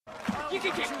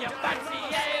can kick your fancy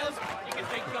ales, you can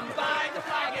drink them by the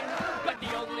flagon, but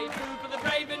the only brew for the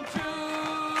brave and true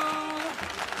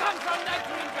comes from the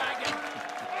Green Dragon.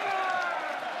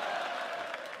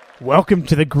 Welcome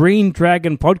to the Green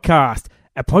Dragon Podcast,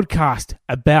 a podcast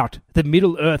about the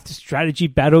Middle-earth strategy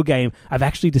battle game. I've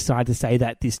actually decided to say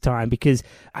that this time because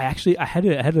I had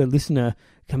a listener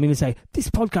come in and say, this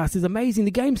podcast is amazing,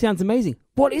 the game sounds amazing.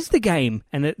 What is the game?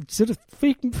 And it sort of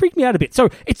freaked me out a bit. So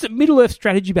it's a Middle-earth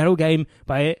strategy battle game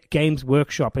by Games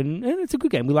Workshop, and it's a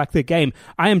good game. We like the game.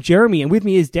 I am Jeremy, and with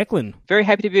me is Declan. Very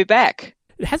happy to be back.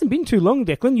 It hasn't been too long,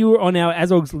 Declan. You were on our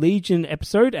Azog's Legion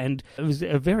episode, and it was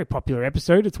a very popular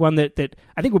episode. It's one that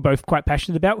I think we're both quite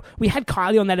passionate about. We had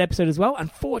Kylie on that episode as well.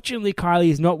 Unfortunately,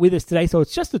 Kylie is not with us today, so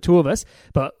it's just the two of us.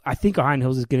 But I think Iron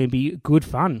Hills is going to be good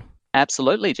fun.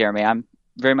 Absolutely, Jeremy. I'm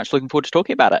very much looking forward to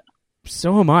talking about it.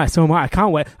 So am I. I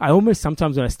can't wait. I almost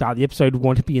sometimes when I start the episode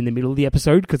want to be in the middle of the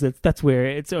episode because that's where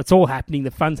it's all happening.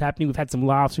 The fun's happening. We've had some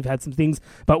laughs. We've had some things,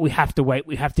 but we have to wait.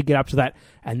 We have to get up to that,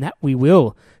 and that we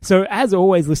will. So as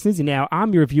always, listeners, in our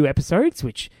Army Review episodes,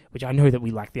 which I know that we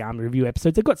like the Army Review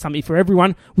episodes, they've got something for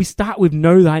everyone. We start with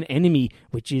Know Thine Enemy,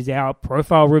 which is our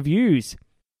profile reviews.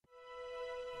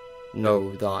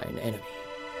 Know thine enemy.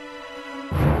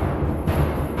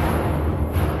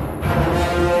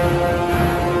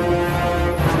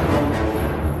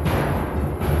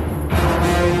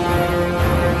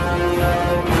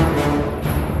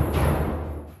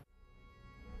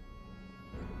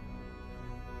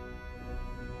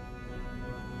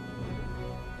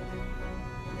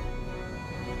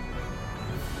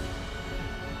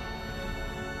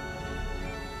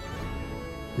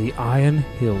 The Iron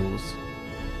Hills.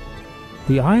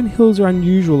 The Iron Hills are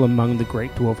unusual among the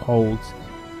Great Dwarf holds,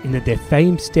 in that their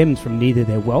fame stems from neither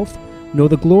their wealth nor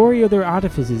the glory of their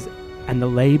artificers and the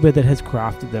labour that has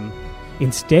crafted them.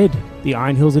 Instead, the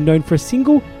Iron Hills are known for a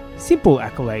single, simple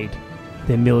accolade: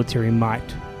 their military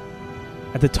might.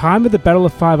 At the time of the Battle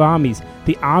of Five Armies,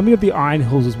 the army of the Iron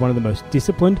Hills was one of the most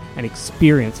disciplined and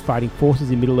experienced fighting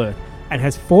forces in Middle-earth, and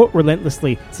has fought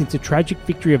relentlessly since the tragic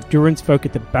victory of Durin's folk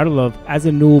at the Battle of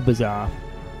Azanul Bazaar.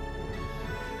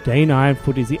 Dane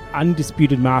Ironfoot is the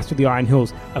undisputed master of the Iron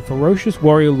Hills, a ferocious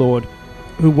warrior lord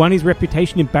who won his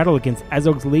reputation in battle against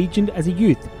Azog's Legion as a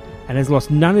youth, and has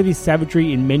lost none of his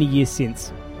savagery in many years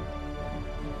since.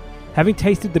 Having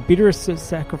tasted the bitterest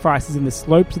sacrifices in the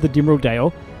slopes of the Dimril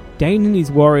Dale, Dane and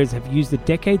his warriors have used the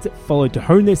decades that followed to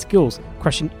hone their skills,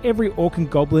 crushing every orc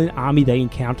and goblin army they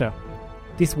encounter.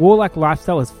 This warlike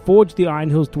lifestyle has forged the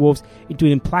Iron Hills dwarves into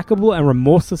an implacable and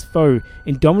remorseless foe,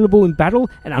 indomitable in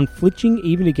battle and unflinching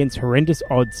even against horrendous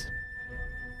odds.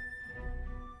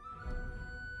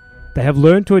 They have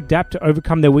learned to adapt to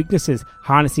overcome their weaknesses,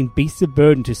 harnessing beasts of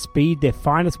burden to speed their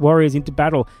finest warriors into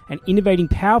battle and innovating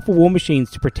powerful war machines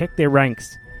to protect their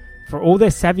ranks. For all their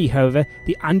savvy, however,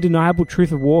 the undeniable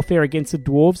truth of warfare against the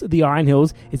dwarves of the Iron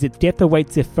Hills is that death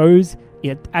awaits their foes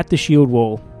at the shield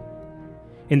wall.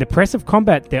 In the press of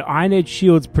combat, their iron-edged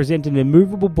shields present an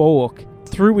immovable bulwark,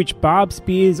 through which barbed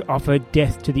spears offer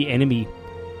death to the enemy.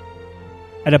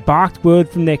 At a barked word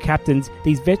from their captains,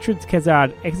 these veterans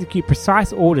Khazard execute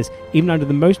precise orders even under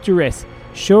the most duress,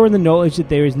 sure in the knowledge that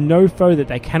there is no foe that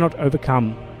they cannot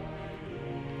overcome.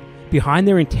 Behind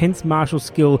their intense martial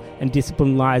skill and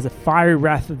discipline lies the fiery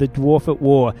wrath of the dwarf at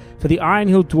war, for the Iron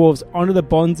Hill dwarves honour the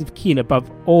bonds of kin above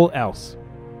all else.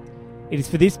 It is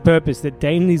for this purpose that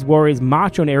Dane and his warriors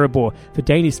march on Erebor, for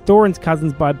Dane is Thorin's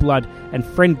cousins by blood and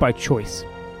friend by choice.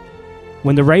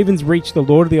 When the Ravens reached the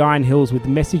Lord of the Iron Hills with the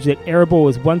message that Erebor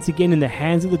was once again in the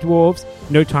hands of the dwarves,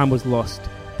 no time was lost.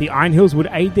 The Iron Hills would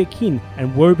aid their kin,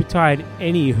 and woe betide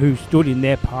any who stood in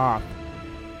their path.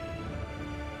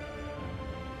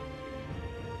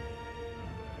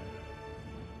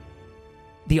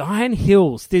 The Iron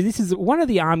Hills. This is one of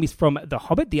the armies from The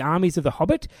Hobbit, the armies of The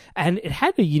Hobbit, and it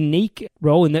had a unique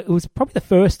role in that it was probably the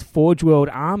first Forge World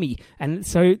army, and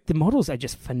so the models are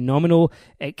just phenomenal.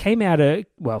 It came out of,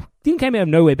 didn't come out of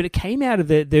nowhere, but it came out of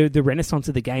the renaissance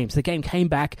of the game. So the game came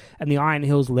back, and the Iron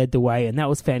Hills led the way, and that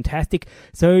was fantastic.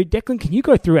 So, Declan, can you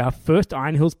go through our first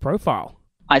Iron Hills profile?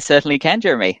 I certainly can,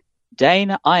 Jeremy.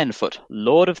 Dane Ironfoot,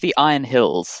 Lord of the Iron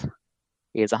Hills.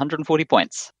 He has 140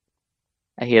 points.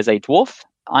 He is a dwarf,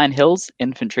 Iron Hills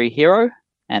infantry hero,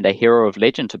 and a hero of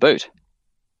legend to boot.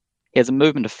 He has a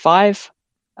movement of 5,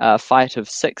 fight of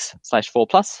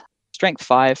 6/4+, strength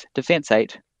 5, defense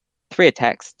 8, 3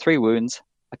 attacks, 3 wounds,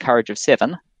 a courage of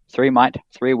 7, 3 might,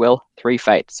 3 will, 3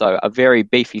 fate. So a very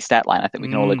beefy stat line, I think we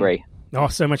can all agree. Oh,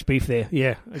 so much beef there.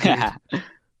 Yeah.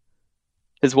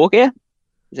 His war gear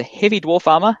is a heavy dwarf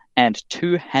armor and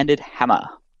 2-handed hammer.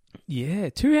 Yeah,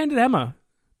 2-handed hammer.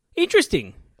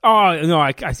 Interesting. Oh, no,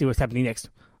 I see what's happening next.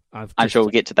 I'm sure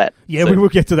we'll get to that. Yeah, we will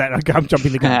get to that. I'm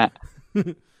jumping the gun.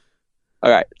 All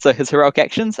right, so his heroic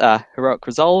actions are Heroic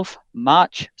Resolve,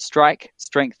 March, Strike,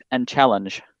 Strength, and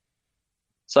Challenge.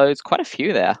 So it's quite a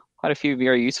few there. Quite a few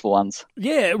very useful ones.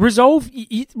 Yeah, Resolve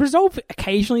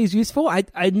occasionally is useful.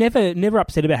 I never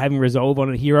upset about having Resolve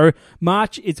on a hero.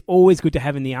 March, it's always good to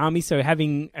have in the army, so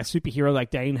having a superhero like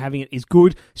Dane, having it is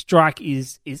good.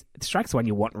 Strike's the one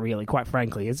you want, really, quite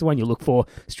frankly. It's the one you look for.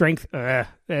 Strength,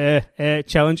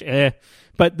 Challenge,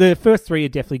 But the first three are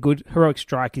definitely good. Heroic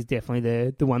Strike is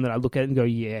definitely the one that I look at and go,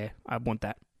 yeah, I want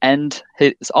that. And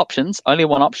his options, only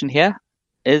one option here,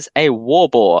 is a War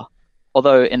Boar.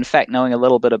 Although, in fact, knowing a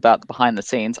little bit about the behind the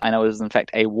scenes, I know it was in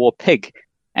fact a war pig,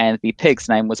 and the pig's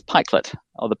name was Pikelet,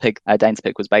 or the pig Dane's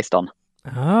pig was based on.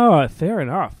 Oh, fair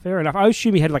enough. I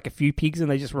assume he had like a few pigs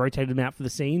and they just rotated them out for the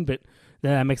scene, but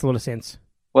that makes a lot of sense.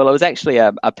 Well, it was actually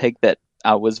a pig that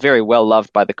was very well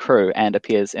loved by the crew and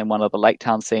appears in one of the Lake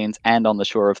Town scenes and on the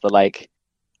shore of the lake,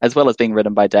 as well as being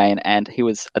ridden by Dane, and she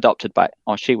was adopted by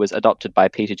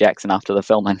Peter Jackson after the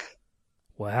filming.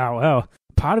 Wow.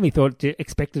 Part of me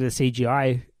expected a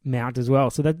CGI mount as well,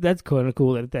 so that's kind of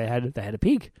cool that they had a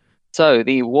pig. So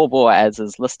the War Boar, as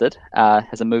is listed,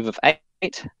 has a move of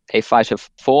 8, a fight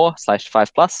of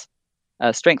 4/5+,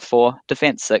 strength 4,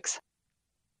 defense 6,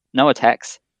 no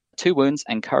attacks, 2 wounds,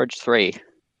 and courage 3.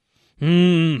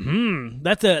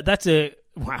 That's a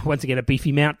once again a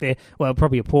beefy mount there. Well,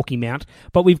 probably a porky mount,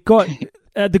 but we've got.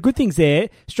 The good things there,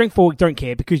 strength 4, don't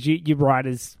care because your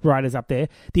rider's up there.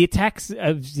 The attacks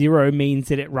of 0 means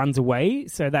that it runs away,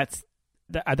 so that's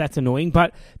annoying.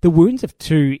 But the wounds of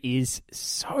 2 is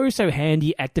so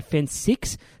handy at defense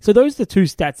 6. So those are the 2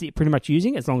 stats that you're pretty much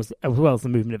using, as well as the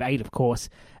movement of 8, of course.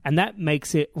 And that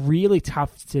makes it really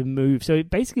tough to move. So it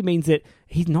basically means that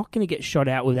he's not going to get shot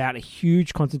out without a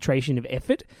huge concentration of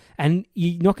effort. And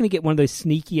you're not going to get one of those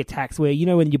sneaky attacks where,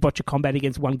 when you botch a combat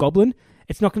against one goblin,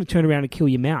 it's not going to turn around and kill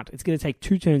your mount. It's going to take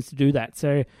 2 turns to do that.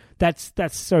 So that's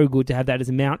so good to have that as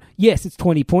a mount. Yes, it's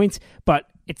 20 points, but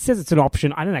it says it's an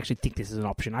option. I don't actually think this is an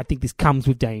option. I think this comes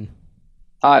with Dane.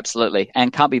 Oh, absolutely.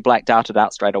 And can't be black darted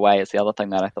out straight away is the other thing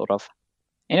that I thought of.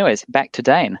 Anyways, back to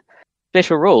Dane.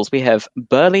 Special rules. We have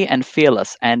Burly and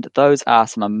Fearless, and those are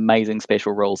some amazing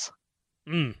special rules.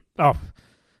 Oh,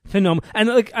 phenomenal.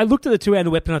 And I looked at the two-handed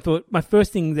weapon, I thought, my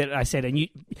first thing that I said, and you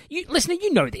listener,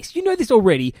 you know this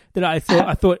already, that I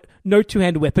thought no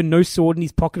two-handed weapon, no sword in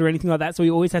his pocket or anything like that, so he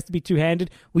always has to be two-handed.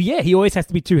 Well, yeah, he always has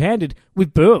to be two-handed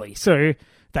with Burly, so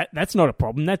that's not a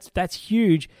problem. That's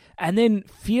huge. And then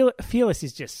Fearless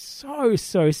is just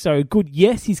so good.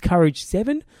 Yes, he's courage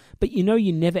 7, but you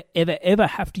never, ever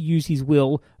have to use his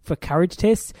will for courage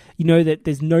tests. You know that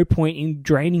there's no point in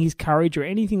draining his courage or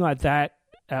anything like that.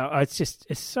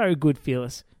 It's so good,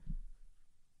 Fearless.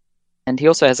 And he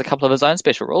also has a couple of his own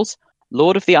special rules.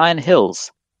 Lord of the Iron Hills.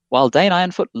 While Dane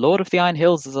Ironfoot, Lord of the Iron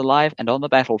Hills, is alive and on the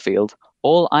battlefield,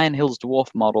 all Iron Hills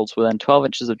dwarf models within 12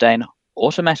 inches of Dane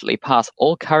automatically pass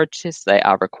all courage tests they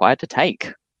are required to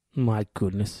take. My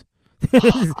goodness.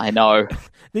 I know.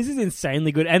 This is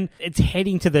insanely good, and it's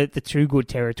heading to the too good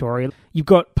territory. You've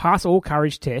got pass all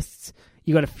courage tests,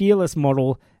 you've got a Fearless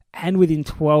model, and within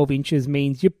 12 inches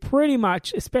means you pretty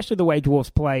much, especially the way dwarfs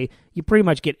play, you pretty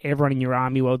much get everyone in your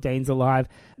army while Dane's alive.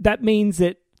 That means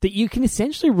that you can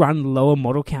essentially run lower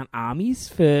model count armies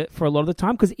for a lot of the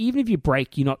time, because even if you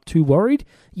break, you're not too worried.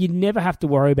 You never have to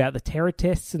worry about the terror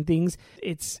tests and things.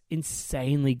 It's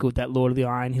insanely good, that Lord of the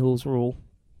Iron Hills rule.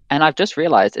 And I've just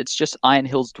realised it's just Iron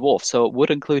Hills dwarf, so it would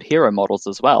include hero models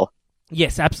as well.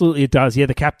 Yes, absolutely it does. Yeah,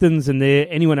 the captains and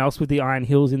anyone else with the Iron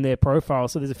Hills in their profile,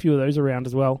 so there's a few of those around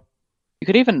as well. You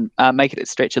could even make it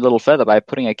stretch a little further by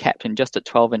putting a captain just at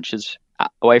 12 inches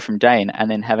away from Dane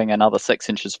and then having another 6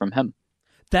 inches from him.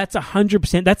 That's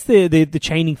 100%. That's the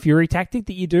chaining fury tactic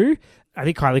that you do. I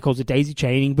think Kylie calls it daisy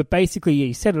chaining, but basically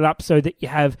you set it up so that you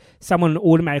have someone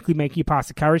automatically make you pass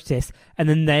a courage test, and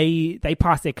then they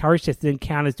pass their courage test and then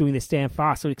count as doing their stand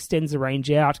fast, so it extends the range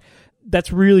out.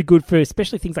 That's really good for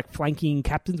especially things like flanking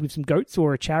captains with some goats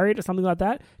or a chariot or something like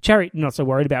that. Chariot, not so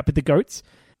worried about, but the goats,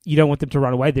 you don't want them to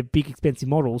run away. They're big, expensive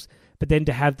models, but then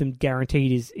to have them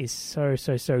guaranteed is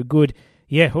so good.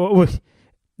 Yeah,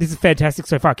 this is fantastic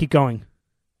so far. Keep going.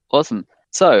 Awesome.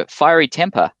 So, Fiery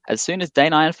Temper. As soon as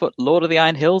Dane Ironfoot, Lord of the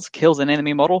Iron Hills, kills an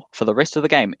enemy model, for the rest of the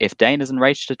game, if Dane is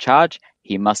enraged to charge,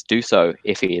 he must do so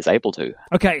if he is able to.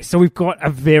 Okay, so we've got a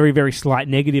very, very slight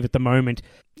negative at the moment.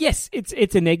 Yes,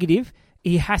 it's a negative.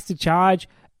 He has to charge.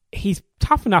 He's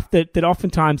tough enough that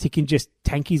oftentimes he can just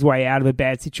tank his way out of a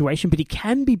bad situation, but he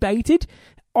can be baited.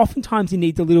 oftentimes he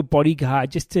needs a little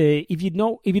bodyguard just to, if you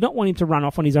don't want him to run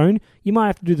off on his own, you might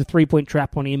have to do the 3-point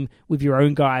trap on him with your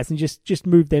own guys and just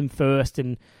move them first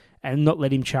and not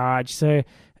let him charge. So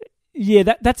yeah,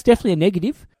 that's definitely a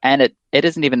negative. And it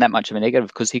isn't even that much of a negative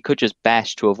because he could just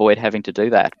bash to avoid having to do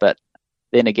that. But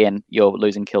then again, you're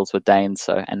losing kills with Dane,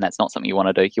 and that's not something you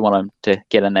want to do. You want him to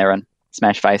get in there and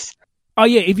smash face. Oh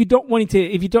yeah, if you don't want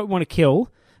to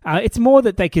kill, it's more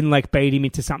that they can like bait him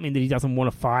into something that he doesn't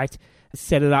want to fight,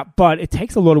 set it up. But it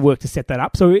takes a lot of work to set that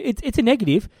up, so it's a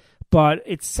negative. But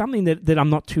it's something that I'm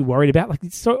not too worried about. Like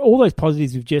so, all those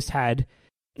positives we've just had.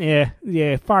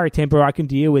 Yeah, fiery temper I can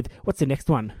deal with. What's the next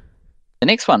one? The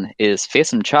next one is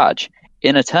Fearsome Charge.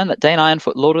 In a turn that Dane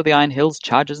Ironfoot, Lord of the Iron Hills,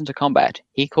 charges into combat,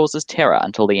 he causes terror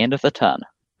until the end of the turn.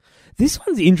 This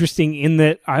one's interesting in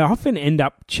that I often end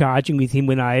up charging with him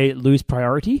when I lose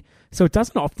priority, so it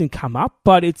doesn't often come up,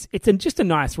 but it's just a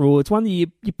nice rule. It's one that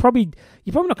you're probably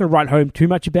not going to write home too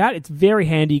much about. It's very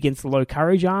handy against the low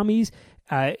courage armies.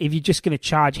 If you're just going to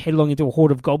charge headlong into a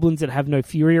horde of goblins that have no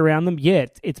fury around them, yeah,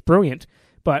 it's brilliant.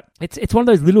 But it's one of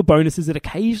those little bonuses that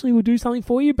occasionally will do something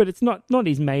for you, but it's not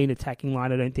his main attacking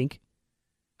line, I don't think.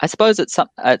 I suppose it's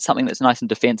something that's nice and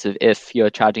defensive if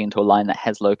you're charging into a line that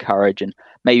has low courage and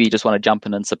maybe you just want to jump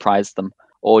in and surprise them,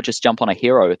 or just jump on a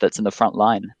hero that's in the front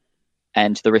line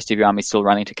and the rest of your army's still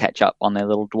running to catch up on their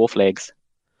little dwarf legs.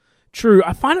 True.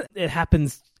 I find it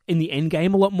happens in the end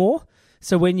game a lot more.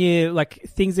 So when you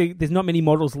there's not many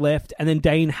models left, and then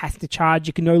Dane has to charge,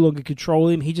 you can no longer control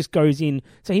him. He just goes in,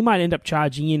 so he might end up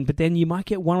charging in. But then you might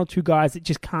get one or two guys that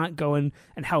just can't go in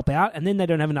and help out, and then they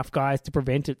don't have enough guys to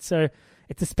prevent it. So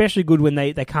it's especially good when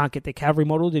they can't get their cavalry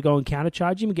model to go and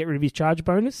countercharge him and get rid of his charge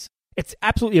bonus. It's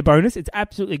absolutely a bonus. It's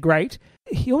absolutely great.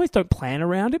 You always don't plan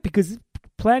around it because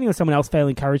planning on someone else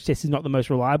failing courage test is not the most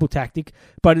reliable tactic,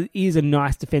 but it is a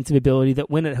nice defensive ability that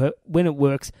when it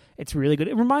works, it's really good.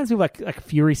 It reminds me of like a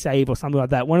Fury Save or something like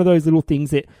that. One of those little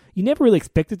things that you never really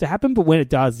expect it to happen, but when it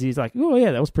does, it's like, oh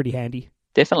yeah, that was pretty handy.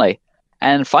 Definitely.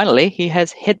 And finally, he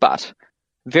has Headbutt.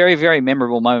 Very, very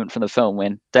memorable moment from the film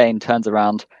when Dane turns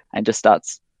around and just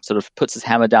puts his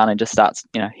hammer down and just starts,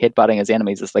 headbutting his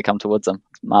enemies as they come towards him.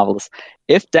 It's marvelous.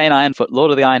 If Dane Ironfoot,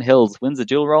 Lord of the Iron Hills, wins a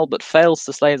duel roll but fails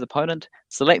to slay his opponent,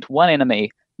 select one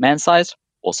enemy, man-sized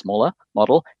or smaller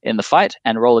model, in the fight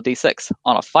and roll a d6.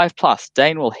 On a 5+,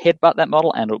 Dane will headbutt that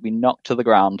model and it will be knocked to the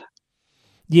ground.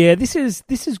 Yeah, this is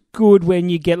good when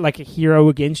you get like a hero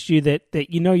against you that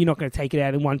you're not going to take it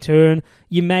out in one turn.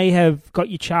 You may have got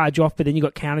your charge off, but then you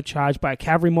got counter-charged by a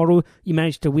cavalry model. You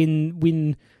managed to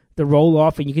win the roll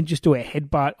off, and you can just do a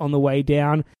headbutt on the way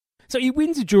down. So he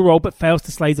wins a duel roll but fails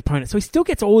to slay his opponent. So he still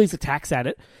gets all his attacks at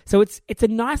it. So it's a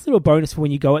nice little bonus for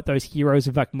when you go at those heroes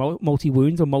with like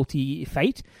multi-wounds or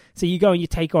multi-fate. So you go and you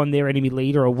take on their enemy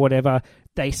leader or whatever.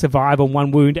 They survive on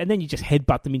one wound, and then you just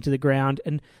headbutt them into the ground.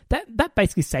 And that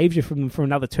basically saves you from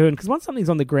another turn, because once something's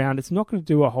on the ground, it's not going to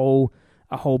do a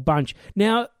whole bunch.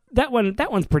 Now, that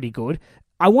one's pretty good.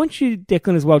 I want you,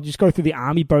 Declan, as well, just go through the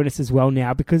army bonus as well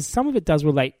now, because some of it does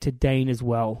relate to Dane as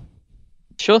well.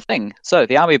 Sure thing. So,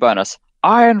 the army bonus.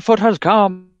 Ironfoot has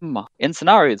come! In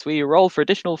scenarios where you roll for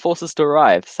additional forces to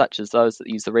arrive, such as those that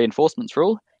use the reinforcements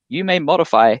rule, you may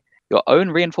modify your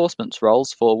own reinforcements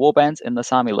rolls for warbands in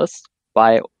this army list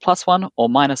by +1 or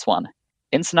 -1.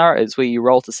 In scenarios where you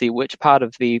roll to see which part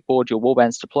of the board your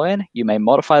warbands deploy in, you may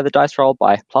modify the dice roll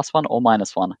by +1 or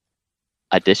 -1.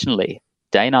 Additionally,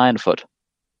 Dane Ironfoot,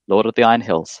 Lord of the Iron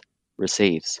Hills,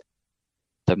 receives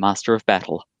the Master of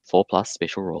Battle 4+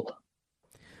 special rule.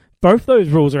 Both those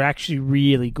rules are actually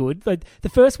really good. Like the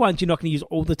first ones you're not going to use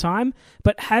all the time,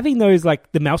 but having those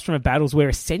like the Maelstrom of Battles where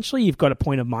essentially you've got a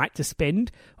point of might to spend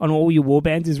on all your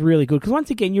warbands is really good. Because once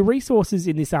again, your resources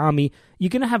in this army, you're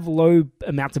going to have low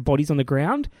amounts of bodies on the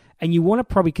ground, and you want to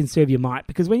probably conserve your might,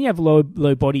 because when you have low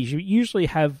bodies, you usually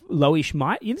have lowish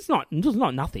might. It's not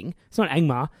nothing. It's not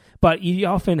Angmar, but you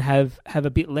often have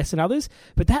a bit less than others.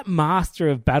 But that Master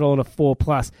of Battle on a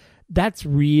 4+, that's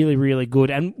really, really good.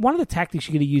 And one of the tactics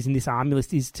you're going to use in this army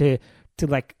list is to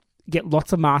like get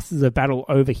lots of Masters of Battle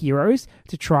over heroes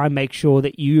to try and make sure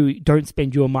that you don't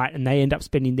spend your might and they end up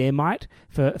spending their might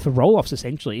for roll-offs,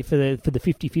 essentially, for the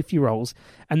 50-50 rolls.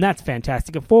 And that's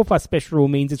fantastic. A 4+ special rule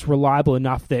means it's reliable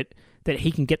enough that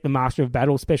he can get the Master of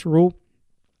Battle special rule.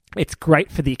 It's great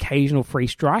for the occasional free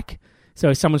strike. So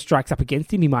if someone strikes up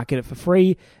against him, he might get it for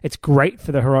free. It's great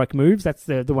for the heroic moves. That's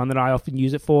the one that I often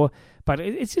use it for. But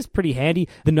it's just pretty handy.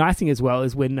 The nice thing as well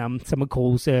is when someone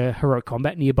calls heroic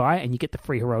combat nearby and you get the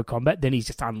free heroic combat, then he's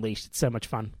just unleashed. It's so much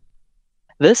fun.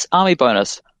 This army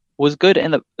bonus was good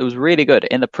it was really good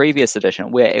in the previous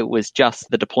edition, where it was just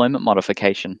the deployment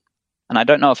modification. and I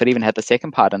don't know if it even had the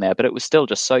second part in there, but it was still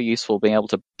just so useful being able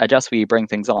to adjust where you bring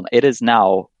things on. It is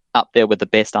now up there with the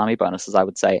best army bonuses, I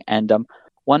would say. And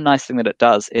one nice thing that it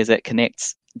does is it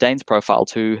connects Dane's profile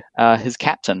to his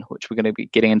captain, which we're going to be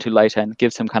getting into later, and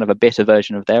gives him kind of a better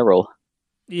version of their role.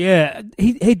 Yeah,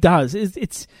 he does.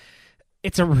 It's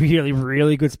a really,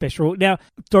 really good special. Now,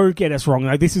 don't get us wrong,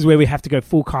 though. This is where we have to go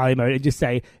full Kylie mode and just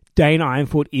say Dane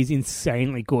Ironfoot is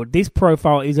insanely good. This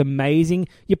profile is amazing.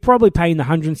 You're probably paying the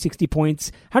 160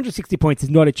 points. 160 points is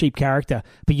not a cheap character,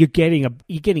 but you're getting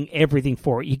everything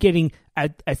for it. You're getting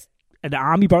an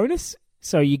army bonus,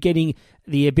 so you're getting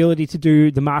the ability to do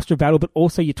the Master of Battle, but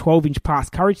also your 12-inch pass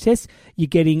courage test. You're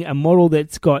getting a model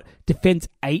that's got defense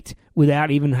 8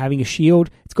 without even having a shield.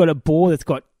 It's got a boar that's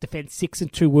got defense 6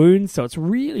 and 2 wounds, so it's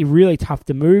really, really tough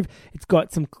to move. It's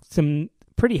got some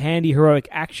pretty handy heroic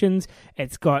actions.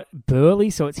 It's got burly,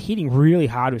 so it's hitting really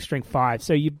hard with strength 5.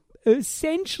 So you're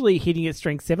essentially hitting at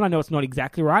strength 7. I know it's not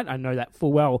exactly right. I know that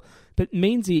full well, but it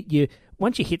means you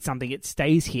once you hit something, it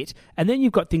stays hit. And then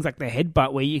you've got things like the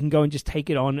headbutt where you can go and just take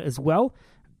it on as well.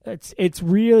 It's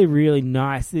really, really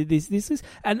nice.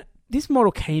 This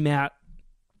model came out,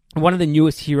 one of the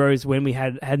newest heroes, when we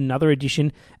had another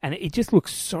edition, and it just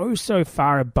looks so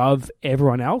far above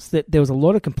everyone else that there was a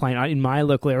lot of complaint in my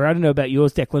local area. I don't know about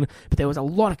yours, Declan, but there was a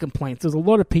lot of complaints. There was a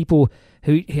lot of people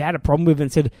who had a problem with it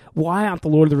and said, why aren't the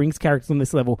Lord of the Rings characters on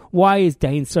this level? Why is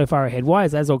Dane so far ahead? Why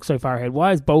is Azog so far ahead?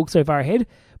 Why is Bolg so far ahead?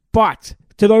 But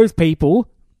to those people,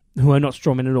 who are not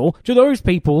strawmen at all, to those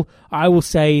people, I will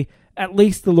say at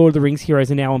least the Lord of the Rings heroes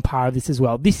are now on par with this as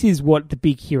well. This is what the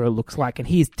big hero looks like, and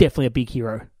he is definitely a big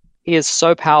hero. He is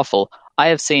so powerful.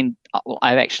 I've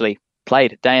actually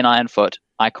played Dane Ironfoot.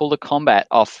 I called a combat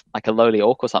off like a lowly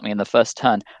orc or something in the first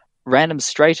turn, ran him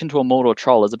straight into a Mordor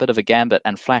troll as a bit of a gambit,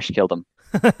 and flash killed him.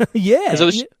 Yeah.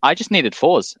 I just needed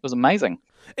 4s. It was amazing.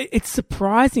 It's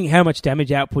surprising how much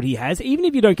damage output he has. Even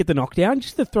if you don't get the knockdown,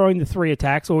 just to throw in the 3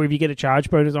 attacks, or if you get a charge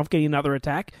bonus off getting another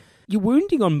attack, you're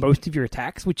wounding on most of your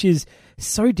attacks, which is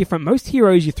so different. Most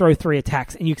heroes, you throw 3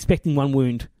 attacks and you're expecting 1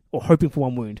 wound, or hoping for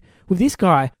 1 wound. With this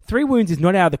guy, 3 wounds is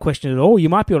not out of the question at all. You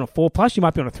might be on a 4+, you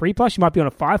might be on a 3+, you might be on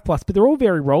a 5+, but they're all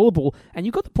very rollable, and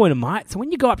you've got the point of might. So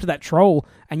when you go up to that troll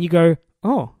and you go,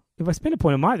 oh, if I spend a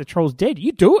point of might, the troll's dead,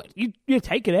 you do it. You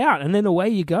take it out, and then away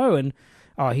you go. And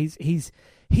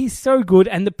he's so good,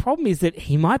 and the problem is that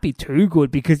he might be too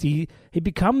good because he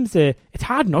becomes it's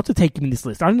hard not to take him in this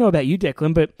list. I don't know about you,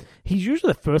 Declan, but he's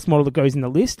usually the first model that goes in the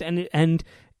list, and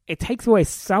it takes away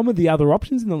some of the other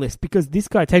options in the list because this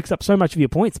guy takes up so much of your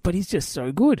points, but he's just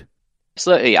so good.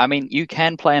 Absolutely. I mean, you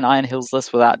can play an Iron Hills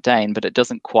list without Dane, but it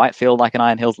doesn't quite feel like an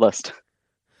Iron Hills list.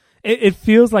 It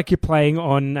feels like you're playing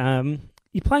on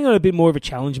a bit more of a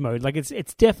challenge mode. Like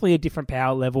it's definitely a different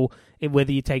power level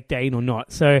whether you take Dane or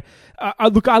not. So,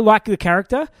 look, I like the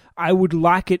character. I would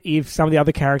like it if some of the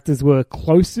other characters were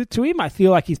closer to him. I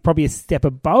feel like he's probably a step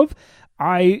above.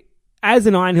 As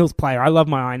an Iron Hills player, I love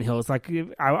my Iron Hills. Like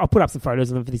I'll put up some photos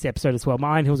of them for this episode as well.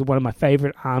 My Iron Hills are one of my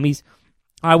favorite armies.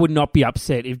 I would not be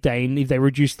upset if they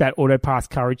reduced that auto pass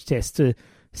courage test to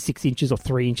 6 inches or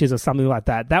 3 inches or something like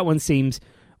that. That one seems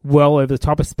well over the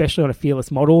top, especially on a fearless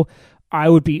model. I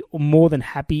would be more than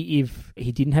happy if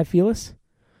he didn't have fearless.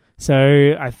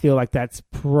 So I feel like that's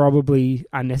probably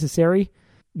unnecessary.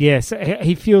 Yeah, so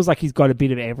he feels like he's got a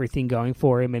bit of everything going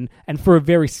for him, and for a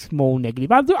very small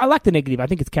negative. I like the negative. I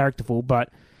think it's characterful, but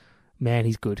man,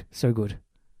 he's good. So good.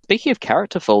 Speaking of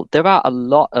characterful, there are a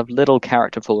lot of little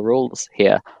characterful rules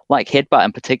here. Like Headbutt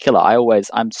in particular,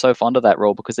 I'm so fond of that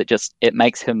rule because it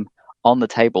makes him on the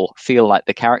table feel like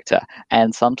the character.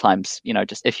 And sometimes,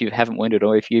 just if you haven't wounded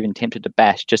or if you've even tempted to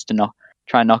bash just to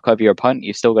try and knock over your opponent,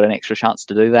 you've still got an extra chance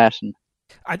to do that. And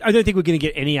I don't think we're going to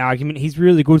get any argument. He's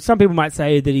really good. Some people might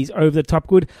say that he's over the top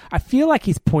good. I feel like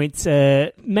his points,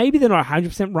 maybe they're not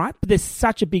 100% right, but there's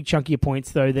such a big chunk of your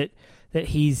points, though, that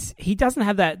he doesn't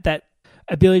have that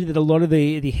ability that a lot of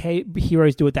the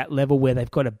heroes do at that level where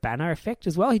they've got a banner effect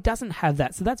as well. He doesn't have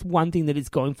that. So that's one thing that is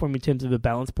going for him in terms of a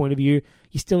balance point of view.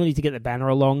 You still need to get the banner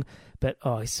along, but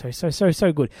he's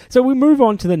so good. So we move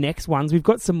on to the next ones. We've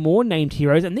got some more named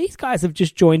heroes, and these guys have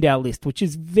just joined our list, which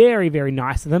is very, very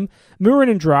nice of them.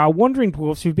 Murin and Dra, wandering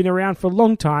dwarfs who've been around for a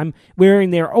long time,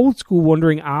 wearing their old school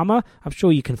wandering armor. I'm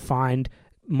sure you can find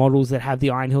models that have the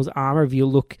Iron Hills armor if you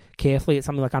look carefully at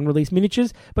something like unreleased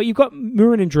miniatures. But you've got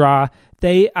Murin and Dra.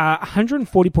 They are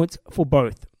 140 points for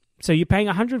both. So you're paying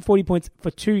 140 points for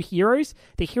 2 heroes.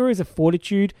 The heroes of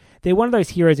Fortitude. They're one of those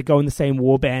heroes that go in the same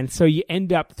warband, so you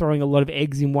end up throwing a lot of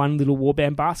eggs in one little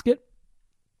warband basket.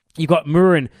 You've got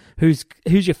Murin, who's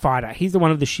your fighter. He's the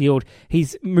one of the shield.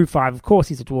 He's move 5, of course,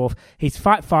 he's a dwarf. He's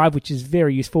fight 5, which is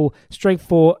very useful. Strength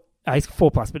 4, He's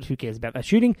 4+, but who cares about that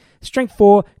shooting? Strength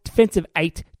 4, defensive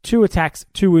 8, 2 attacks,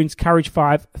 2 wounds, courage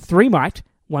 5, 3 might,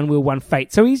 1 will, 1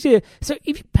 fate. So so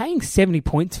if you're paying 70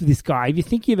 points for this guy, if you're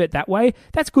thinking of it that way,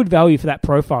 that's good value for that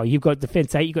profile. You've got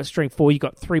defense 8, you've got strength 4, you've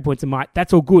got 3 points of might.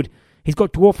 That's all good. He's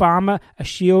got dwarf armor, a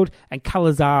shield, and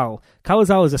Kalazal.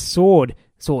 Kalazal is a sword.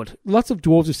 Lots of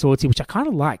dwarves with swords here, which I kind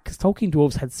of like, because Tolkien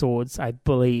dwarves had swords, I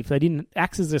believe. They didn't.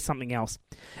 Axes or something else.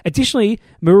 Additionally,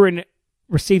 Murin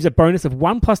receives a bonus of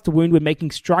 1+ to wound when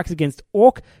making strikes against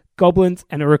orc, goblins,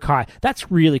 and Uruk-hai. That's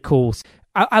really cool.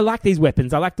 I like these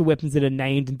weapons. I like the weapons that are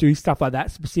named and do stuff like that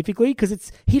specifically,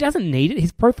 because he doesn't need it.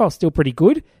 His profile's still pretty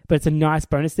good, but it's a nice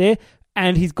bonus there.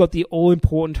 And he's got the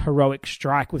all-important heroic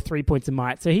strike with 3 points of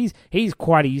might. So he's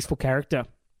quite a useful character.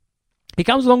 He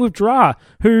comes along with Dra,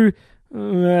 who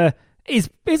is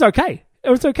okay.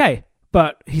 It's okay,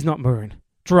 but he's not Murin.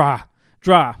 Dra,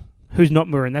 who's not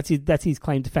Murin. That's his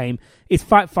claim to fame. Is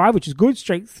fight 5, which is good.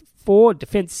 Strength 4,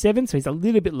 defense 7, so he's a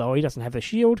little bit lower. He doesn't have the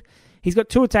shield. He's got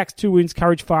 2 attacks, 2 wounds,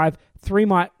 courage 5, 3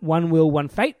 might, 1 will, 1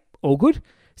 fate. All good.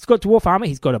 He's got dwarf armor.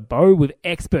 He's got a bow with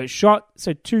expert shot,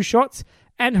 so 2 shots,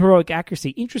 and heroic accuracy.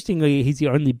 Interestingly, he's the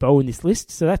only bow in this list,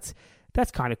 so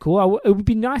that's kind of cool. It would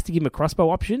be nice to give him a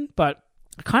crossbow option, but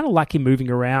I kind of like him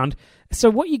moving around. So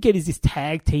what you get is this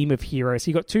tag team of heroes. So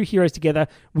you've got 2 heroes together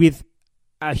with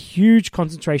a huge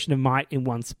concentration of might in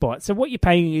one spot. So what you're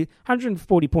paying,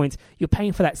 140 points, you're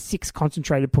paying for that 6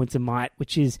 concentrated points of might,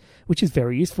 which is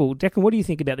very useful. Declan, what do you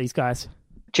think about these guys?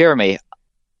 Jeremy,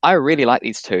 I really like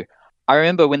these 2. I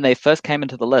remember when they first came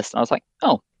into the list, and I was like,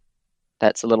 oh,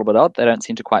 that's a little bit odd. They don't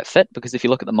seem to quite fit, because if you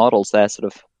look at the models,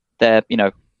 they're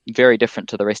very different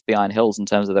to the rest of the Iron Hills in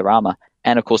terms of their armor.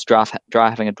 And of course, Dra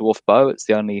having a dwarf bow, it's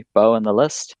the only bow on the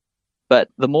list. But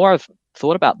the more I've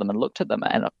thought about them and looked at them,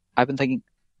 and I've been thinking,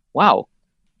 wow,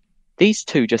 these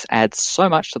 2 just add so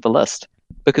much to the list,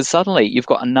 because suddenly you've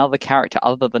got another character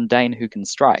other than Dane who can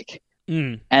strike.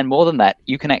 And more than that,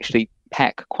 you can actually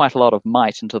pack quite a lot of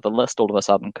might into the list all of a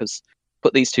sudden, because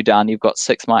put these 2 down, you've got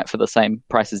 6 might for the same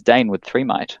price as Dane with 3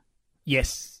 might.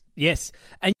 Yes.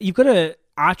 And you've got a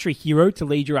archery hero to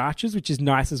lead your archers, which is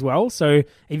nice as well. So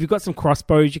if you've got some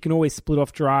crossbows, you can always split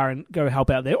off Dra and go help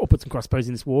out there, or put some crossbows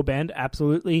in this warband,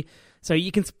 absolutely. So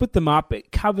you can split them up.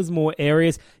 It covers more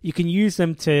areas. You can use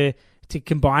them to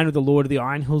combine with the Lord of the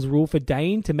Iron Hills rule for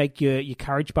Dane to make your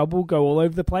courage bubble go all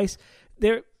over the place.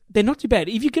 They're not too bad.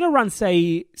 If you're going to run,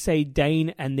 say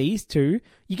Dane and these 2,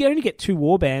 you can only get 2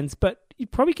 warbands, but you're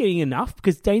probably getting enough,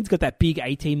 because Dane's got that big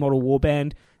 18 model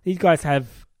warband. These guys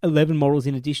have 11 models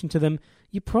in addition to them.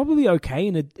 You're probably okay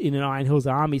in an Iron Hills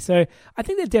army. So I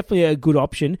think they're definitely a good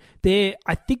option.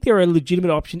 I think they're a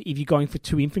legitimate option if you're going for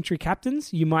 2 infantry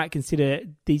captains. You might consider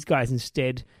these guys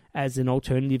instead as an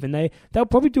alternative, and they'll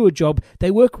probably do a job.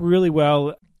 They work really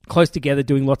well close together,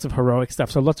 doing lots of heroic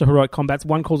stuff. So lots of heroic combats.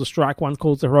 One calls a strike, one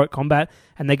calls a heroic combat,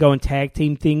 and they go and tag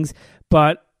team things.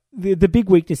 But the big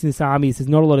weakness in this army is there's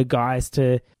not a lot of guys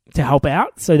to help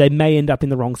out, so they may end up in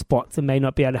the wrong spots and may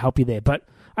not be able to help you there. But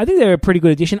I think they're a pretty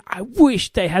good addition. I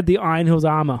wish they had the Iron Hills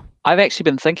armor. I've actually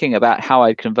been thinking about how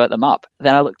I'd convert them up.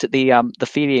 Then I looked at the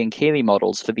Feely and Keely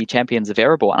models for the Champions of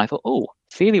Erebor, and I thought, oh,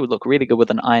 Feely would look really good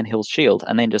with an Iron Hills shield,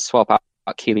 and then just swap out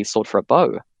Keely's sword for a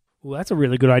bow. Well, that's a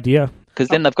really good idea. Because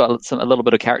then they've got a little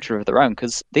bit of character of their own.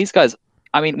 Because these guys,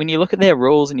 I mean, when you look at their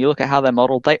rules and you look at how they're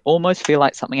modeled, they almost feel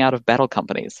like something out of battle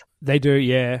companies. They do,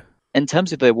 yeah. In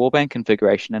terms of their warband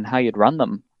configuration and how you'd run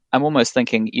them, I'm almost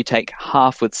thinking you take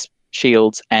half with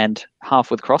shields and half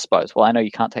with crossbows. Well, I know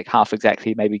you can't take half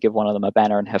exactly, maybe give one of them a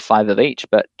banner and have 5 of each,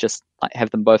 but just like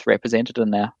have them both represented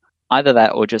in there. Either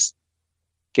that, or just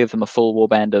give them a full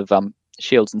warband of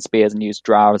shields and spears and use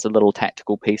Dra as a little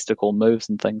tactical piece to call moves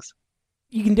and things.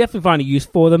 You can definitely find a use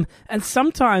for them. And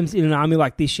sometimes in an army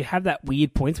like this, you have that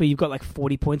weird points where you've got like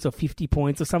 40 points or 50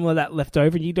 points or something like that left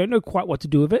over, and you don't know quite what to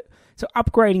do with it. So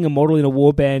upgrading a model in a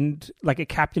warband, like a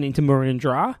captain into Murin and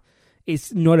Dra,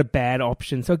 is not a bad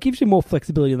option. So it gives you more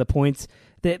flexibility in the points.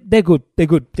 They're good.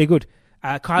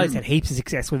 Kylie's had heaps of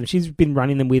success with them. She's been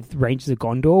running them with Rangers of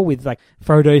Gondor, with like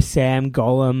Frodo, Sam,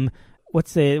 Gollum.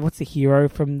 What's the hero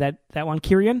from that one?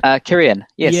 Kyrian? Kyrian.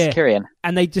 Yes, yeah. Kyrian.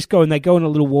 And they just go in a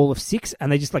little wall of 6,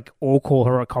 and they just like all call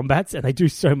heroic combats, and they do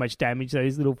so much damage,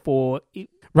 those little 4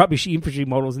 rubbish infantry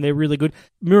models, and they're really good.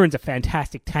 Murin's a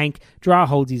fantastic tank. Dra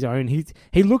holds his own.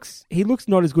 He looks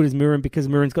not as good as Murin, because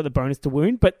Murin's got the bonus to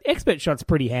wound, but expert shot's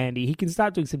pretty handy. He can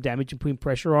start doing some damage and putting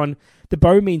pressure on. The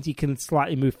bow means you can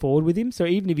slightly move forward with him, so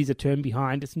even if he's a turn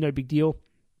behind, it's no big deal.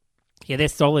 Yeah, they're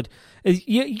solid.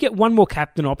 You get one more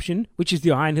captain option, which is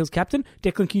the Iron Hills captain.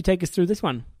 Declan, can you take us through this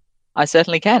one? I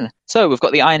certainly can. So we've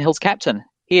got the Iron Hills captain.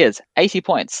 He is 80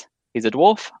 points. He's a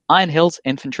dwarf, Iron Hills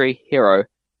infantry hero.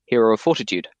 Hero of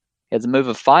Fortitude. He has a move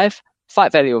of 5,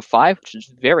 fight value of 5, which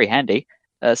is very handy,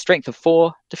 strength of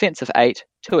 4, defense of 8,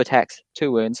 2 attacks,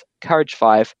 2 wounds, courage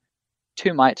 5,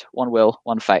 2 might, 1 will,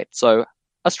 1 fate. So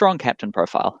a strong captain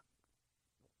profile.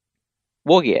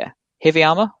 War gear, heavy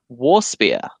armor, war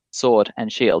spear, sword,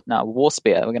 and shield. Now, war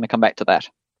spear, we're going to come back to that.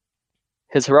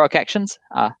 His heroic actions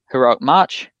are heroic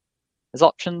march. His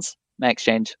options may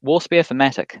exchange war spear for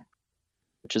Matic,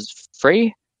 which is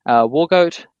free. War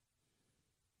goat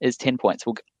is 10 points.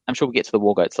 I'm sure we'll get to the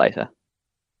war goats later.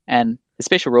 And the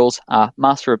special rules are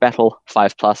Master of Battle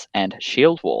 5+, and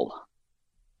Shield Wall.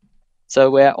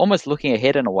 So we're almost looking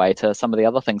ahead in a way to some of the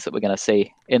other things that we're going to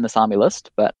see in this army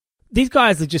list, but these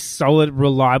guys are just solid,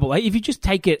 reliable. Like, if you just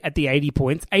take it at the 80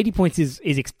 points is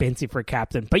expensive for a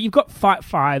captain. But you've got Fight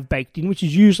 5 baked in, which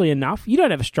is usually enough. You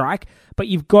don't have a strike, but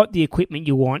you've got the equipment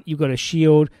you want. You've got a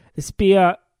shield, the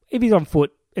spear. If he's on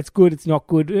foot, it's good, it's not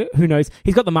good. Who knows?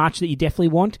 He's got the march that you definitely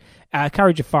want.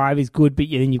 Courage of 5 is good, but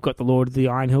then you've got the Lord of the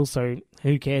Iron Hill, so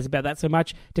who cares about that so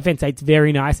much? Defense 8's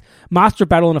very nice. Master of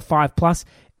Battle on a 5+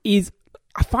 is...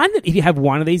 I find that if you have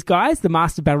one of these guys, the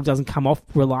Master Battle doesn't come off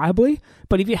reliably.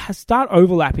 But if you start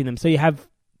overlapping them, so you have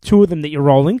 2 of them that you're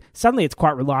rolling, suddenly it's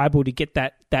quite reliable to get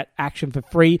that action for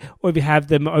free. Or if you have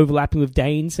them overlapping with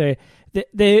Dane, so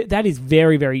that is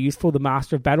very, very useful, the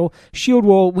Master of Battle. Shield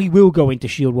Wall, we will go into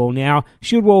Shield Wall now.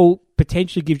 Shield Wall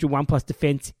potentially gives you 1+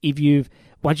 defense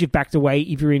once you've backed away,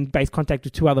 if you're in base contact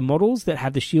with 2 other models that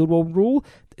have the Shield Wall rule.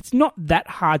 It's not that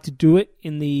hard to do it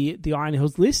in the Iron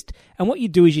Hills list. And what you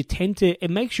do is it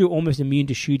makes you almost immune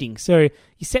to shooting. So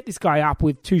you set this guy up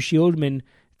with 2 shieldmen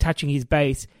touching his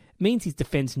base. It means he's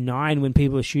defense 9 when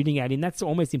people are shooting at him. That's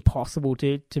almost impossible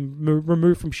to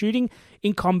remove from shooting.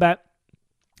 In combat,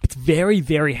 it's very,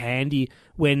 very handy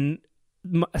when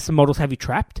some models have you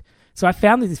trapped. So I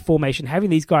found this formation, having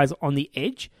these guys on the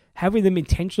edge, having them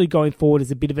intentionally going forward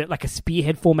is a bit of like a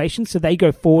spearhead formation, so they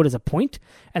go forward as a point,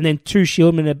 and then 2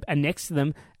 shieldmen are next to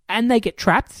them, and they get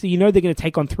trapped, so you know they're going to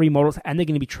take on 3 models, and they're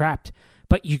going to be trapped.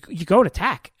 But you go and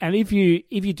attack, and if you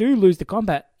do lose the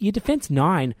combat, you're defense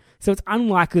 9, so it's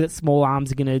unlikely that small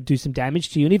arms are going to do some damage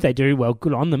to you, and if they do, well,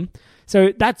 good on them.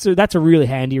 So that's a really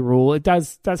handy rule. It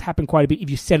does happen quite a bit if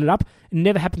you set it up. It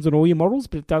never happens on all your models,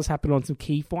 but it does happen on some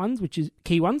key ones, which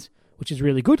is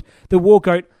really good. The War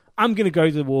Goat, I'm going to go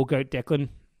to the War Goat, Declan,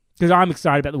 because I'm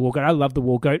excited about the War Goat. I love the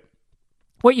War Goat.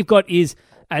 What you've got is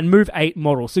a move 8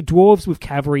 model. So dwarves with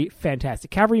cavalry,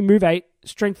 fantastic. Cavalry, move 8,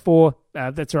 strength 4,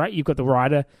 that's all right. You've got the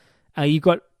rider. You've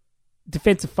got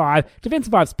defensive 5.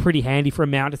 Defensive 5 is pretty handy for a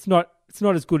mount. It's not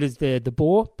as good as the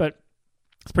boar, but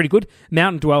it's pretty good.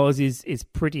 Mountain Dwellers is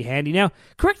pretty handy. Now,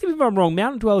 correct me if I'm wrong,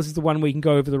 Mountain Dwellers is the one where you can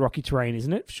go over the rocky terrain,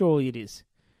 isn't it? Surely it is.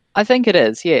 I think it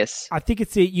is, yes. I think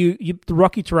it's the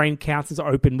rocky terrain counts as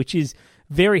open, which is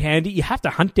very handy. You have to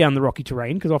hunt down the rocky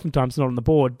terrain because oftentimes it's not on the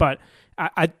board, but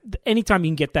anytime you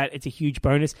can get that, it's a huge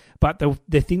bonus. But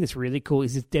the thing that's really cool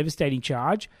is this devastating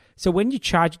charge. So when you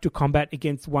charge into combat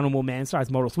against one or more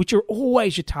man-sized models, which are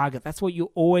always your target, that's what you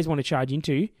always want to charge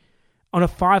into, on a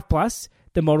 5+,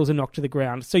 the models are knocked to the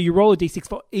ground. So you roll a d6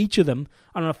 for each of them,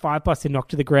 and on a 5+, they're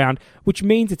knocked to the ground, which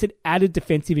means it's an added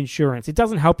defensive insurance. It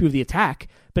doesn't help you with the attack,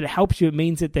 but it helps you. It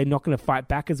means that they're not going to fight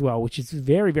back as well, which is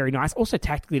very, very nice. Also,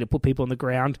 tactically, to put people on the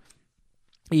ground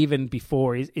even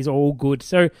before is all good.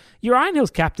 So your Iron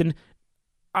Hills captain,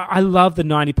 I love the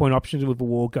 90-point options with the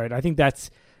War Goat. I think that's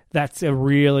a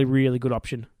really, really good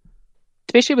option.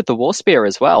 Especially with the War Spear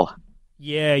as well.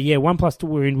 Yeah, 1+ to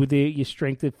wound with your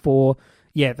strength at 4.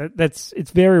 Yeah,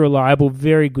 it's very reliable,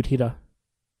 very good hitter.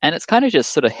 And it's kind of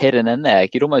just sort of hidden in there.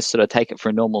 You'd almost sort of take it for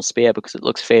a normal spear because it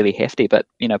looks fairly hefty, but,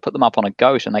 put them up on a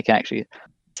goat and they can actually,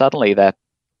 suddenly they're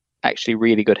actually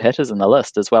really good hitters in the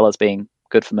list as well as being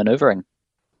good for maneuvering.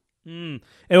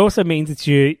 It also means it's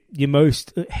your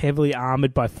most heavily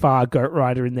armoured by far goat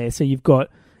rider in there. So you've got,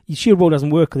 your shield wall doesn't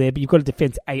work there, but you've got a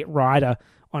defense 8 rider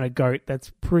on a goat.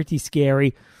 That's pretty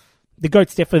scary. The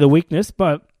goat's definitely the weakness,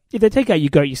 but if they take out your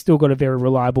goat, you've still got a very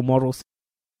reliable model.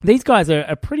 These guys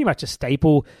are pretty much a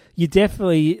staple. You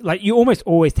definitely, you're almost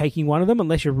always taking one of them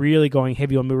unless you're really going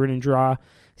heavy on Marin and Dra.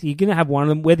 So you're going to have one of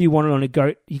them. Whether you want it on a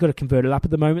goat, you've got to convert it up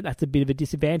at the moment. That's a bit of a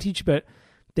disadvantage, but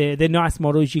they're nice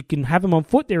models. You can have them on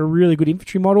foot. They're a really good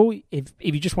infantry model. If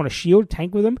you just want a shield,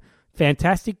 tank with them,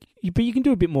 fantastic. But you can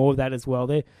do a bit more of that as well.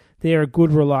 They're a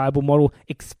good, reliable model.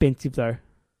 Expensive, though.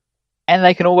 And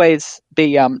they can always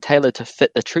be tailored to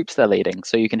fit the troops they're leading.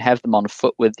 So you can have them on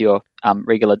foot with your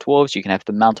regular dwarves, you can have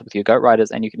them mounted with your goat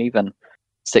riders, and you can even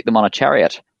stick them on a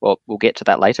chariot. Well, we'll get to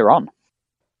that later on.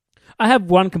 I have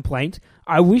one complaint.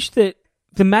 I wish that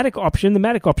the Matic option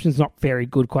is not very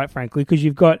good, quite frankly, because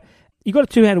you've got a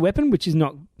two-handed weapon, which is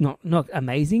not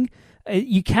amazing.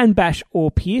 You can bash or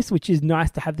pierce, which is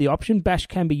nice to have the option. Bash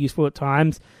can be useful at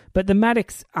times, but the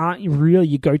Matics aren't really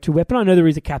your go-to weapon. I know there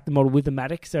is a captain model with the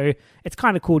Matic, so it's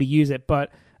kind of cool to use it,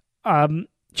 but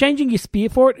changing your spear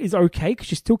for it is okay because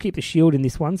you still keep the shield in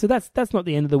this one, so that's not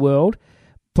the end of the world.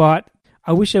 But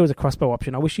I wish there was a crossbow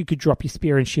option. I wish you could drop your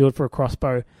spear and shield for a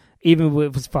crossbow, even if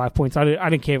it was 5 points. I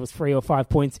don't care if it was 3 or 5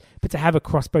 points, but to have a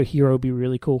crossbow hero would be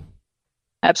really cool.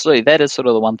 Absolutely, that is sort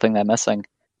of the one thing they're missing.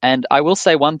 And I will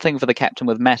say one thing for the captain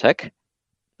with Matic,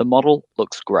 the model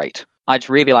looks great. I just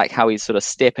really like how he's sort of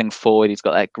stepping forward. He's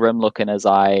got that grim look in his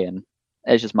eye, and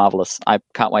it's just marvelous. I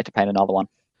can't wait to paint another one.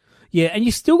 Yeah, and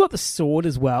you still got the sword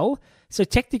as well. So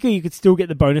technically, you could still get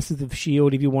the bonuses of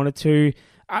shield if you wanted to.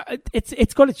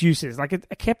 It's got its uses. Like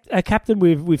a captain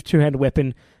with two-handed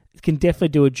weapon can definitely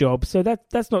do a job. So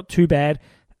that's not too bad.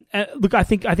 Look, I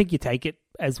think you take it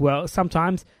as well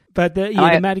sometimes, but the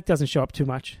Matic doesn't show up too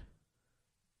much.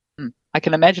 I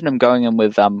can imagine him going in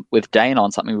with Dane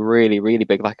on something really, really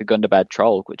big, like a Gundabad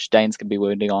Troll, which Danes can be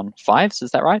wounding on 5s.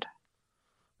 Is that right?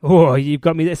 Oh, you've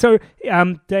got me there. So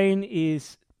Dane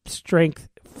is strength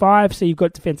 5, so you've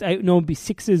got defense 8. No, it would be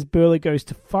 6s. Burley goes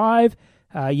to 5.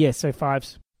 So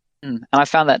 5s. And I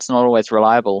found that's not always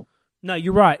reliable. No,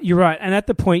 you're right. And at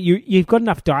the point, you've got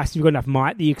enough dice, you've got enough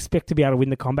might that you expect to be able to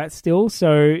win the combat still.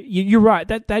 So you're right.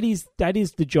 That is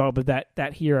the job of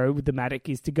that hero with the Matic,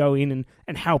 is to go in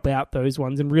and help out those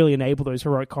ones and really enable those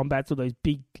heroic combats or those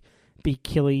big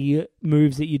killy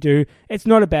moves that you do. It's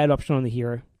not a bad option on the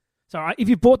hero. So if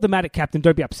you bought the Matic captain,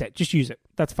 don't be upset. Just use it.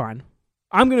 That's fine.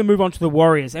 I'm going to move on to the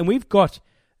warriors, and we've got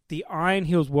the Iron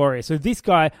Hills Warrior. So this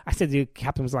guy, I said the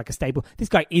captain was like a staple. This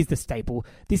guy is the staple.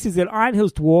 This is an Iron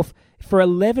Hills Dwarf for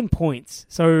 11 points.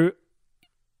 So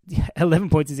 11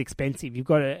 points is expensive. You've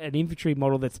got an infantry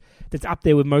model that's up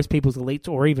there with most people's elites,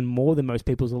 or even more than most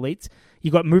people's elites.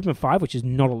 You've got movement 5, which is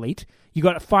not elite. You've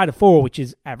got a fight of 4, which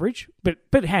is average,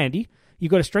 but handy.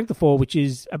 You've got a strength of 4, which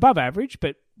is above average,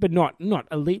 but not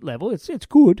elite level. It's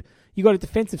good. You got a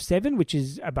defensive 7, which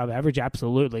is above average,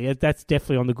 absolutely. That's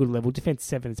definitely on the good level. Defense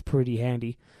 7 is pretty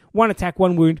handy. 1 attack,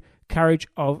 1 wound, courage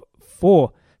of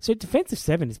 4. So defensive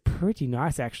 7 is pretty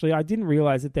nice, actually. I didn't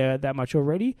realize that they're that much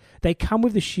already. They come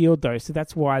with the shield, though, so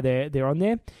that's why they're on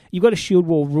there. You've got a shield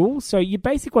wall rule, so your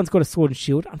basic one's got a sword and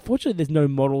shield. Unfortunately, there's no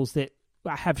models that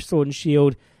have sword and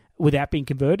shield without being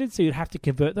converted, so you'd have to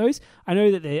convert those. I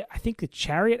know that I think the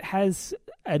chariot has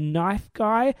a knife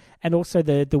guy, and also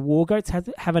the war goats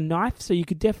have a knife, so you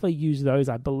could definitely use those,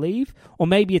 I believe. Or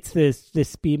maybe it's the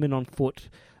spearman on foot.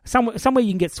 Somewhere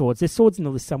you can get swords. There's swords in the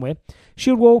list somewhere.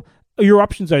 Shield wall, your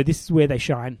options though, this is where they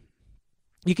shine.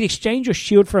 You can exchange your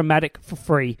shield for a Matic for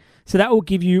free, so that will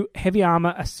give you heavy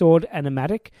armor, a sword, and a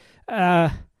Matic.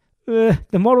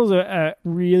 The models are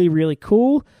really, really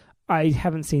cool. I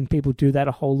haven't seen people do that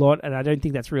a whole lot, and I don't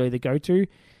think that's really the go-to.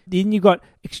 Then you've got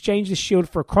exchange the shield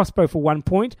for a crossbow for 1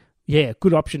 point. Yeah,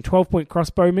 good option. 12-point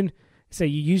crossbowman. So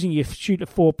you're using your shoot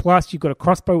at 4+. You've got a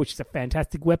crossbow, which is a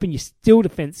fantastic weapon. You're still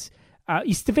defense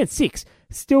 6.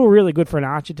 Still really good for an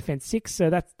archer, defense 6. So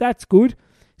that's good.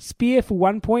 Spear for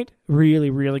 1 point. Really,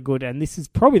 really good. And this is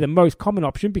probably the most common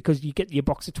option because you get your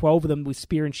box of 12 of them with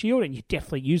spear and shield, and you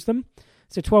definitely use them.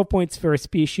 So 12 points for a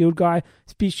spear shield guy.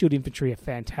 Spear shield infantry are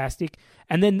fantastic.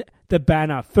 And then the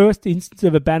banner. First instance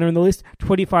of a banner in the list.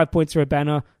 25 points for a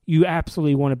banner. You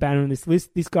absolutely want a banner in this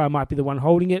list. This guy might be the one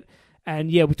holding it.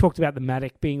 And yeah, we talked about the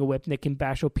Matic being a weapon that can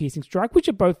bash or piercing strike, which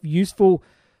are both useful.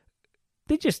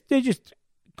 They're just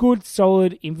good,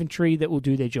 solid infantry that will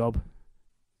do their job.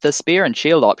 The spear and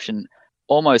shield option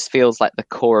almost feels like the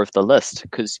core of the list,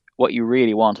 because what you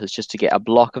really want is just to get a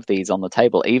block of these on the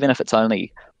table. Even if it's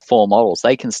only 4 models,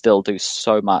 they can still do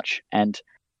so much, and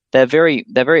they're very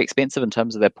expensive in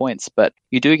terms of their points, but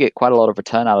you do get quite a lot of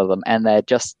return out of them, and they're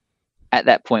just at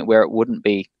that point where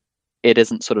it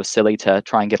isn't sort of silly to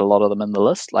try and get a lot of them in the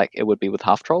list like it would be with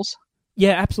half trolls.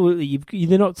 Yeah, absolutely.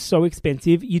 They're not so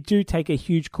expensive. You do take a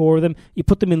huge core of them. You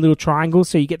put them in little triangles,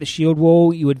 so you get the shield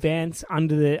wall. You advance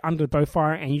under the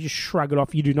bowfire, and you just shrug it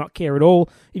off. You do not care at all.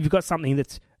 If you've got something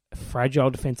that's a fragile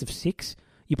defensive 6,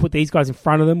 you put these guys in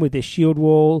front of them with their shield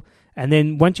wall, and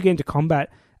then once you get into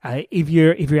combat, if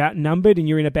you're outnumbered and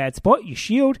you're in a bad spot, you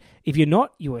shield. If you're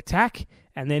not, you attack,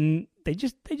 and then they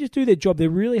just do their job. They're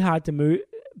really hard to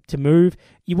move.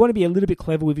 You want to be a little bit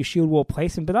clever with your shield wall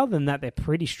placement, but other than that, they're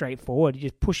pretty straightforward. You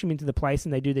just push them into the place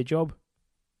and they do their job.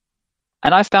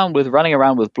 And I found with running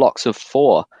around with blocks of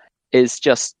 4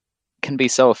 can be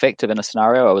so effective in a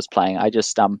scenario I was playing. I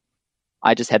just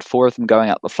had 4 of them going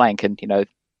up the flank and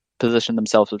position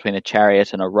themselves between a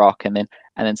chariot and a rock, and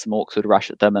then some orcs would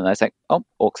rush at them, and they say, "Oh,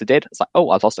 orcs are dead." It's like,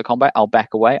 "Oh, I've lost a combat. I'll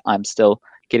back away. I'm still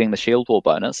getting the shield wall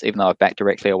bonus, even though I've backed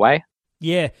directly away."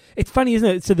 Yeah, it's funny, isn't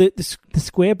it? So the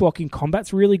square block in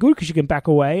combat's really good because you can back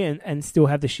away and still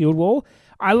have the shield wall.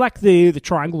 I like the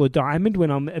triangle or diamond when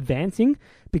I'm advancing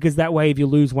because that way if you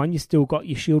lose one, you still got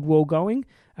your shield wall going.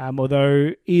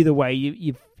 Although either way,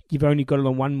 you've only got it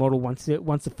on one model once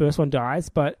the first one dies,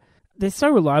 but they're so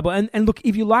reliable. And look,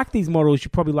 if you like these models, you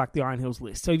probably like the Iron Hills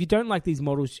list. So if you don't like these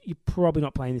models, you're probably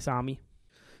not playing this army.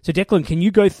 So Declan, can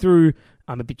you go through...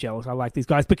 I'm a bit jealous, I like these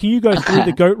guys, but can you go through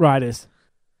the Goat Riders?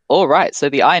 All right, so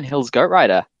the Iron Hills Goat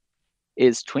Rider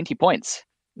is 20 points.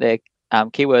 Their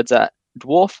keywords are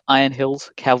Dwarf, Iron Hills,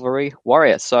 Cavalry,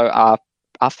 Warrior. So our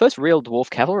first real Dwarf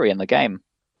cavalry in the game.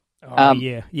 Oh,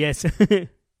 yeah, yes.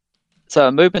 So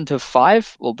a movement of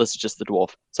 5, well, this is just the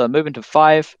Dwarf. So a movement of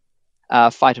 5,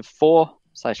 fight of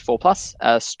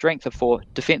 4/4+, strength of 4,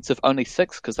 defense of only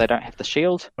 6 because they don't have the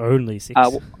shield. Only 6.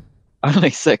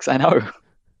 Only 6, I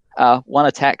know. 1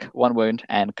 attack, 1 wound,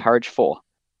 and courage 4.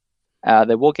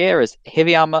 Their war gear is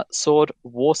heavy armor, sword,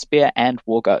 war spear, and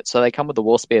war goat. So they come with the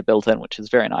war spear built in, which is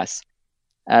very nice.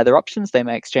 Their options, they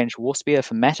may exchange war spear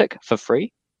for Matic for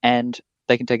free, and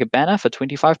they can take a banner for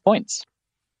 25 points,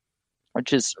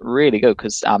 which is really good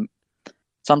because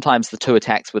sometimes the 2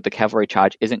 attacks with the cavalry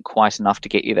charge isn't quite enough to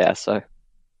get you there. So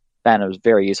banner is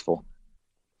very useful.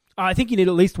 I think you need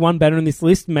at least 1 banner in this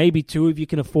list, maybe 2 if you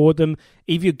can afford them.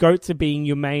 If your goats are being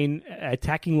your main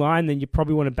attacking line, then you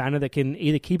probably want a banner that can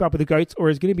either keep up with the goats or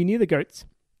is going to be near the goats.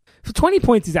 So 20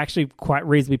 points is actually quite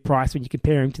reasonably priced when you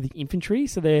compare them to the infantry.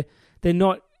 So they're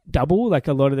not double like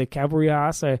a lot of the cavalry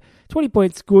are. So 20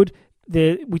 points, good.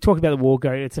 We talked about the war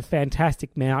goat. It's a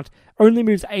fantastic mount. Only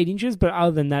moves 8 inches, but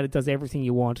other than that, it does everything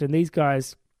you want. And these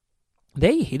guys...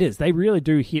 they're hitters. They really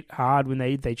do hit hard when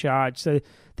they charge, so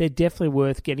they're definitely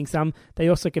worth getting some. They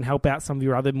also can help out some of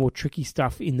your other more tricky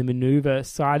stuff in the maneuver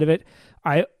side of it.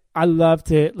 I love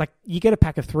to, like, you get a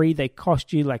pack of 3, they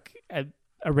cost you like a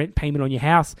rent payment on your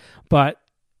house, but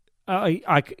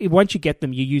once you get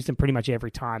them, you use them pretty much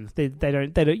every time. They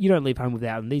don't you don't leave home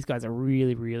without them. These guys are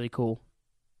really, really cool.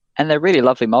 And they're really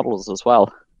lovely models as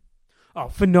well. Oh,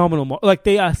 phenomenal! Like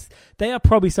they are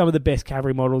probably some of the best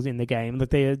cavalry models in the game. Like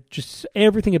they are just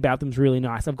everything about them is really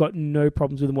nice. I've got no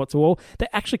problems with them whatsoever. They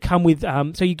actually come with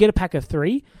so you get a pack of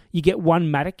 3, you get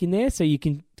 1 Matic in there, so you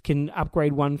can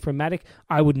upgrade 1 from Matic.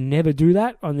 I would never do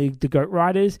that on the Goat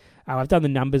Riders. I've done the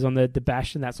numbers on the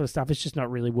bash and that sort of stuff. It's just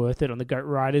not really worth it on the Goat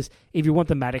Riders. If you want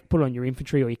the Matic, put it on your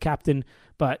infantry or your captain.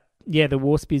 But yeah, the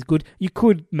war spear is good. You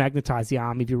could magnetize the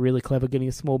arm if you're really clever, getting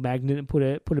a small magnet and put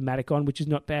a Matic on, which is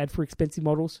not bad for expensive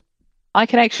models. I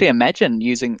can actually imagine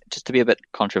using, just to be a bit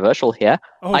controversial here,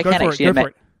 I can actually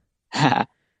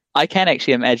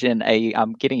imagine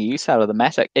getting a use out of the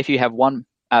Matic. If you have one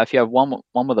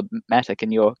with a Matic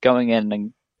and you're going in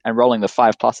and rolling the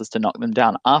 5+s to knock them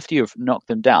down, after you've knocked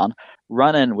them down,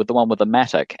 run in with the one with the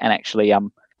Matic and actually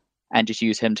and just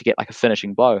use him to get like a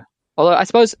finishing blow. Although I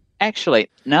suppose, actually,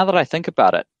 now that I think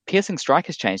about it, Piercing Strike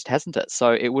has changed, hasn't it?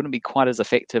 So it wouldn't be quite as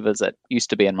effective as it used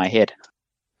to be in my head.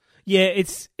 Yeah,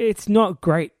 it's not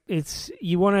great.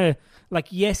 You want to, like,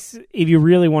 yes, if you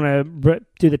really want to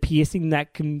do the piercing,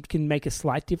 that can make a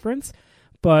slight difference.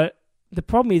 But the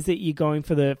problem is that you're going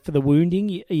for the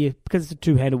wounding. Because it's a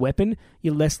 2-handed weapon,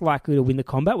 you're less likely to win the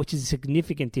combat, which is a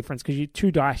significant difference because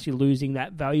 2 dice you're losing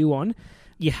that value on.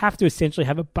 You have to essentially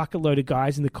have a bucket load of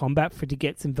guys in the combat to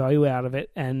get some value out of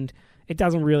it, and it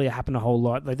doesn't really happen a whole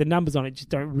lot. Like the numbers on it just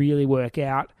don't really work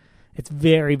out. It's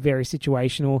very, very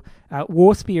situational.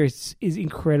 War Spear is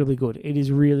incredibly good. It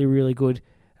is really, really good.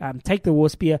 Take the War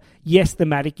Spear. Yes, the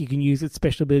Matic, you can use its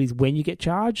special abilities when you get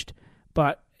charged,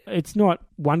 but it's not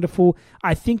wonderful.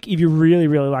 I think if you really,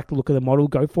 really like the look of the model,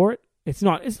 go for it. It's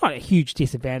not a huge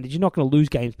disadvantage. You're not going to lose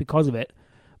games because of it.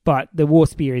 But the War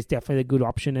Spear is definitely a good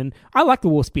option. And I like the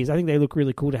War Spears. I think they look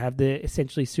really cool to have the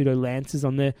essentially pseudo-lances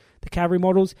on the cavalry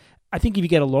models. I think if you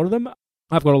get a lot of them,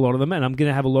 I've got a lot of them, and I'm going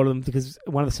to have a lot of them because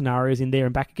one of the scenarios in there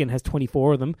and back again has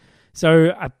 24 of them.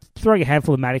 So throwing a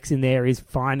handful of Matics in there is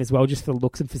fine as well, just for the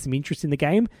looks and for some interest in the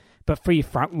game. But for your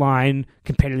frontline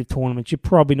competitive tournaments, you're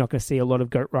probably not going to see a lot of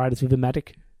Goat Riders with a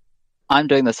Matic. I'm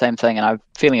doing the same thing, and I'm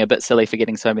feeling a bit silly for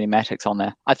getting so many Matics on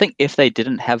there. I think if they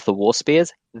didn't have the War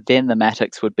Spears, then the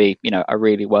Matics would be, a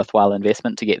really worthwhile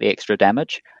investment to get the extra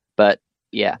damage. But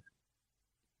yeah.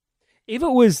 If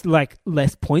it was like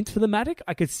less points for the Matic,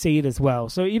 I could see it as well.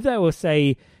 So if they were,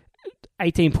 say,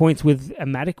 18 points with a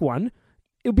Matic one,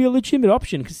 it would be a legitimate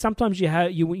option because sometimes you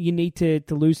need to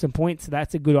lose some points. So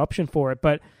that's a good option for it.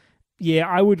 But yeah,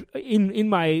 I would in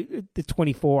the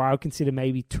 24, I would consider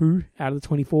maybe 2 out of the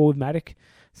 24 with Matic.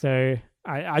 So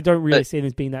I don't really see it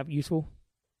as being that useful.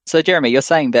 So Jeremy, you're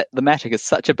saying that the Matic is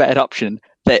such a bad option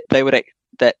that they would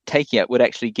that taking it would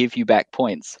actually give you back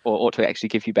points, or ought to actually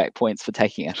give you back points for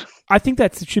taking it. I think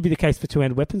that should be the case for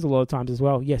two-handed weapons a lot of times as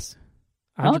well. Yes.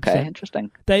 100%. Okay, interesting.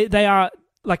 They are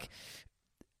like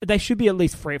they should be at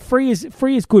least free. Free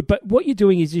is good, but what you're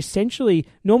doing is essentially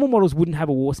normal models wouldn't have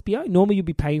a war spear. Normally you'd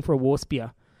be paying for a war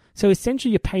spear. So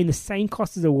essentially you're paying the same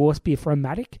cost as a war spear for a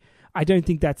Matic. I don't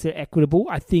think that's equitable.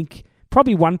 I think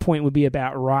probably 1 point would be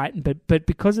about right, but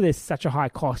because there's such a high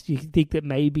cost, you think that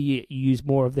maybe you use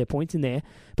more of their points in there.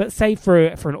 But say for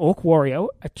an Orc Warrior,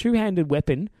 a two-handed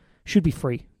weapon should be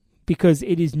free because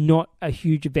it is not a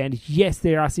huge advantage. Yes,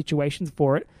 there are situations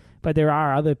for it, but there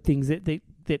are other things that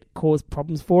cause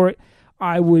problems for it.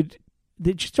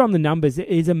 Just on the numbers, it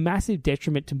is a massive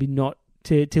detriment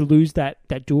to lose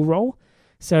that dual roll.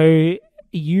 So it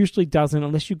usually doesn't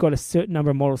unless you've got a certain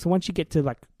number of models. So once you get to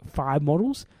like 5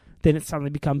 models, then it suddenly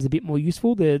becomes a bit more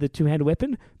useful, the two-handed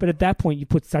weapon. But at that point, you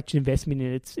put such an investment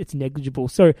in it, it's negligible.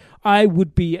 So I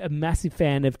would be a massive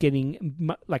fan of getting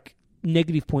like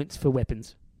negative points for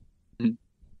weapons.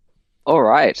 All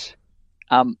right.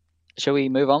 Shall we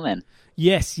move on then?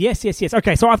 Yes.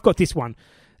 Okay, so I've got this one.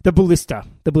 The ballista.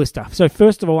 So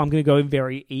first of all, I'm going to go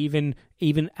very even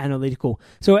analytical.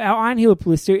 So our Iron Hill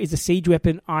ballista is a siege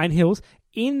weapon, Iron Hills.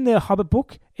 In the Hobbit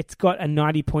book, it's got a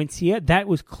 90 points here. That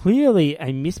was clearly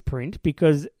a misprint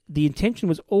because the intention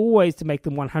was always to make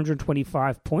them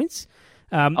 125 points.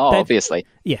 Obviously.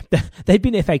 Yeah, they've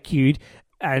been FAQ'd,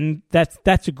 and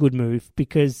that's a good move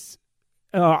because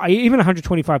even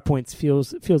 125 points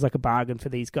feels like a bargain for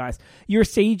these guys. You're a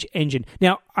siege engine.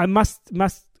 Now, I must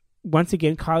once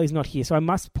again, Kylie's not here, so I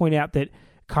must point out that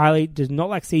Kylie does not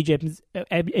like siege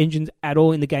engines at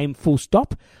all in the game, full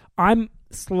stop. I'm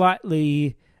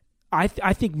slightly... I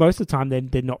think most of the time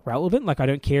they're not relevant. Like, I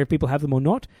don't care if people have them or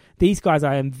not. These guys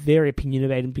I am very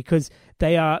opinionated because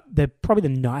they're probably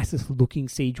the nicest looking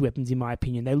siege weapons in my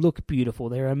opinion. They look beautiful.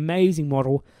 They're an amazing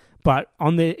model, but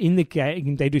in the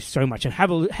game they do so much.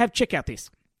 And check out this.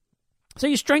 So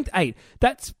your strength 8,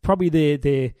 that's probably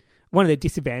the one of their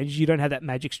disadvantages. You don't have that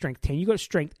magic strength 10. You got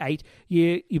strength 8.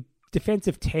 You defense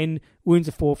of 10, wounds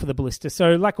of 4 for the ballista.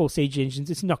 So like all siege engines,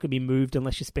 it's not going to be moved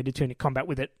unless you spend a turn in combat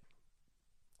with it.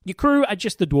 Your crew are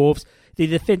just the dwarves. They're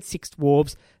defense 6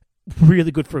 dwarves.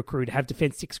 Really good for a crew to have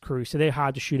defense 6 crew, so they're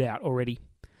hard to shoot out already.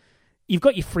 You've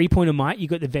got your 3 point of might.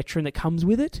 You've got the veteran that comes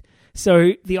with it.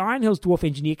 So the Iron Hills Dwarf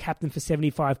Engineer Captain for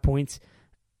 75 points.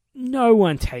 No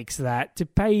one takes that.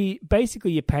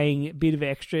 Basically, you're paying a bit of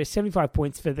extra. 75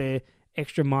 points for the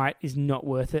extra might is not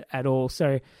worth it at all.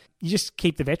 So you just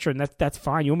keep the veteran. That's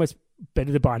fine. You're almost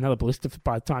better to buy another ballista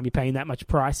by the time you're paying that much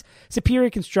price. Superior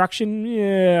construction,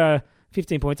 yeah,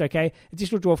 15 points, okay.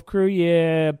 Additional dwarf crew,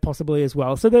 yeah, possibly as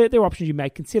well. So they're options you may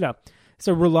consider.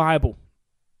 So reliable.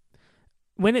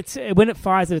 When it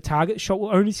fires at a target, the shot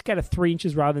will only scatter 3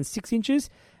 inches rather than 6 inches.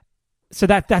 So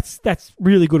that's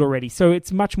really good already. So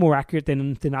it's much more accurate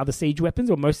than other siege weapons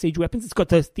or most siege weapons. It's got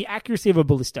the accuracy of a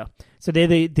ballista. So they're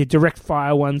the direct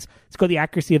fire ones. It's got the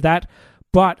accuracy of that.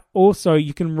 But also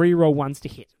you can reroll ones to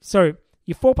hit. So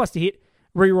your 4+ to hit,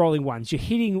 rerolling ones. You're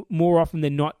hitting more often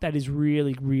than not. That is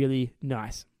really, really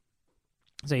nice.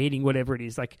 So hitting whatever it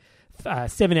is, like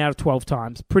 7 out of 12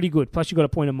 times. Pretty good. Plus you've got a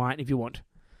point of might if you want.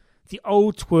 The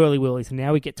old twirly whirlies. And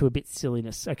now we get to a bit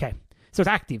silliness. Okay. So it's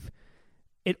active.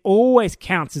 It always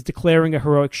counts as declaring a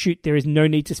heroic shoot. There is no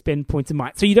need to spend points of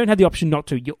might. So you don't have the option not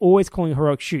to. You're always calling a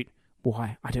heroic shoot.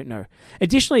 Why? I don't know.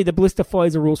 Additionally, the ballista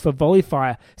follows the rules for volley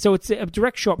fire. So it's a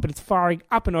direct shot, but it's firing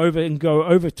up and go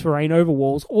over terrain, over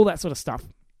walls, all that sort of stuff.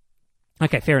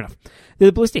 Okay, fair enough.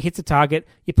 The ballista hits a target.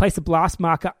 You place a blast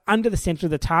marker under the center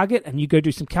of the target, and you go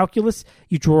do some calculus.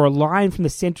 You draw a line from the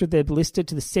center of the ballista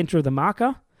to the center of the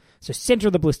marker. So center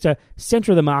of the ballista,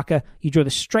 center of the marker, you draw the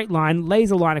straight line,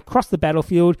 laser line across the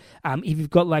battlefield. If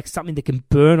you've got like something that can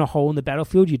burn a hole in the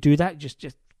battlefield, you do that. Just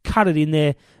cut it in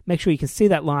there. Make sure you can see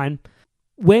that line.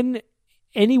 When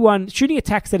anyone shooting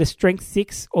attacks that are strength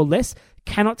 6 or less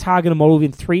cannot target a model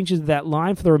within 3 inches of that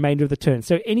line for the remainder of the turn.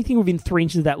 So anything within 3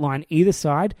 inches of that line, either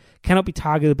side, cannot be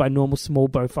targeted by normal small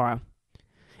bow fire.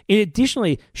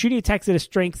 Additionally, shooting attacks that are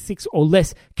strength 6 or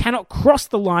less cannot cross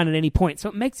the line at any point. So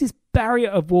it makes this barrier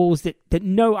of walls that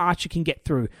no archer can get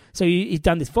through. So you've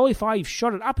done this volley fire, you've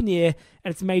shot it up in the air,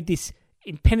 and it's made this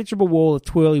impenetrable wall of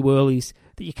twirly whirlies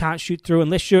that you can't shoot through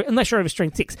unless you're over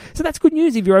strength 6. So that's good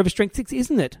news if you're over strength 6,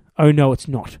 isn't it? Oh no, it's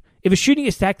not. If a shooting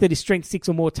attack that is strength 6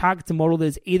 or more targets a model that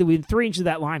is either within 3 inches of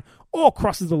that line or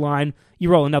crosses the line, you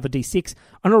roll another d6.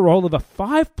 On a roll of a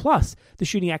 5+, the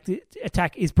shooting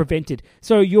attack is prevented.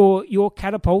 So your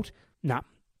catapult,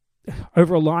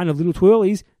 over a line of little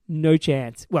twirlies, no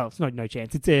chance. Well, it's not no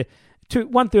chance. It's a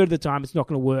 1/3 of the time it's not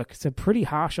going to work. So pretty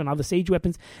harsh on other siege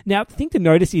weapons. Now, the thing to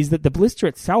notice is that the ballista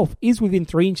itself is within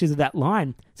 3 inches of that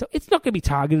line. So it's not going to be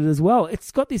targeted as well.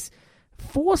 It's got this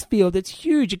force field that's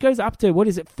huge. It goes up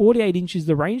to, 48 inches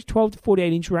the range, 12 to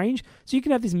 48 inch range. So you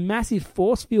can have this massive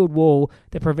force field wall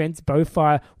that prevents bow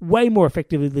fire way more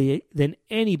effectively than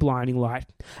any blinding light.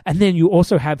 And then you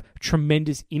also have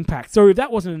tremendous impact. So if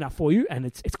that wasn't enough for you, and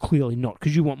it's clearly not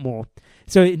because you want more.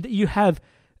 So you have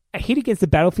a hit against the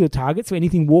battlefield target, so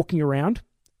anything walking around.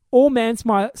 All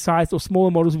man-sized or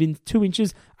smaller models within 2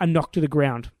 inches are knocked to the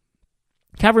ground.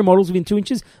 Cavalry models within 2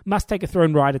 inches must take a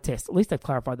thrown rider test. At least they've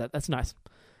clarified that. That's nice.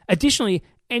 Additionally,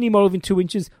 any model within 2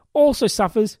 inches also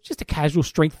suffers just a casual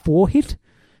strength 4 hit.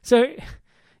 So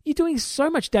you're doing so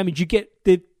much damage. You get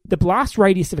the blast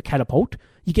radius of a catapult,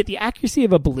 you get the accuracy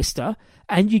of a ballista,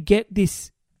 and you get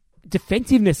this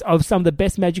defensiveness of some of the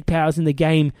best magic powers in the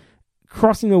game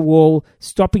crossing the wall,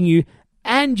 stopping you,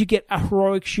 and you get a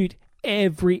heroic shoot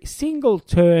every single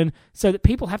turn so that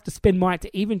people have to spend might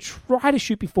to even try to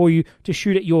shoot before you to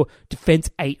shoot at your defense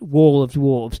 8 wall of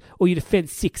dwarves or your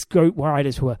defense 6 goat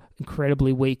riders who are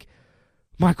incredibly weak.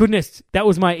 My goodness, that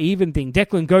was my even thing.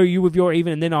 Declan, go you with your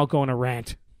even and then I'll go on a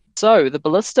rant. So the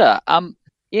ballista,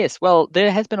 yes, well,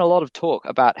 there has been a lot of talk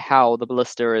about how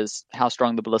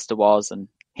strong the ballista was, and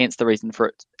hence the reason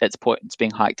for its points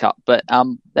being hiked up. But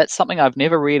that's something I've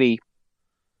never really.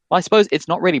 Well, I suppose it's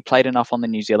not really played enough on the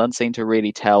New Zealand scene to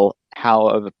really tell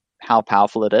how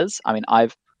powerful it is. I mean, I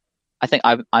think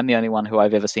I'm the only one who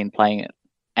I've ever seen playing it,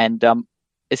 and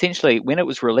essentially when it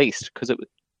was released, because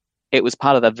it was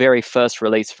part of the very first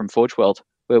release from Forge World,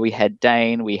 where we had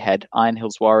Dane, we had Iron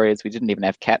Hills Warriors, we didn't even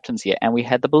have captains yet, and we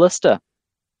had the ballista.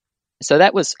 So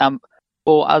that was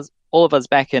for us, all of us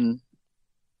back in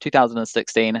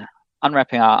 2016,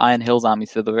 unwrapping our Iron Hills army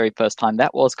for the very first time.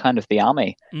 That was kind of the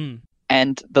army.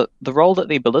 And the role that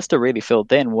the ballista really filled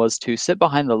then was to sit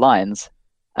behind the lines,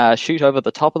 shoot over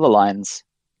the top of the lines.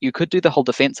 You could do the whole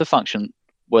defensive function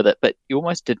with it, but you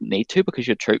almost didn't need to because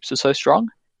your troops were so strong.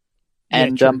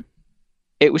 And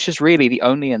it was just really the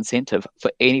only incentive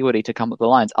for anybody to come up the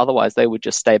lines. Otherwise, they would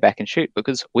just stay back and shoot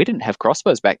because we didn't have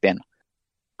crossbows back then.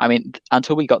 I mean,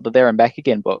 until we got the There and Back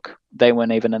Again book, they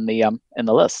weren't even in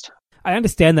the list. I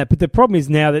understand that, but the problem is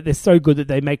now that they're so good that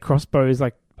they make crossbows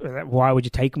like. Why would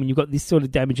you take them when you've got this sort of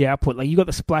damage output? Like, you've got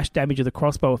the splash damage of the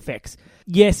crossbow effects.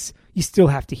 Yes, you still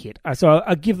have to hit. So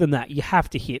I'll give them that. You have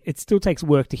to hit. It still takes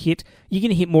work to hit. You're going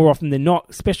to hit more often than not,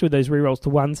 especially with those rerolls to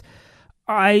ones.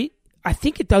 I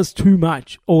think it does too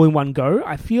much all in one go.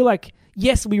 I feel like,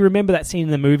 yes, we remember that scene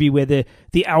in the movie where the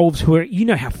elves who are, you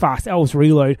know how fast elves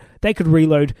reload. They could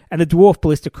reload, and the dwarf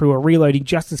ballista crew are reloading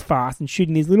just as fast and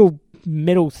shooting these little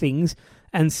metal things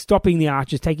and stopping the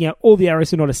archers, taking out all the arrows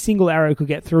so not a single arrow could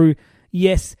get through.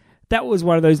 Yes, that was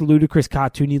one of those ludicrous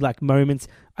cartoony-like moments.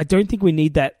 I don't think we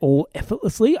need that all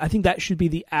effortlessly. I think that should be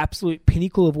the absolute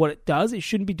pinnacle of what it does. It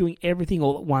shouldn't be doing everything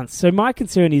all at once. So my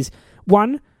concern is,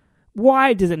 one,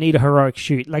 why does it need a heroic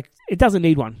shoot? Like, it doesn't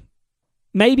need one.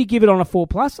 Maybe give it on a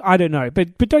 4+, I don't know.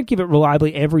 But don't give it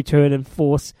reliably every turn and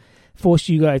force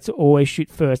you guys to always shoot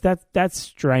first. That's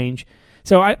strange.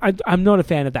 So I'm not a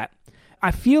fan of that.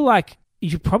 I feel like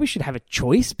you probably should have a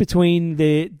choice between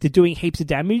the doing heaps of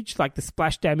damage, like the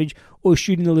splash damage, or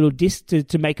shooting a little disc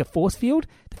to make a force field.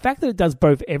 The fact that it does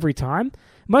both every time,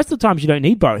 most of the times you don't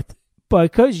need both,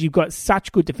 because you've got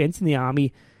such good defense in the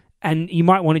army, and you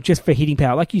might want it just for hitting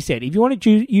power. Like you said, if you want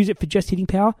to use it for just hitting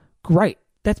power, great.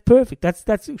 That's perfect. That's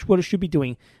what it should be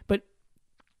doing. But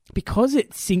because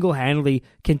it single-handedly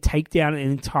can take down an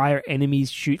entire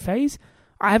enemy's shoot phase,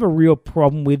 I have a real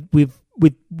problem with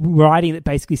writing that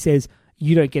basically says,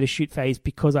 you don't get a shoot phase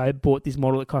because I bought this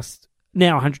model that costs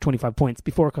now 125 points.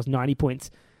 Before it cost 90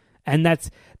 points. And that's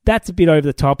a bit over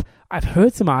the top. I've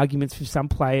heard some arguments from some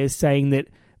players saying that,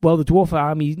 well, the dwarf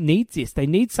army needs this. They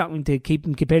need something to keep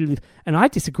them competitive. And I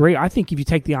disagree. I think if you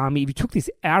take the army, if you took this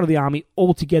out of the army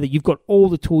altogether, you've got all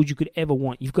the tools you could ever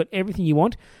want. You've got everything you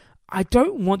want. I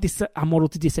don't want this model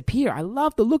to disappear. I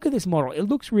love the look of this model. It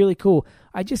looks really cool.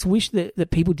 I just wish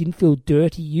that people didn't feel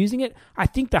dirty using it. I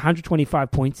think the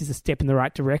 125 points is a step in the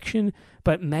right direction,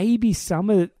 but maybe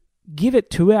give it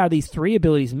 2 out of these 3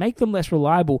 abilities. Make them less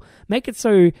reliable. Make it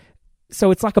so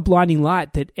it's like a blinding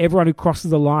light that everyone who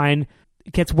crosses the line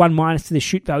gets 1- to the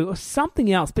shoot value or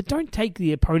something else, but don't take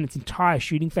the opponent's entire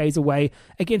shooting phase away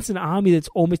against an army that's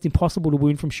almost impossible to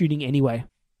wound from shooting anyway.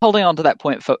 Holding on to that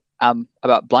point for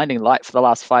about blinding light for the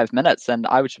last 5 minutes, and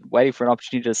I was waiting for an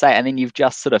opportunity to say it, and then you've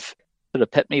just sort of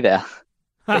pipped me there.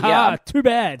 Yeah, too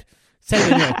bad. Say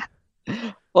it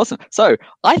anyway. Awesome. So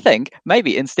I think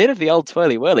maybe instead of the old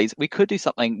twirly whirlies, we could do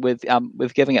something with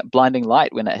giving it blinding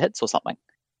light when it hits or something.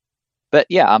 But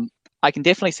yeah, I can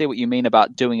definitely see what you mean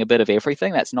about doing a bit of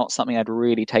everything. That's not something I'd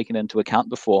really taken into account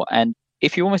before. And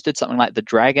if you almost did something like the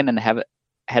dragon and had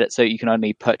it so you can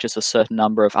only purchase a certain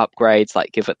number of upgrades,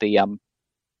 like give it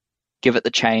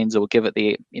the chains or give it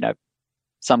the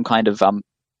some kind of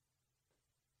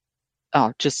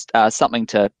something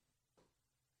to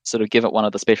sort of give it one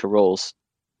of the special rules,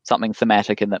 something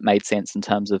thematic and that made sense in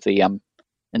terms of the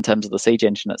siege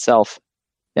engine itself,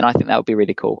 then I think that would be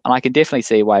really cool. And I can definitely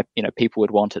see why people would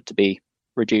want it to be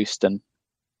reduced and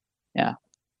yeah.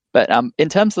 But in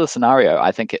terms of the scenario,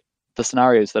 I think the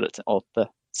scenarios that the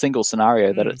single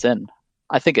scenario that it's in,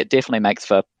 I think it definitely makes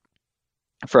for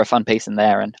a fun piece in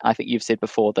there. And I think you've said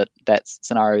before that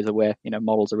scenarios are where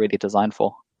models are really designed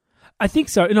for. I think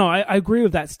so. No, I agree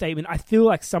with that statement. I feel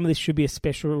like some of this should be a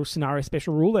special scenario,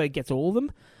 special rule that gets all of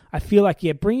them. I feel like,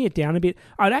 bringing it down a bit.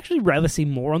 I'd actually rather see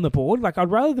more on the board. Like,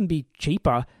 I'd rather them be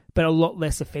cheaper, but a lot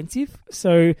less offensive.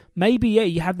 So maybe,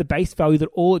 you have the base value that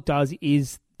all it does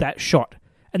is that shot.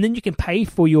 And then you can pay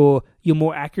for your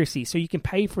more accuracy. So you can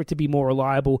pay for it to be more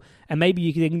reliable. And maybe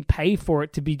you can pay for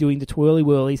it to be doing the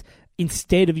twirly-whirlies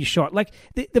instead of your shot. Like,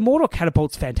 the mortal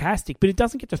catapult's fantastic, but it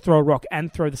doesn't get to throw a rock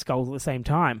and throw the skulls at the same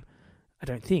time. I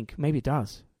don't think. Maybe it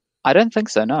does. I don't think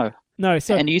so, no. No,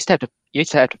 so... And you used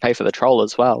to have to pay for the troll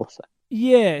as well. So.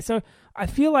 Yeah, so I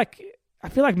feel like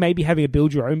maybe having a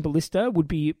build your own ballista would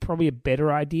be probably a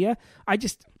better idea. I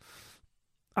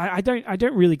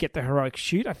don't really get the heroic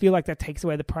shoot. I feel like that takes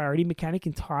away the priority mechanic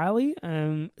entirely.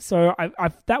 So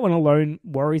that one alone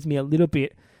worries me a little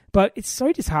bit. But it's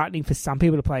so disheartening for some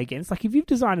people to play against. Like, if you've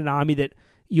designed an army that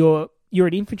you're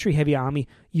an infantry-heavy army,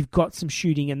 you've got some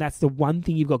shooting, and that's the one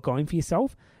thing you've got going for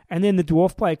yourself. And then the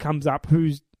dwarf player comes up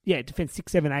who's, defense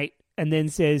 6, 7, 8, and then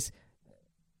says,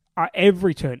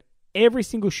 every turn, every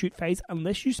single shoot phase,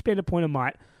 unless you spend a point of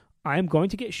might, I am going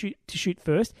to get to shoot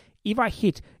first. If I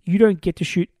hit, you don't get to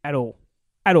shoot at all.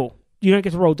 At all. You don't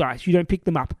get to roll dice. You don't pick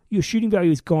them up. Your shooting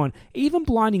value is gone. Even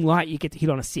blinding light, you get to hit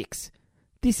on a 6.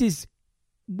 This is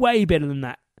way better than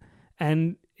that.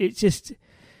 And it's just...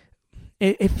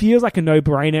 It feels like a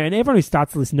no-brainer, and everyone who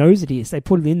starts the list knows it is. They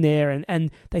put it in there,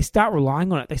 and they start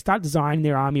relying on it. They start designing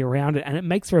their army around it, and it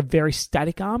makes for a very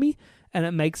static army, and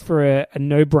it makes for a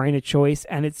no-brainer choice,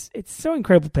 and it's so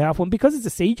incredibly powerful. And because it's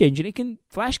a siege engine, it can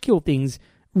flash kill things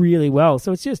really well.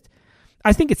 So it's just...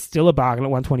 I think it's still a bargain at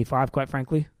 125, quite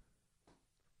frankly.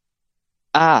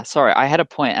 Sorry, I had a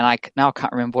point, and I now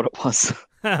can't remember what it was.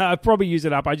 I probably used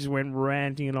it up. I just went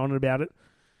ranting on about it.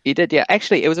 You did, yeah.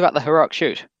 Actually, it was about the heroic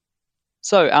shoot.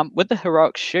 So, with the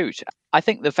heroic shoot, I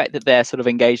think the fact that they're sort of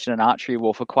engaged in an archery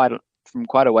war from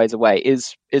quite a ways away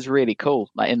is really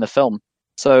cool, like in the film.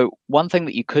 So, one thing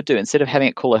that you could do instead of having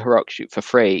it call a heroic shoot for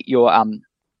free, your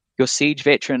siege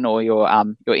veteran or your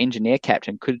engineer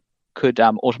captain could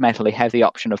automatically have the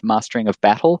option of mastering of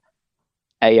battle,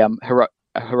 a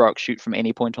heroic shoot from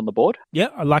any point on the board. Yeah,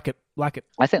 I like it.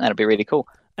 I think that'd be really cool.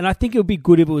 And I think it would be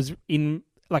good if it was in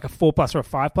like a 4+ or a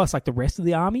 5+, like the rest of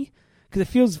the army. Because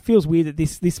it feels weird that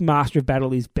this Master of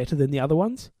Battle is better than the other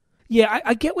ones. Yeah,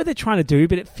 I get what they're trying to do,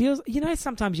 but it feels...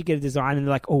 sometimes you get a design and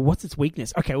they're like, oh, what's its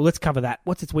weakness? Okay, well, let's cover that.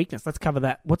 What's its weakness? Let's cover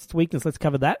that. What's its weakness? Let's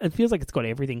cover that. It feels like it's got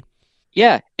everything.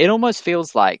 Yeah, it almost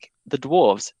feels like the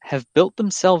dwarves have built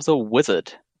themselves a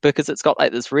wizard because it's got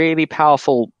like this really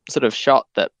powerful sort of shot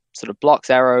that sort of blocks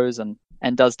arrows and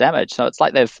does damage. So it's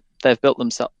like they've built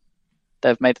themselves...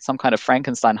 They've made some kind of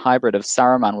Frankenstein hybrid of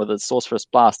Saruman with his Sorcerous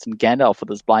Blast and Gandalf with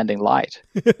his Blinding Light.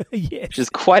 Yes. Which is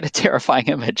quite a terrifying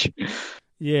image.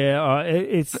 Yeah,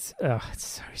 it's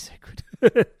so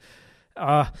good.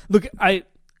 Look,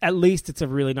 at least it's a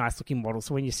really nice looking model,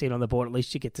 so when you see it on the board, at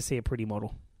least you get to see a pretty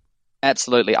model.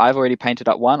 Absolutely. I've already painted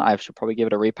up one. I should probably give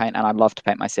it a repaint, and I'd love to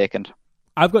paint my second.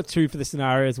 I've got 2 for the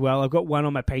scenario as well. I've got 1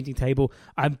 on my painting table.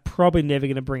 I'm probably never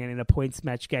going to bring it in a points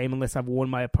match game unless I've warned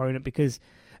my opponent because...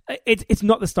 It's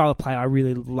not the style of play I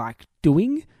really like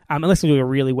doing, unless I'm doing a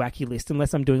really wacky list,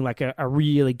 unless I'm doing like a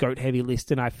really goat-heavy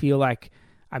list, and I feel like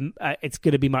it's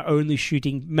going to be my only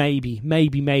shooting, maybe.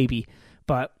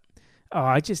 But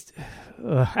at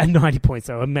 90 points,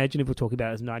 though, imagine if we're talking about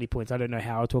it as 90 points. I don't know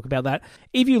how I'll talk about that.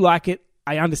 If you like it,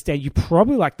 I understand you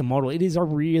probably like the model. It is a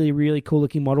really, really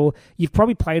cool-looking model. You've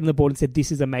probably played on the board and said,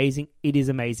 this is amazing. It is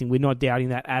amazing. We're not doubting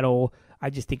that at all. I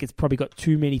just think it's probably got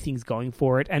too many things going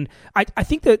for it. And I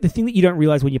think that the thing that you don't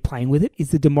realize when you're playing with it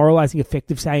is the demoralizing effect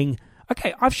of saying,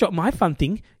 okay, I've shot my fun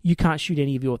thing. You can't shoot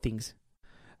any of your things.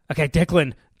 Okay,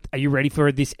 Declan, are you ready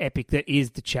for this epic that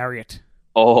is the Chariot?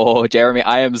 Oh, Jeremy,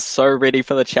 I am so ready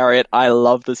for the Chariot. I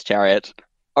love this Chariot.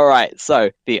 All right,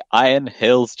 so the Iron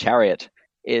Hills Chariot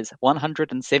is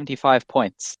 175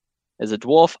 points. Is a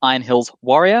dwarf Iron Hills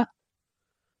warrior.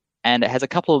 And it has a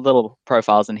couple of little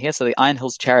profiles in here. So the Iron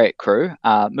Hills Chariot crew,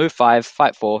 move 5,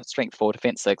 fight 4, strength 4,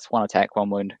 defense 6, 1 attack, 1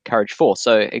 wound, courage 4.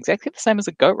 So exactly the same as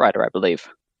a Goat Rider, I believe.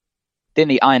 Then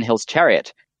the Iron Hills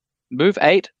Chariot, move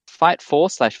 8, fight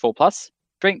 4/4+,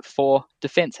 strength 4,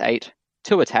 defense 8,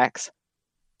 2 attacks,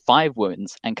 5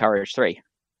 wounds, and courage 3.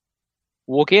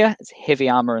 War gear is heavy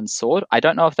armor and sword. I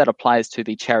don't know if that applies to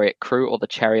the chariot crew or the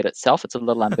chariot itself. It's a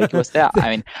little ambiguous there. I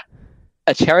mean,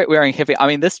 a chariot wearing heavy... I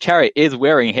mean, this chariot is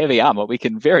wearing heavy armor. We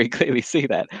can very clearly see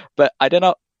that. But I don't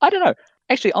know.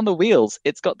 Actually, on the wheels,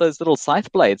 it's got those little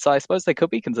scythe blades, so I suppose they could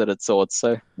be considered swords.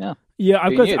 So, yeah. Yeah,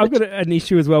 I've got an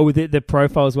issue as well with the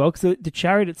profile as well, because the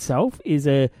chariot itself is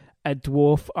a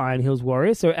dwarf Iron Hills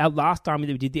warrior. So our last time that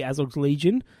we did the Azog's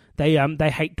Legion, they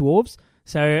hate dwarves.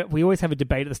 So we always have a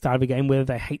debate at the start of a game whether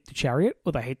they hate the chariot,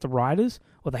 or they hate the riders,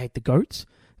 or they hate the goats,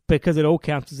 because it all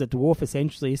counts as a dwarf,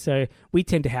 essentially. So we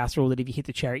tend to house rule that if you hit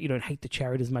the chariot, you don't hate the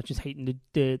chariot as much as hating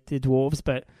the dwarves.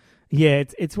 But yeah,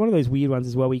 it's one of those weird ones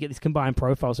as well, where you get this combined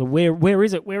profile. So where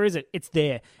is it? Where is it? It's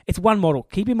there. It's one model.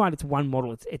 Keep in mind, it's one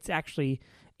model. It's actually,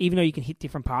 even though you can hit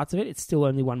different parts of it, it's still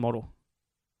only one model.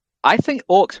 I think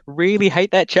orcs really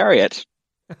hate that chariot.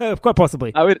 Quite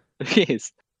possibly. I would,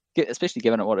 yes. Especially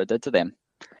given what it did to them.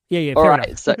 Yeah. All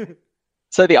right,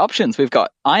 so the options, we've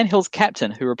got Iron Hills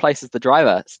Captain, who replaces the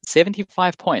driver,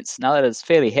 75 points. Now that is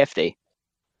fairly hefty.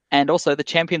 And also the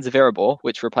Champions of Erebor,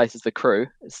 which replaces the crew,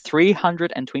 is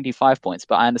 325 points.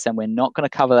 But I understand we're not going to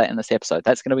cover that in this episode.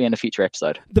 That's going to be in a future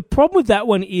episode. The problem with that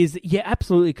one is, yeah,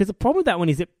 absolutely, because the problem with that one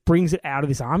is it brings it out of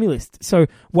this army list. So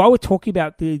while we're talking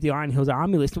about the Iron Hills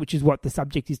army list, which is what the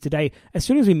subject is today, as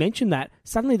soon as we mention that,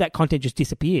 suddenly that content just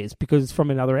disappears because it's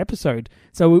from another episode.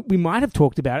 So we might have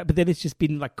talked about it, but then it's just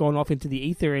been like gone off into the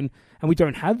ether, and we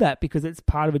don't have that because it's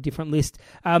part of a different list.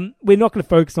 We're not going to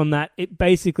focus on that. It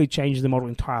basically changes the model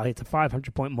entirely. It's a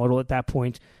 500-point model at that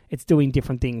point. It's doing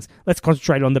different things. Let's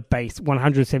concentrate on the base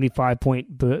 175-point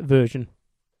version.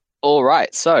 All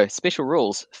right, so special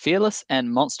rules. Fearless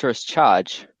and Monstrous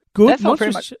Charge. Good.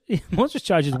 Monstrous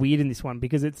Charge is weird in this one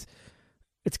because it's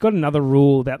got another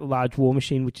rule about the large war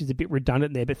machine, which is a bit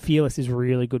redundant there, but Fearless is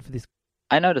really good for this.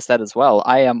 I noticed that as well.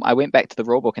 I went back to the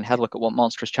rulebook and had a look at what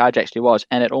Monstrous Charge actually was,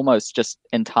 and it almost just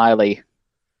entirely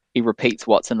repeats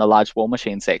what's in the large war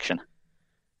machine section.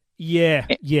 Yeah.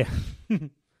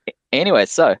 Anyway,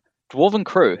 so Dwarven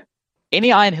Crew.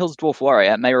 Any Iron Hills Dwarf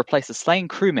Warrior may replace a slain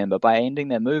crew member by ending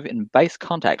their move in base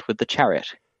contact with the chariot.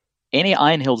 Any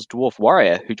Iron Hills Dwarf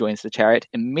Warrior who joins the chariot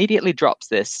immediately drops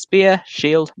their spear,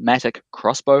 shield, mattock,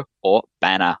 crossbow, or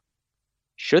banner.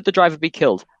 Should the driver be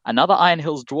killed, another Iron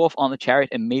Hills Dwarf on the chariot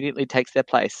immediately takes their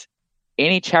place.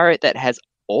 Any chariot that has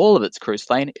all of its crew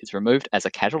slain is removed as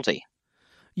a casualty.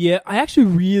 Yeah, I actually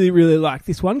really, really like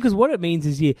this one because what it means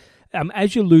is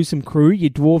as you lose some crew, your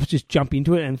dwarves just jump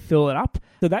into it and fill it up.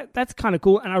 So that's kind of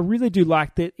cool. And I really do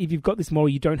like that if you've got this model,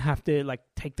 you don't have to like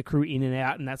take the crew in and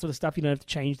out and that sort of stuff. You don't have to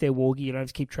change their war gear. You don't have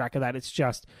to keep track of that. It's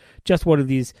just what it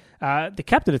is. The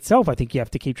captain itself, I think you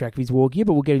have to keep track of his war gear,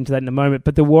 but we'll get into that in a moment.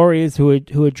 But the warriors who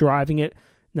are driving it,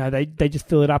 no, they just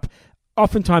fill it up.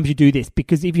 Oftentimes you do this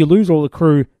because if you lose all the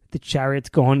crew, the chariot's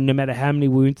gone no matter how many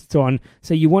wounds it's on.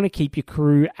 So you want to keep your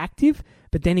crew active,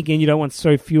 but then again, you don't want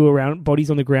so few around bodies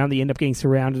on the ground that you end up getting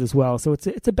surrounded as well. So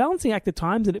it's a balancing act at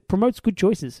times, and it promotes good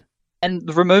choices. And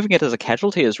removing it as a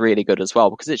casualty is really good as well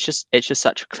because it's just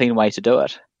such a clean way to do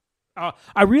it.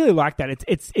 I really like that.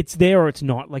 It's there or it's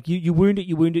not. Like you wound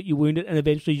it, and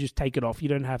eventually you just take it off. You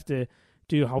don't have to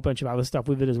do a whole bunch of other stuff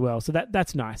with it as well. So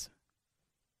that's nice.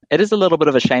 It is a little bit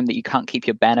of a shame that you can't keep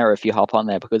your banner if you hop on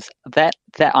there because that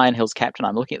Iron Hills captain,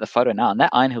 I'm looking at the photo now, and that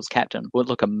Iron Hills captain would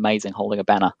look amazing holding a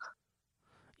banner.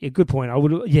 Yeah, good point. I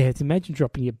would. Yeah, imagine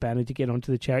dropping your banner to get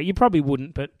onto the chariot. You probably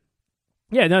wouldn't, but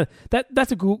yeah, no,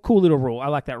 that's a cool little rule. I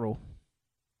like that rule.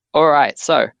 All right,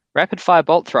 so rapid fire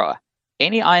bolt thrower.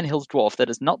 Any Iron Hills dwarf that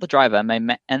is not the driver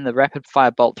may end the rapid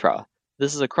fire bolt thrower.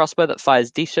 This is a crossbow that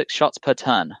fires D6 shots per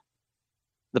turn.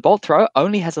 The bolt thrower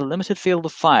only has a limited field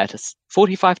of fire to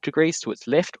 45 degrees to its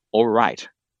left or right.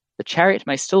 The chariot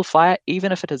may still fire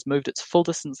even if it has moved its full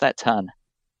distance that turn.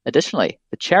 Additionally,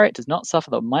 the chariot does not suffer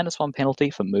the -1 penalty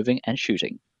for moving and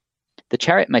shooting. The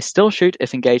chariot may still shoot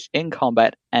if engaged in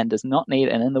combat and does not need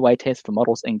an in-the-way test for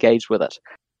models engaged with it.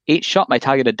 Each shot may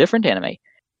target a different enemy.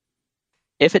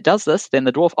 If it does this, then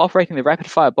the dwarf operating the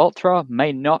rapid-fire bolt thrower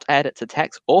may not add its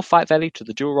attacks or fight value to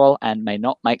the dual roll and may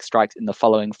not make strikes in the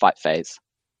following fight phase.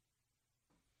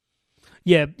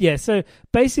 Yeah. So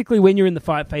basically, when you're in the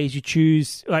fight phase, you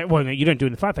choose. No, you don't do it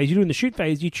in the fight phase. You do it in the shoot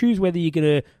phase. You choose whether you're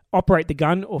going to operate the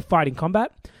gun or fight in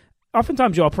combat.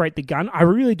 oftentimes you operate the gun. I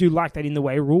really do like that in the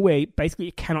way rule where basically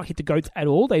it cannot hit the goats at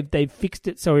all. They've fixed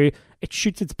it so it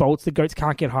shoots its bolts. The goats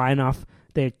can't get high enough.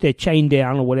 They're chained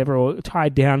down or whatever, or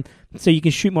tied down, so you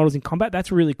can shoot models in combat.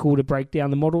 That's really cool to break down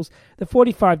the models. The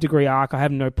 45-degree arc, I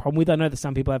have no problem with. I know that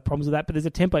some people have problems with that, but there's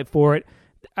a template for it.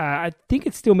 I think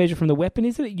it's still measured from the weapon,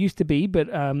 isn't it? It used to be, but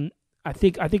I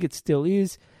think it still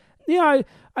is. Yeah,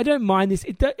 I don't mind this.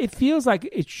 It feels like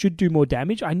it should do more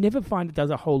damage. I never find it does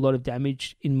a whole lot of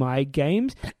damage in my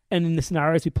games, and in the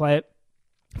scenarios we play it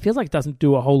feels like it doesn't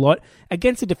do a whole lot.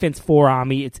 Against a Defense 4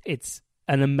 army, it's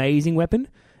an amazing weapon.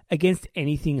 Against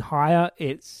anything higher,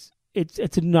 it's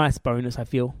a nice bonus, I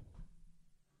feel.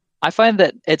 I find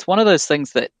that it's one of those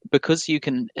things that because you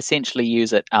can essentially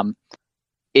use it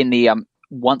in the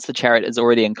once the chariot is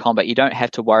already in combat, you don't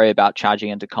have to worry about charging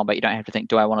into combat. You don't have to think,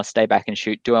 do I want to stay back and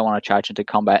shoot? Do I want to charge into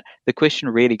combat? The question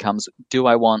really comes, do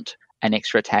I want an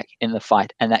extra attack in the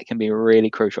fight? And that can be really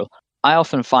crucial. I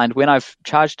often find when I've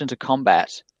charged into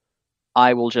combat,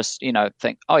 I will just,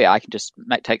 think, oh yeah, I can just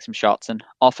take some shots, and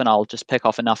often I'll just pick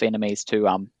off enough enemies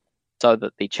to so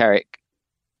that the chariot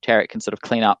can sort of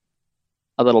clean up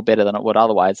a little better than it would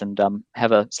otherwise, and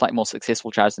have a slightly more successful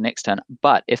charge the next turn.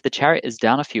 But if the chariot is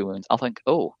down a few wounds, I'll think,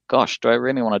 oh gosh, do I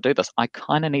really want to do this? I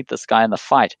kind of need this guy in the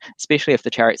fight, especially if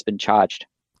the chariot's been charged.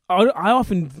 I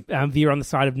often veer on the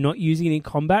side of not using it in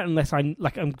combat unless I'm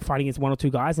fighting against one or two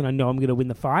guys and I know I'm going to win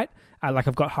the fight.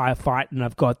 I've got higher fight and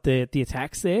I've got the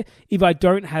attacks there. If I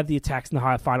don't have the attacks in the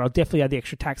higher fight, I'll definitely add the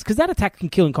extra attacks, because that attack can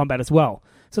kill in combat as well.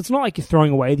 So it's not like you're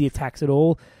throwing away the attacks at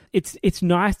all. It's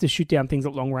nice to shoot down things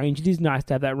at long range. It is nice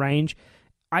to have that range.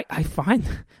 I find,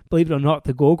 believe it or not,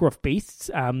 the Gorgoroth beasts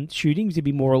shooting to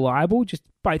be more reliable just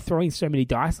by throwing so many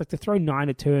dice. Like to throw 9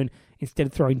 a turn instead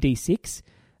of throwing D6.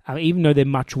 Even though they're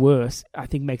much worse, I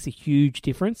think makes a huge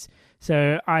difference.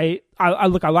 So I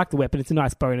like the weapon. It's a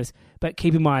nice bonus, but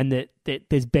keep in mind that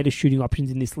there's better shooting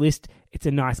options in this list. It's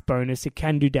a nice bonus. It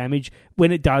can do damage.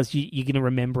 When it does, you're going to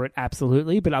remember it,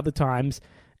 absolutely. But other times,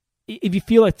 if you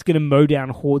feel like it's going to mow down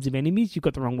hordes of enemies, you've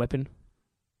got the wrong weapon.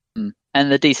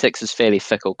 And the D6 is fairly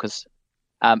fickle, because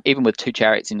even with 2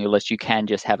 chariots in your list, you can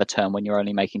just have a turn when you're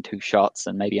only making 2 shots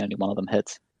and maybe only one of them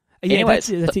hits. Yeah, anyways,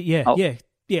 that's it.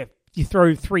 Yeah. You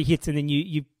throw 3 hits and then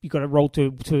you got to roll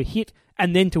to hit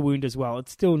and then to wound as well.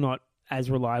 It's still not as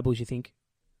reliable as you think.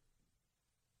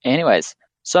 Anyways,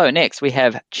 so next we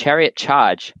have Chariot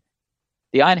Charge.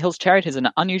 The Iron Hills Chariot is an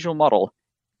unusual model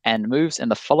and moves in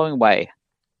the following way.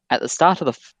 At the start of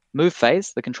the move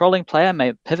phase, the controlling player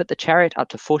may pivot the chariot up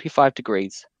to 45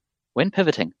 degrees. When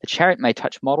pivoting, the chariot may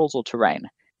touch models or terrain.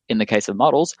 In the case of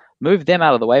models, move them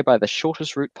out of the way by the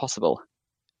shortest route possible.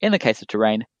 In the case of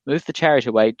terrain, move the chariot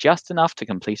away just enough to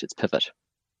complete its pivot.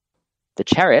 The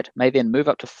chariot may then move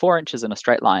up to 4 inches in a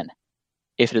straight line.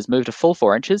 If it has moved a full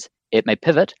 4 inches, it may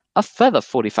pivot a further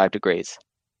 45 degrees.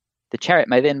 The chariot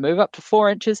may then move up to 4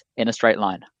 inches in a straight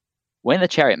line. When the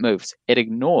chariot moves, it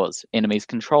ignores enemies'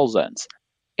 control zones.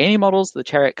 Any models the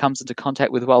chariot comes into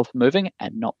contact with while moving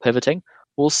and not pivoting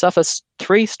will suffer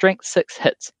 3 strength 6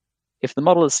 hits. If the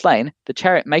model is slain, the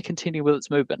chariot may continue with its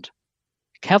movement.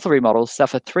 Cavalry models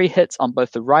suffer 3 hits on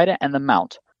both the rider and the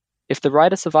mount. If the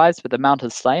rider survives but the mount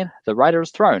is slain, the rider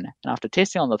is thrown, and after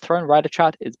testing on the thrown rider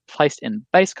chart, is placed in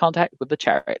base contact with the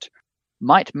chariot.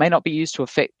 Might may not be used to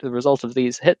affect the result of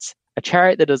these hits. A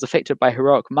chariot that is affected by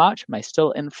heroic march may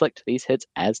still inflict these hits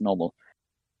as normal.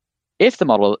 If the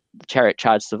model the chariot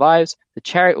charge survives, the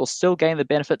chariot will still gain the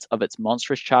benefits of its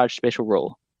monstrous charge special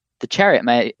rule. The chariot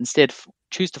may instead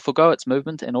choose to forego its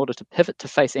movement in order to pivot to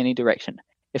face any direction.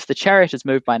 If the chariot is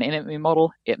moved by an enemy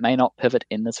model, it may not pivot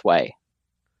in this way.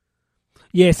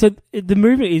 Yeah, so the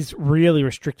movement is really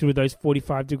restricted with those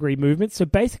 45-degree movements. So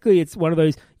basically, it's one of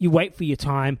those, you wait for your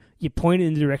time, you point it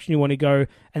in the direction you want to go,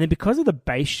 and then because of the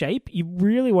base shape, you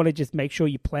really want to just make sure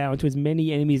you plow into as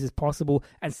many enemies as possible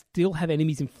and still have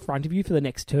enemies in front of you for the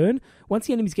next turn. Once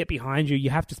the enemies get behind you, you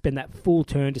have to spend that full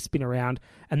turn to spin around,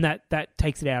 and that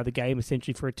takes it out of the game,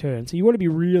 essentially, for a turn. So you want to be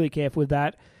really careful with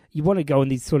that. You want to go in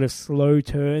these sort of slow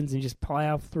turns and just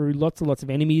plow through lots and lots of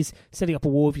enemies, setting up a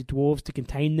wall of your dwarves to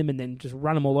contain them and then just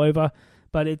run them all over.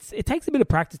 But it takes a bit of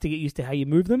practice to get used to how you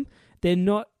move them. They're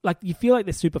not, like, you feel like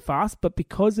they're super fast, but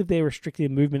because of their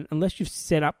restricted movement, unless you've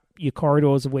set up your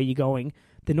corridors of where you're going,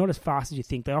 they're not as fast as you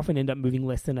think. They often end up moving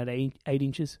less than at 8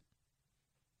 inches.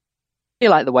 I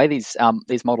like the way these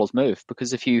models move,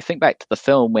 because if you think back to the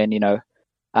film when,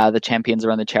 the champions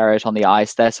are on the chariot on the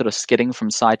ice, they're sort of skidding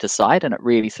from side to side, and it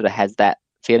really sort of has that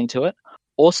feeling to it.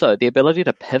 Also, the ability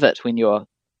to pivot when you're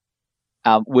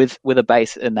with a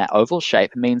base in that oval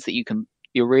shape means that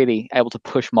you're really able to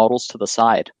push models to the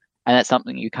side, and that's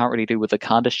something you can't really do with the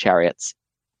Candace chariots.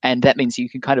 And that means you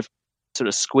can kind of sort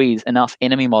of squeeze enough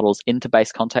enemy models into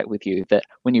base contact with you that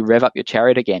when you rev up your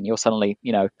chariot again, you're suddenly,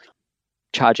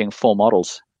 charging 4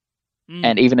 models.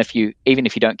 And even if you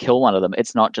don't kill one of them,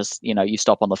 it's not just, you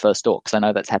stop on the first door, because I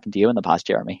know that's happened to you in the past,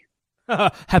 Jeremy.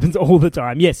 Happens all the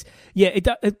time. Yes. Yeah.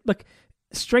 Like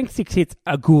strength 6 hits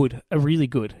are really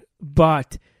good,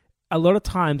 but a lot of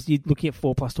times you're looking at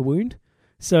 4+ to wound.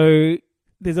 So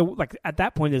there's at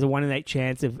that point there's a 1 in 8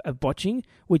 chance of botching,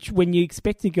 which when you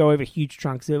expect to go over huge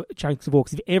chunks of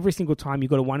orcs, if every single time you've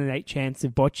got a 1 in 8 chance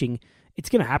of botching, it's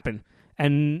going to happen.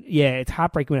 And yeah, it's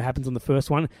heartbreaking when it happens on the first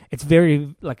one. It's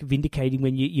very vindicating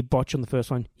when you botch on the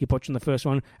first one,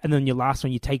 and then your last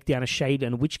one you take down a Shade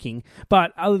and a Witch King.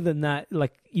 But other than that,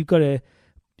 you've got to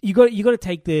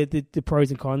take the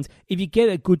pros and cons. If you get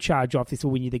a good charge off, this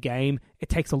will win you the game. It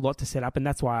takes a lot to set up, and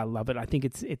that's why I love it. I think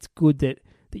it's good that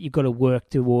you've got to work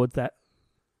towards that.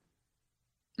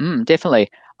 Definitely.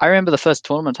 I remember the first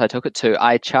tournament I took it to.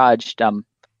 I charged. I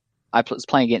was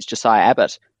playing against Josiah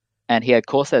Abbott, and he had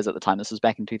Corsairs at the time. This was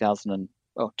back in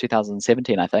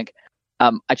 2017, I think.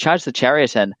 I charged the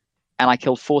chariot in, and I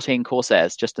killed 14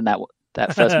 Corsairs just in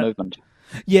that first movement.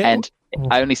 Yeah, and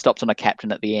I only stopped on a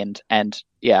captain at the end, and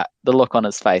yeah, the look on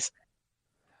his face.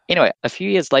 Anyway, a few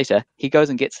years later, he goes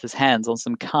and gets his hands on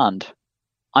some Khand.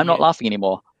 I'm not laughing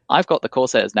anymore. I've got the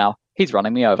Corsairs now. He's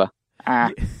running me over.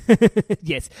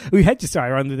 Yes, we had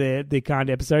Josiah on the Khand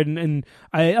episode, and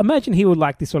I imagine he would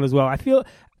like this one as well. I feel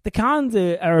the Khans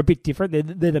are a bit different.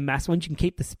 They're the mass ones. You can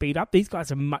keep the speed up. These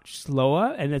guys are much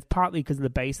slower, and it's partly because of the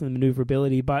base and the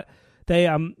maneuverability. But they,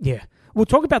 we'll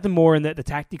talk about them more in the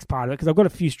tactics part of it, because I've got a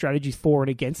few strategies for and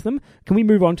against them. Can we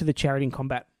move on to the chariot in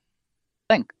combat?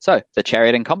 So, the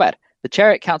chariot in combat. The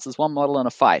chariot counts as one model in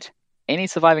a fight. Any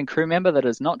surviving crew member that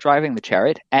is not driving the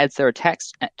chariot adds their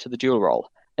attacks to the duel roll.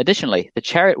 Additionally, the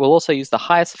chariot will also use the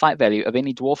highest fight value of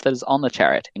any dwarf that is on the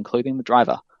chariot, including the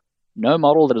driver. No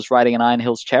model that is riding an Iron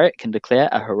Hills chariot can declare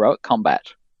a heroic combat.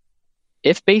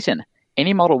 If beaten,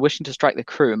 any model wishing to strike the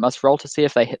crew must roll to see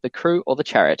if they hit the crew or the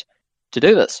chariot. To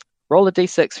do this, roll a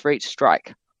d6 for each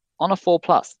strike. On a 4+,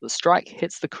 the strike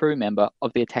hits the crew member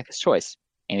of the attacker's choice.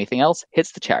 Anything else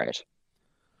hits the chariot.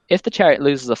 If the chariot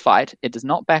loses a fight, it does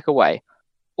not back away.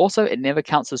 Also, it never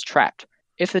counts as trapped.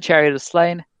 If the chariot is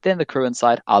slain, then the crew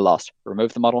inside are lost.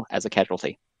 Remove the model as a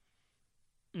casualty.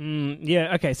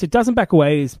 Yeah, okay, so it doesn't back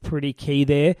away is pretty key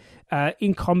there.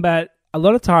 In combat, a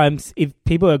lot of times, if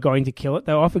people are going to kill it,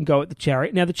 they'll often go at the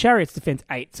chariot. Now, the chariot's defense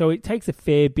 8, so it takes a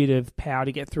fair bit of power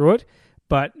to get through it,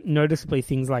 but noticeably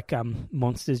things like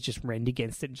monsters just rend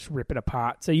against it and just rip it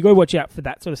apart. So you got to watch out for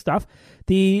that sort of stuff.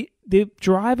 The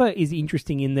driver is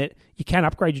interesting in that you can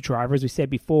upgrade your driver, as we said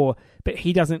before, but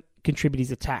he doesn't contribute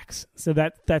his attacks. So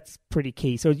that's pretty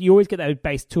key. So you always get that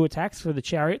base 2 attacks for the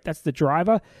chariot. That's the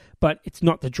driver, but it's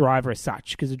not the driver as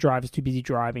such, because the driver's too busy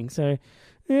driving. So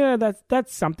yeah,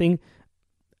 that's something.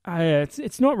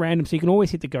 It's not random, so you can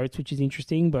always hit the goats, which is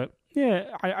interesting. But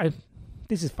yeah, I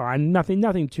this is fine.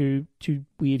 Nothing too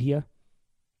weird here.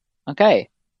 Okay,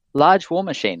 large war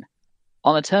machine.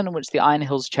 On the turn in which the Iron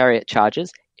Hills chariot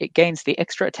charges, it gains the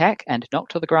extra attack and knock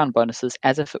to the ground bonuses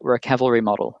as if it were a cavalry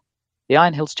model. The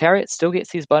Iron Hills chariot still gets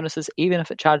these bonuses even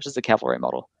if it charges a cavalry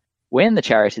model. When the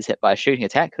chariot is hit by a shooting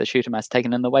attack, the shooter must take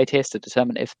an in the way test to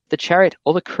determine if the chariot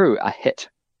or the crew are hit.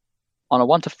 On a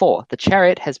 1 to 4, the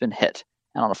chariot has been hit,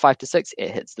 and on a 5 to 6,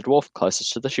 it hits the dwarf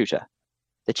closest to the shooter.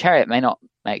 The chariot may not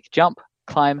make jump,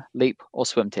 climb, leap, or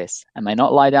swim tests, and may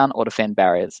not lie down or defend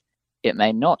barriers. It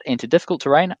may not enter difficult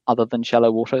terrain other than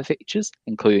shallow water features,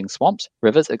 including swamps,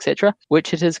 rivers, etc.,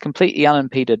 which it is completely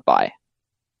unimpeded by.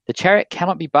 The chariot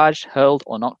cannot be barged, hurled,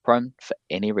 or knocked prone for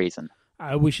any reason.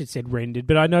 I wish it said rendered,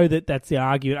 but I know that's the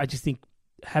argument. I just think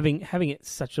having it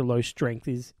such a low strength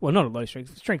is, well, not a low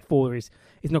strength. Strength 4 is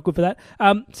not good for that.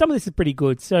 Some of this is pretty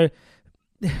good. So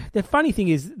the funny thing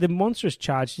is the monstrous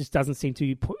charge just doesn't seem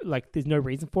to be there's no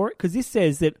reason for it, because this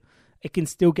says that it can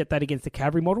still get that against the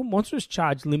cavalry model. Monstrous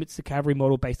charge limits the cavalry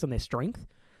model based on their strength.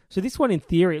 So this one, in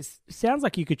theory, it sounds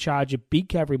like you could charge a big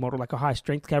cavalry model, like a high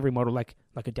strength cavalry model, like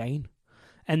a Dane,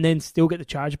 and then still get the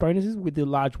charge bonuses with the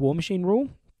large war machine rule.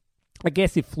 I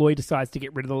guess if Floyd decides to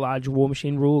get rid of the large war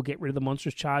machine rule, get rid of the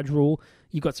monstrous charge rule,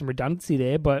 you've got some redundancy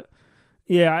there. But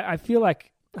yeah, I feel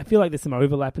like there's some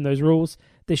overlap in those rules.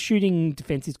 The shooting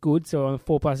defense is good, so on a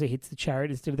 4+, it hits the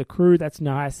chariot instead of the crew. That's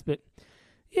nice, but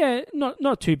yeah,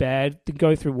 not too bad. The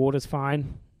go through water's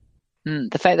fine.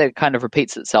 The fact that it kind of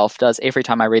repeats itself does, every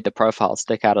time I read the profile,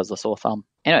 stick out as a sore thumb.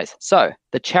 Anyways, so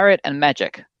the chariot and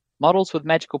magic. Models with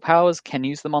magical powers can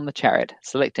use them on the chariot,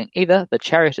 selecting either the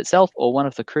chariot itself or one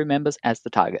of the crew members as the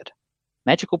target.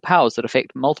 Magical powers that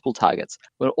affect multiple targets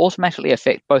will automatically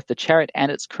affect both the chariot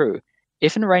and its crew,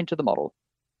 if in range of the model.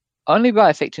 Only by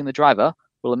affecting the driver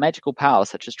will a magical power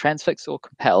such as transfix or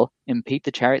compel impede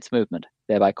the chariot's movement,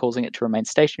 thereby causing it to remain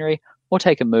stationary or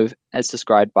take a move as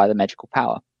described by the magical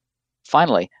power.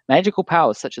 Finally, magical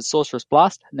powers such as Sorcerous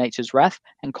Blast, Nature's Wrath,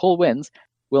 and Call Winds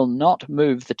will not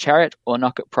move the chariot or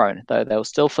knock it prone, though they will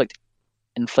still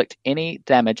inflict any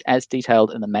damage as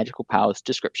detailed in the magical powers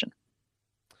description.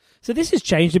 So this has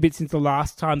changed a bit since the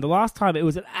last time. The last time it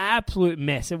was an absolute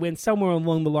mess. It went somewhere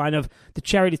along the line of the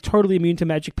chariot is totally immune to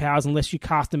magic powers unless you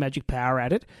cast a magic power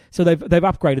at it. So they've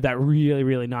upgraded that really,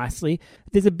 really nicely.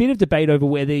 There's a bit of debate over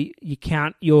whether you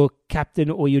count your captain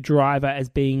or your driver as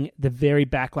being the very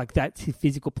back, like that's his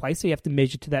physical place. So you have to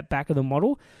measure to that back of the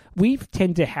model. We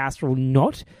tend to house rule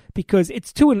not, because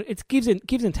it's gives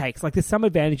and takes. Like there's some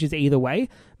advantages either way.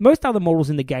 Most other models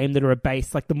in the game that are a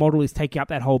base, like the model is taking up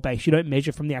that whole base. You don't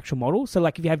measure from the actual model. So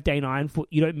like if you have Dane Ironfoot,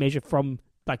 you don't measure from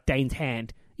like Dane's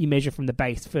hand. You measure from the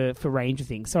base for range of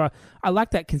things. So I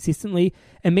like that consistently.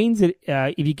 It means that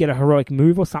if you get a heroic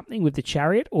move or something with the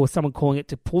chariot, or someone calling it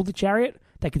to pull the chariot,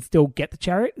 they can still get the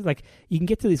chariot. Like you can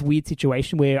get to this weird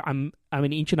situation where I'm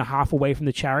an inch and a half away from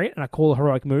the chariot and I call a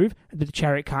heroic move, but the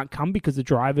chariot can't come because the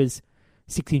driver's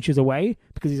 6 inches away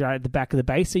because he's right at the back of the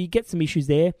base. So you get some issues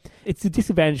there. It's a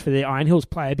disadvantage for the Iron Hills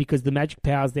player because the magic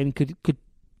powers then could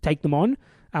take them on.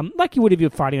 Like you would if you're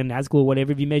fighting a Nazgul or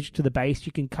whatever. If you measure to the base,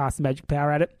 you can cast a magic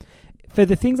power at it. For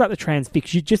the things like the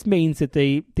transfix, it just means that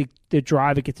the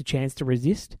driver gets a chance to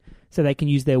resist, so they can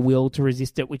use their will to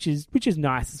resist it, which is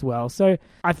nice as well. So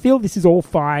I feel this is all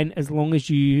fine as long as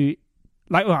you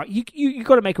you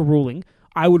got to make a ruling.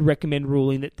 I would recommend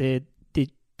ruling that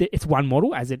it's one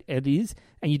model as it is,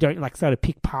 and you don't like sort of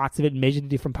pick parts of it and measure the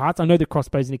different parts. I know the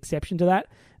crossbow is an exception to that,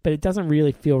 but it doesn't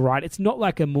really feel right. It's not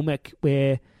like a Mumek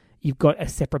where you've got a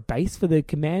separate base for the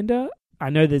commander. I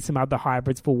know there's some other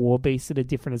hybrids for war beasts that are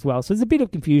different as well. So there's a bit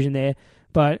of confusion there.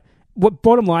 But what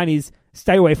bottom line is,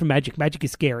 stay away from magic. Magic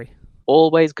is scary.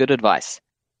 Always good advice.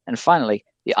 And finally,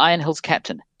 the Iron Hills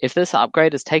Captain. If this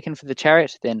upgrade is taken for the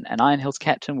chariot, then an Iron Hills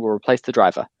Captain will replace the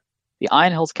driver. The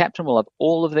Iron Hills Captain will have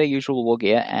all of their usual war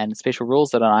gear and special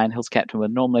rules that an Iron Hills Captain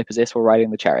would normally possess while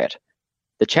riding the chariot.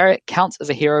 The chariot counts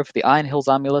as a hero for the Iron Hills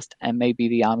army list and may be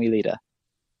the army leader.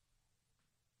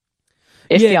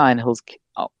 If the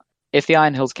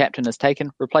Iron Hills Captain is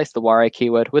taken, replace the warrior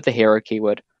keyword with the hero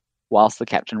keyword whilst the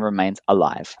captain remains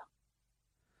alive.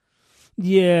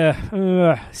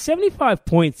 Yeah, 75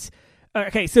 points.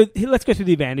 Okay, so let's go through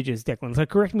the advantages, Declan. So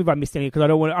correct me if I missed any, because I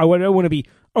don't want to be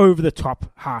over the top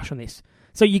harsh on this.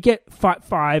 So you get fight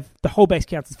 5. The whole base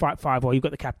counts as fight 5 while you've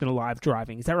got the captain alive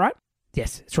driving. Is that right?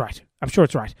 Yes, it's right. I'm sure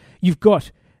it's right. You've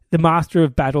got the Master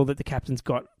of Battle that the captain's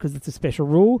got, because it's a special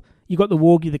rule. You've got the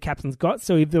war gear the captain's got,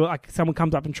 so if someone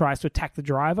comes up and tries to attack the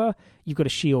driver, you've got a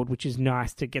shield, which is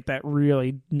nice to get that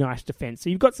really nice defense. So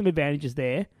you've got some advantages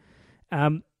there.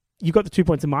 You've got the 2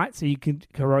 points of might, so you can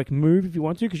heroic move if you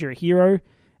want to, because you're a hero.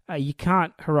 You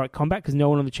can't heroic combat, because no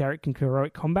one on the chariot can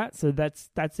heroic combat, so that's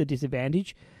a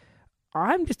disadvantage.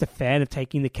 I'm just a fan of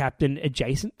taking the captain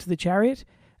adjacent to the chariot,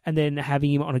 and then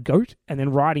having him on a goat, and then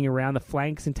riding around the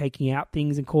flanks and taking out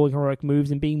things and calling heroic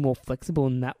moves and being more flexible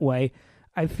in that way.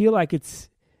 I feel like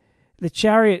the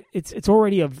chariot, it's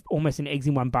already almost an eggs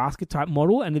in one basket type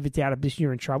model, and if it's out of position,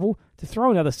 you're in trouble. To throw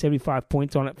another 75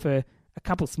 points on it for a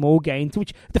couple of small gains,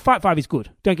 which the fight 5 is good.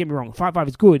 Don't get me wrong, fight 5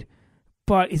 is good,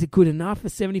 but is it good enough for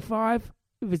 75?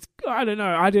 I don't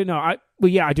know. I do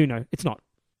know. It's not.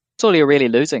 All you're really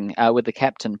losing with the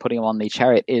captain putting him on the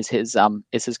chariot is his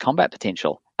combat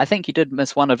potential. I think you did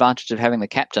miss one advantage of having the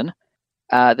captain.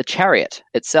 The chariot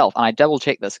itself, and I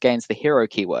double-checked this, gains the hero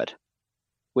keyword,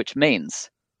 which means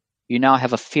you now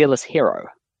have a fearless hero.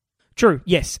 True,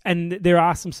 yes. And there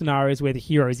are some scenarios where the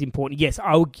hero is important. Yes,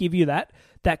 I will give you that.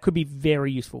 That could be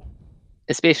very useful.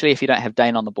 Especially if you don't have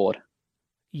Dane on the board.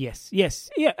 Yes.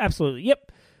 Yeah, absolutely.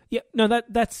 Yep. No,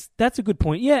 that's a good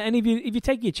point. Yeah, and if you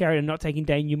take your chariot and not taking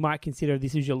Dane, you might consider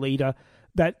this as your leader.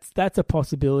 That's a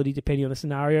possibility depending on the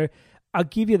scenario. I'll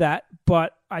give you that,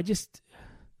 but I just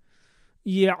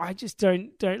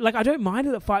don't like. I don't mind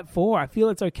it at fight 4. I feel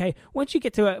it's okay. Once you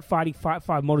get to fighting fight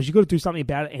 5 models, you've got to do something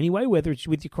about it anyway, whether it's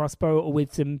with your crossbow or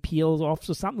with some peels offs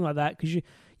or something like that, because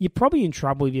you're probably in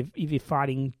trouble if you're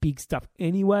fighting big stuff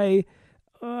anyway.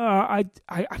 I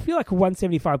feel like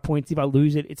 175 points, if I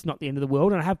lose it, it's not the end of the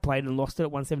world. And I have played and lost it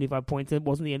at 175 points, and it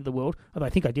wasn't the end of the world. Although I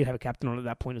think I did have a captain on at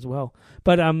that point as well.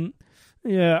 But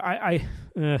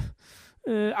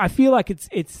I feel like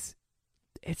it's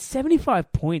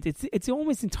 75 points. It's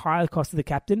almost entire cost of the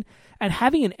captain, and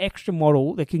having an extra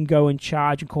model that can go and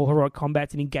charge and call heroic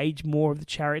combats and engage more of the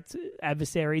chariot's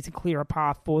adversaries and clear a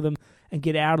path for them and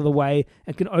get out of the way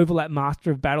and can overlap Master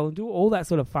of Battle and do all that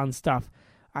sort of fun stuff.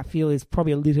 I feel is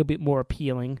probably a little bit more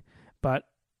appealing. But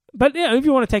yeah, if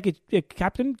you want to take a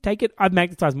captain, take it. I've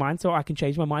magnetized mine, so I can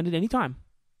change my mind at any time.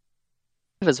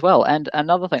 As well, and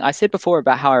another thing, I said before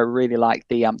about how I really like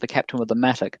the captain with the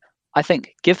mattock. I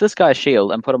think give this guy a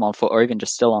shield and put him on foot, or even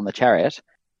just still on the chariot,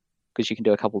 because you can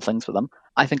do a couple of things with him.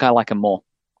 I think I like him more.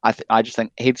 I just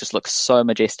think he just looks so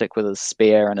majestic with his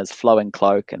spear and his flowing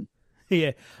cloak. And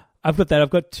yeah, I've got that. I've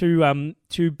got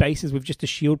two bases with just a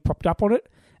shield propped up on it,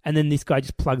 and then this guy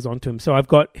just plugs onto him. So I've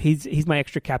got he's my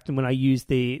extra captain when I use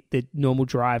the normal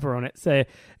driver on it. So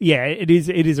yeah, it is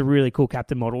a really cool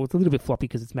captain model. It's a little bit floppy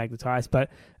because it's magnetized,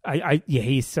 but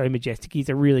he's so majestic. He's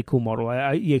a really cool model.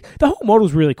 The whole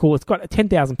model's really cool. It's got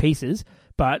 10,000 pieces,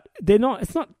 but they're not.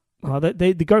 It's not. Well,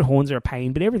 the goat horns are a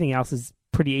pain, but everything else is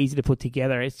pretty easy to put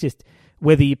together. It's just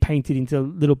whether you paint it into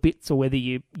little bits or whether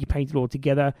you paint it all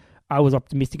together. I was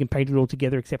optimistic and painted it all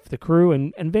together except for the crew,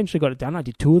 and eventually got it done. I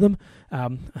did 2 of them.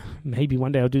 Maybe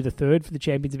one day I'll do the 3rd for the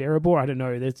Champions of Erebor. I don't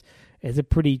know. There's a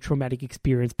pretty traumatic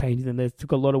experience painting them. They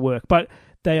took a lot of work, but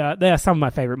they are some of my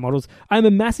favorite models. I'm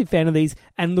a massive fan of these,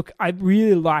 and look, I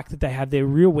really like that they have their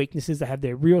real weaknesses. They have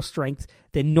their real strengths.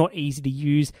 They're not easy to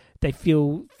use. They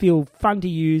feel fun to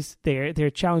use. They're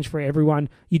a challenge for everyone.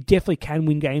 You definitely can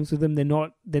win games with them. They're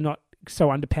not so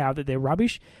underpowered that they're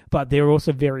rubbish, but they're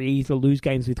also very easy to lose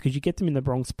games with because you get them in the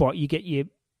wrong spot. You get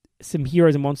some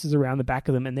heroes and monsters around the back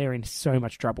of them, and they're in so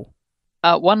much trouble.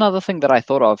 One other thing that I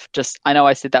thought of, I know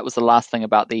I said that was the last thing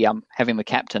about the having the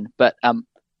captain, but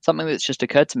something that's just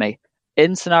occurred to me.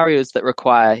 In scenarios that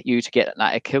require you to get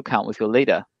a kill count with your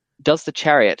leader, does the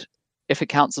chariot, if it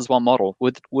counts as one model,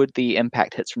 would the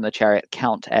impact hits from the chariot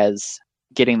count as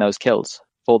getting those kills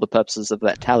for the purposes of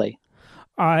that tally?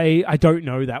 I don't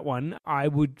know that one. I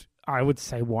would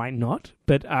say why not,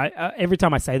 but every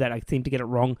time I say that, I seem to get it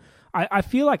wrong. I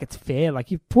feel like it's fair.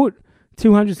 Like you've put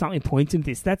 200 something points in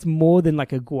this. That's more than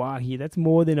like a Guahi. That's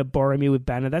more than a Boromir with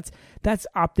Banner. That's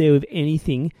up there with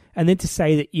anything. And then to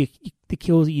say that the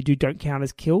kills that you do don't count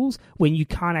as kills when you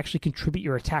can't actually contribute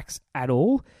your attacks at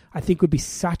all, I think would be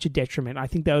such a detriment. I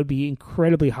think that would be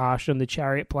incredibly harsh on the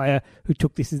chariot player who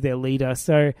took this as their leader.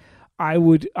 So I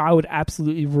would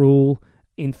absolutely rule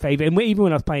in favor, and even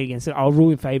when I was playing against it, I'll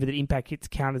rule in favor that impact hits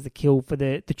count as a kill for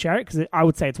the chariot, because I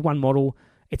would say it's one model,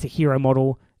 it's a hero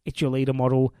model, it's your leader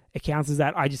model, it counts as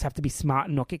that. I just have to be smart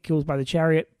and not get kills by the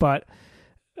chariot, but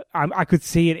I could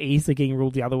see it easily getting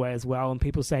ruled the other way as well, and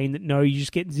people saying that no, you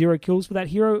just get 0 kills for that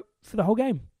hero for the whole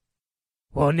game.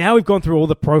 Well, now we've gone through all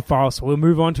the profiles, so we'll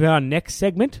move on to our next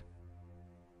segment.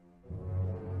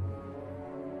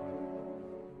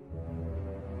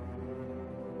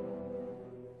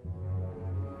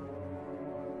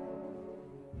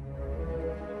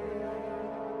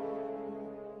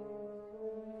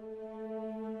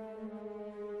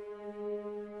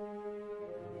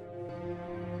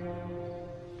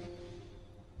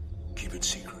 Keep it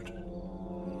secret.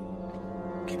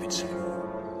 Keep it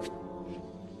secret.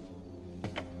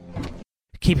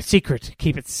 Keep it secret.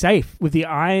 Keep it safe with the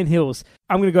Iron Hills.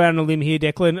 I'm going to go out on a limb here,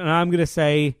 Declan, and I'm going to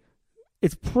say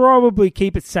it's probably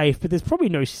keep it safe, but there's probably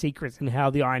no secrets in how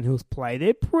the Iron Hills play.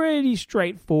 They're pretty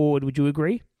straightforward. Would you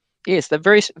agree? Yes, they're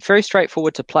very, very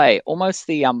straightforward to play. Almost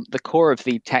the core of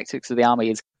the tactics of the army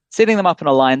is setting them up in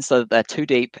a line so that they're too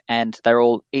deep and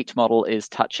each model is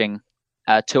touching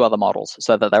 2 other models,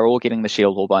 so that they're all getting the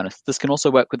shield wall bonus. This can also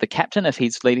work with the captain if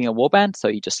he's leading a warband, so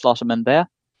you just slot him in there,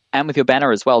 and with your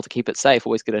banner as well to keep it safe.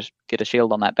 Always get a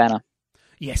shield on that banner.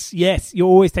 Yes. You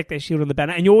always take that shield on the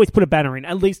banner, and you always put a banner in.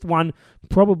 At least one,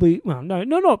 probably. Well, no,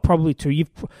 not probably 2. You've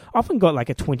often got like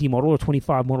a 20 model or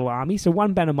 25 model army, so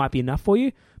one banner might be enough for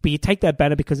you. But you take that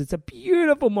banner because it's a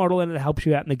beautiful model and it helps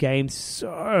you out in the game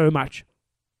so much.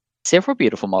 Several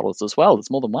beautiful models as well.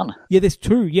 There's more than one. Yeah, there's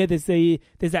 2. Yeah, there's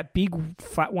that big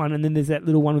flat one, and then there's that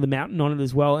little one with a mountain on it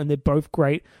as well, and they're both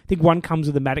great. I think one comes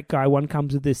with the Matic guy, one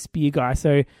comes with the spear guy,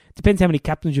 so it depends how many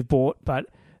captains you've bought, but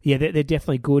yeah, they're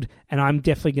definitely good, and I'm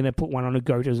definitely going to put one on a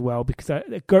goat as well, because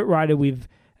a goat rider with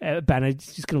a banner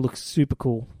is just going to look super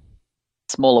cool.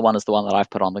 Smaller one is the one that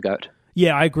I've put on the goat.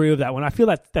 Yeah, I agree with that one. I feel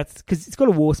that's because it's got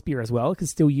a war spear as well. It can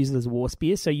still use it as a war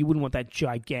spear, so you wouldn't want that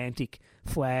gigantic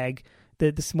flag.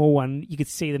 The small one, you could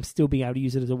see them still being able to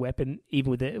use it as a weapon,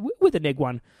 even with the neg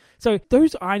one. So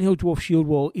those Iron Hill Dwarf Shield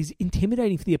Wall is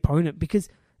intimidating for the opponent because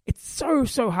it's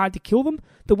so hard to kill them.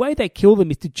 The way they kill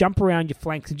them is to jump around your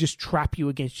flanks and just trap you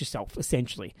against yourself,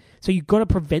 essentially. So you've got to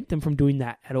prevent them from doing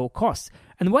that at all costs.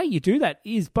 And the way you do that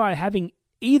is by having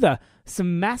either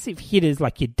some massive hitters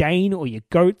like your Dane or your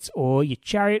goats or your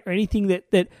chariot or anything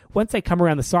that once they come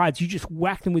around the sides, you just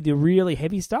whack them with your really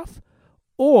heavy stuff.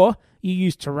 Or you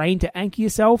use terrain to anchor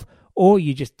yourself, or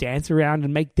you just dance around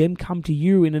and make them come to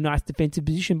you in a nice defensive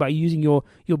position by using your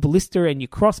ballista and your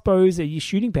crossbows and your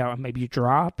shooting power, maybe your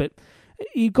draft, but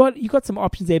you got some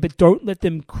options there, but don't let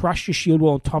them crush your shield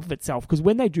wall on top of itself, because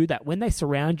when they do that, when they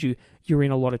surround you, you're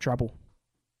in a lot of trouble.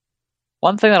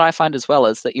 One thing that I find as well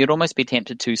is that you'd almost be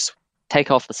tempted to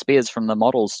take off the spears from the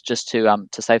models just to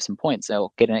save some points or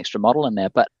get an extra model in there,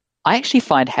 but I actually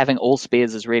find having all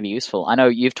spears is really useful. I know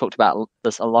you've talked about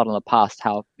this a lot in the past,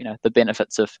 how, the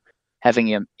benefits of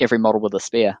having every model with a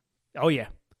spear. Oh, yeah.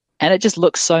 And it just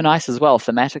looks so nice as well,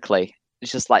 thematically.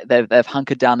 It's just like they've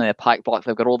hunkered down in their pike block,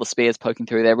 they've got all the spears poking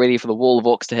through, they're ready for the wall of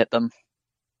orcs to hit them.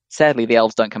 Sadly, the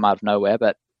elves don't come out of nowhere,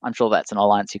 but I'm sure that's an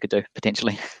alliance you could do,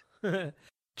 potentially.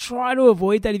 Try to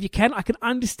avoid that if you can. I can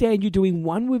understand you doing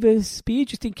one with a spear,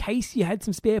 just in case you had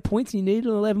some spare points and you needed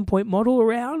an 11-point model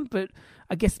around, but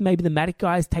I guess maybe the Matic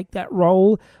guys take that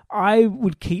role. I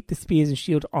would keep the spears and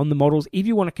shield on the models if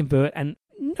you want to convert, and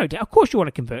no doubt, of course you want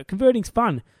to convert. Converting's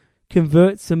fun.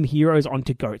 Convert some heroes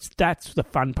onto goats. That's the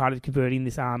fun part of converting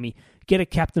this army. Get a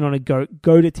captain on a goat,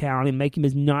 go to town and make him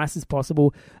as nice as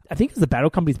possible. I think it was the Battle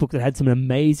Company's book that had some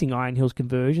amazing Iron Hills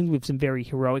conversions with some very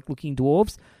heroic-looking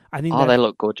dwarves. I think they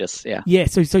look gorgeous, yeah. Yeah,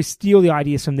 so steal the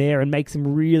ideas from there and make some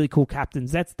really cool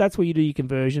captains. That's where you do your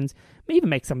conversions. Even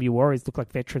make some of your warriors look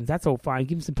like veterans. That's all fine.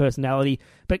 Give them some personality,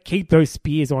 but keep those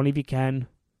spears on if you can.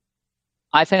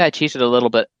 I think I cheated a little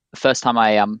bit. The first time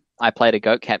I played a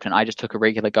goat captain, I just took a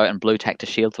regular goat and blue tacked a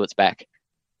shield to its back.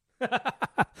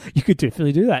 You could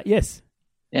definitely do that, yes.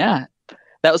 Yeah.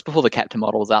 That was before the captain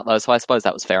model was out, though, so I suppose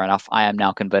that was fair enough. I am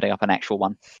now converting up an actual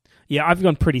one. Yeah, I've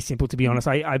gone pretty simple, to be honest.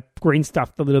 I green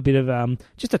stuffed a little bit of,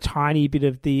 just a tiny bit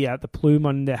of the plume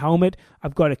on the helmet.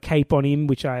 I've got a cape on him,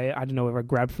 which I don't know whether I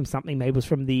grabbed from something. Maybe it was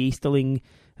from the Easterling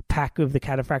pack of the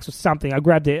Cataphracts or something. I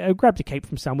grabbed a cape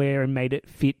from somewhere and made it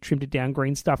fit, trimmed it down,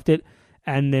 green stuffed it,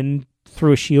 and then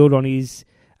threw a shield on his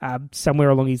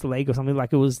somewhere along his leg or something,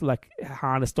 like it was like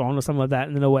harnessed on or something like that,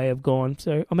 and then away I've gone.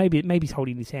 So, or maybe he's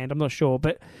holding his hand. I'm not sure,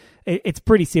 but it's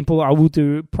pretty simple. I will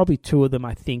do probably two of them.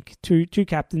 I think two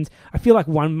captains. I feel like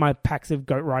one of my packs of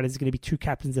Goat Riders is going to be two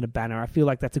captains and a banner. I feel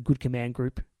like that's a good command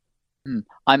group.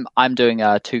 I'm doing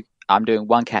two. I'm doing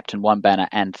one captain, one banner,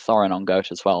 and Thorin on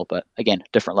Goat as well. But again,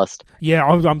 different list. Yeah,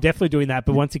 I'm definitely doing that.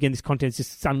 But once again, this content's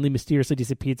just suddenly mysteriously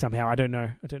disappeared somehow. I don't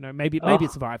know. Maybe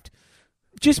it survived.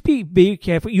 Just be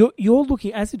careful. You're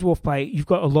looking, as a dwarf player, you've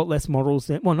got a lot less models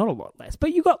than, well, not a lot less,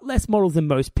 but you've got less models than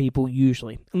most people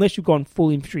usually, unless you've gone full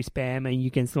infantry spam and you're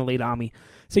against an elite army.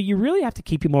 So you really have to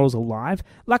keep your models alive.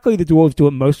 Luckily, the dwarves do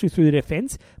it mostly through the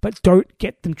defense, but don't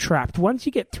get them trapped. Once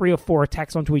you get 3 or 4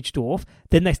 attacks onto each dwarf,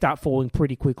 then they start falling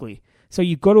pretty quickly. So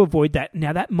you've got to avoid that.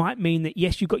 Now, that might mean that,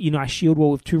 yes, you've got your nice shield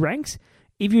wall with 2 ranks.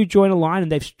 If you join a line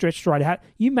and they've stretched right out,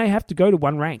 you may have to go to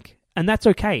 1 rank. And that's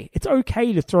okay. It's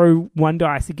okay to throw 1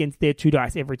 dice against their 2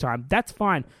 dice every time. That's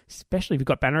fine, especially if you've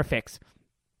got banner effects.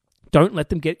 Don't let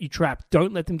them get you trapped.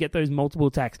 Don't let them get those multiple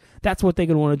attacks. That's what they're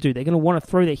going to want to do. They're going to want to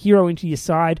throw their hero into your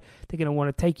side. They're going to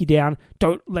want to take you down.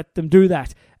 Don't let them do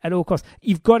that at all costs.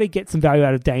 You've got to get some value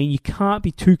out of Dane. You can't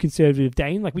be too conservative with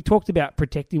Dane. Like we talked about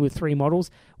protecting with 3 models.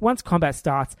 Once combat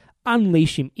starts,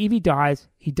 unleash him. If he dies,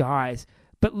 he dies.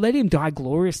 But let him die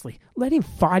gloriously. Let him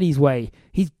fight his way.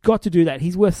 He's got to do that.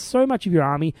 He's worth so much of your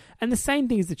army. And the same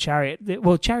thing as the chariot.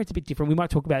 Well, chariot's a bit different. We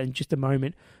might talk about it in just a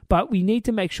moment. But we need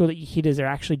to make sure that your hitters are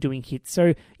actually doing hits.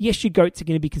 So, yes, your goats are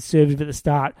going to be conservative at the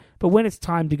start. But when it's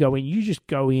time to go in, you just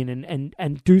go in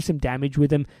and do some damage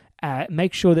with them.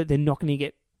 Make sure that they're not going to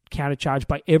get countercharged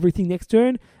by everything next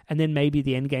turn, and then maybe at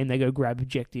the end game they go grab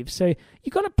objectives. So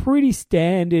you've got a pretty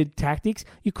standard tactics.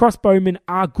 Your crossbowmen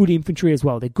are good infantry as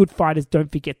well. They're good fighters,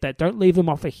 don't forget that. Don't leave them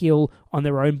off a hill on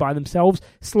their own by themselves.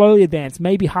 Slowly advance.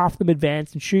 Maybe half them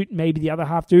advance and shoot, maybe the other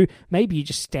half do. Maybe you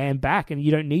just stand back and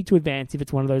you don't need to advance if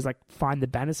it's one of those like find the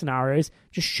banner scenarios.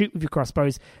 Just shoot with your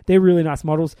crossbows. They're really nice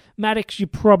models. Maddox you're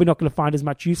probably not going to find as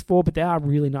much use for, but they are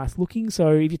really nice looking,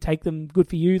 so if you take them, good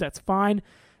for you, that's fine.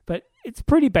 But it's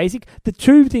pretty basic. The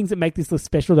 2 things that make this list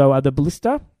special, though, are the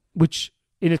ballista, which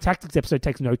in a tactics episode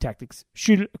takes no tactics.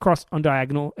 Shoot it across on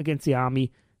diagonal against the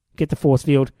army, get the force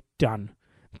field, done.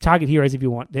 Target heroes if you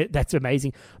want. That's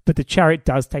amazing. But the chariot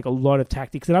does take a lot of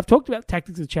tactics. And I've talked about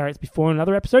tactics of chariots before in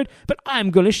another episode, but I'm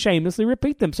going to shamelessly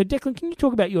repeat them. So, Declan, can you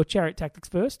talk about your chariot tactics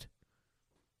first?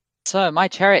 So, my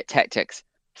chariot tactics.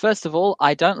 First of all,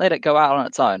 I don't let it go out on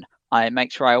its own. I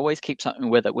make sure I always keep something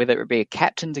with it, whether it be a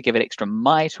captain to give it extra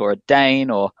might, or a Dane,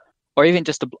 or even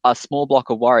just a small block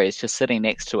of warriors just sitting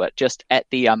next to it, just at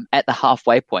the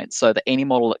halfway point, so that any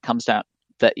model that comes around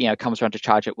to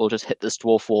charge it will just hit this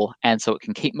dwarf wall, and so it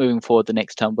can keep moving forward the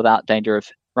next turn without danger of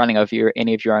running over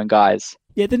any of your own guys.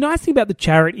 Yeah, the nice thing about the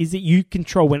chariot is that you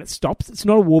control when it stops. It's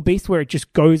not a war beast where it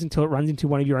just goes until it runs into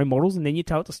one of your own models and then you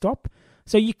tell it to stop.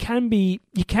 So you can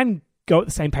go at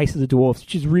the same pace as the dwarves,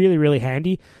 which is really, really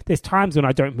handy. There's times when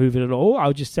I don't move it at all.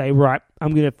 I'll just say, right,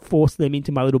 I'm going to force them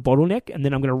into my little bottleneck and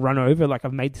then I'm going to run over like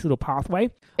I've made this little pathway.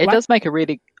 It does make a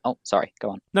really... Oh, sorry, go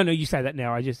on. No, you say that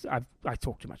now. I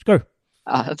talk too much. Go.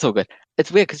 That's all good.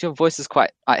 It's weird because your voice is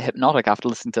quite hypnotic after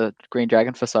listening to Green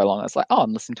Dragon for so long. It's like, oh,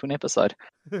 I'm listening to an episode.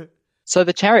 So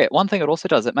the chariot, one thing it also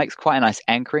does, it makes quite a nice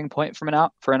anchoring point for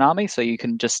an army. So you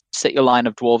can just set your line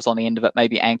of dwarves on the end of it,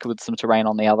 maybe anchor with some terrain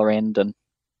on the other end, and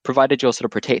provided you're sort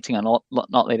of protecting and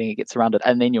not letting it get surrounded,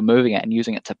 and then you're moving it and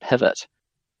using it to pivot,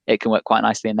 it can work quite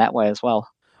nicely in that way as well.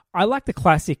 I like the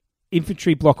classic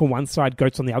infantry block on one side,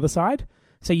 goats on the other side.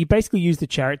 So you basically use the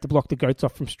chariot to block the goats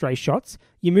off from stray shots.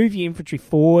 You move your infantry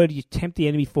forward, you tempt the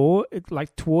enemy forward,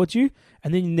 like towards you,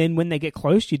 and then when they get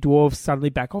close, your dwarves suddenly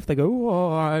back off. They go,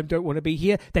 oh, I don't want to be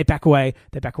here. They back away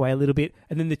a little bit,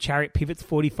 and then the chariot pivots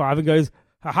 45 and goes,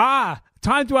 ha-ha,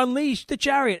 time to unleash the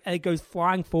chariot. And it goes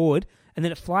flying forward, and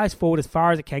then it flies forward as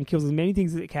far as it can, kills as many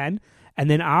things as it can,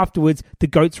 and then afterwards, the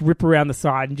goats rip around the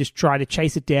side and just try to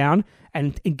chase it down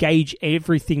and engage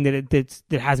everything that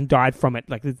hasn't died from it,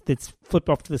 like that's flipped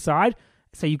off to the side.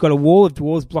 So you've got a wall of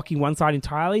dwarves blocking one side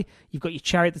entirely. You've got your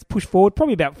chariot that's pushed forward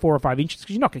probably about 4 or 5 inches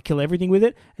because you're not going to kill everything with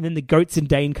it. And then the goats and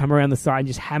Dane come around the side and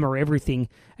just hammer everything.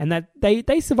 And that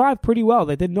they survive pretty well.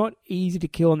 They're not easy to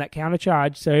kill on that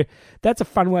countercharge. So that's a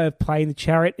fun way of playing the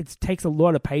chariot. It takes a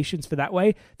lot of patience for that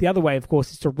way. The other way, of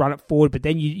course, is to run it forward, but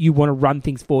then you want to run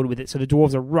things forward with it. So the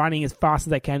dwarves are running as fast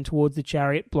as they can towards the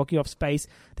chariot, blocking off space.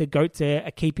 The goats are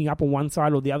keeping up on one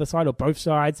side or the other side or both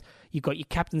sides. You've got your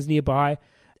captains nearby.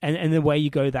 And the way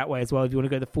you go that way as well, if you want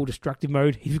to go the full destructive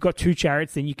mode. If you've got 2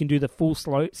 chariots, then you can do the full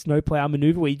snowplow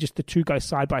maneuver where the 2 go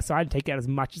side by side and take out as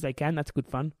much as they can. That's good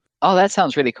fun. Oh, that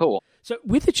sounds really cool. So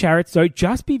with the chariots, though,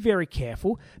 just be very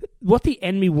careful. What the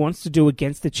enemy wants to do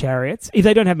against the chariots, if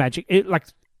they don't have magic,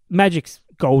 magic's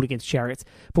gold against chariots,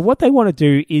 but what they want to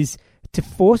do is to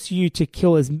force you to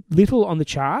kill as little on the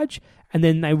charge, and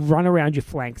then they run around your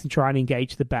flanks and try and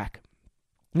engage the back.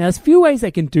 Now, there's a few ways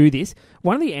they can do this.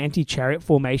 One of the anti-chariot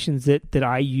formations that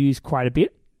I use quite a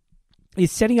bit is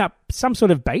setting up some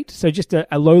sort of bait. So just a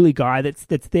lowly guy that's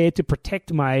there to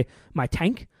protect my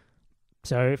tank.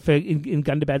 So in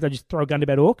Gundabad, I just throw a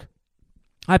Gundabad Orc.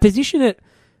 I position it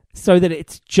so that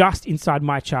it's just inside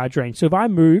my charge range. So if I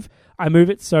move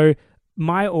it so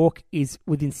my Orc is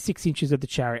within 6 inches of the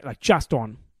chariot, like just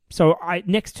on. So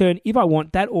next turn, if I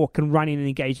want, that Orc can run in and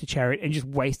engage the chariot and just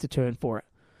waste a turn for it.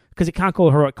 Because it can't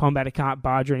call heroic combat, it can't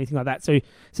barge or anything like that. So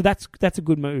that's a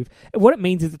good move. What it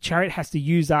means is the chariot has to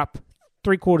use up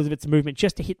 3/4 of its movement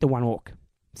just to hit the 1 Orc.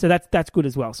 So that's good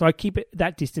as well. So I keep it,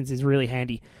 that distance is really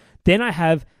handy. Then I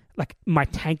have like my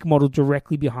tank model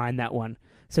directly behind that one.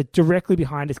 So directly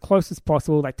behind, as close as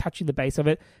possible, like touching the base of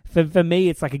it. For me,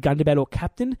 it's like a Gundabad or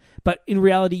captain. But in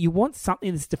reality, you want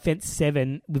something that's defense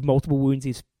 7 with multiple wounds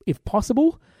if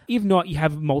possible. If not, you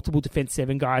have multiple defense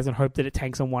 7 guys and hope that it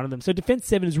tanks on one of them. So defense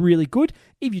 7 is really good.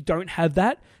 If you don't have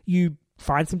that, you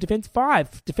find some defense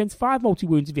 5. Defense 5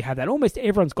 multi-wounds if you have that. Almost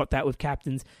everyone's got that with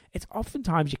captains. It's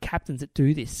oftentimes your captains that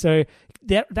do this. So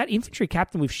that infantry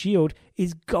captain with shield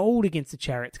is gold against the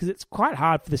chariots because it's quite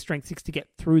hard for the strength 6 to get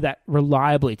through that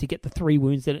reliably, to get the 3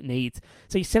 wounds that it needs.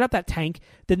 So you set up that tank,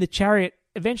 then the chariot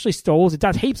eventually stalls. It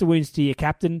does heaps of wounds to your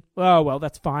captain. Oh, well,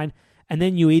 that's fine. And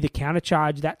then you either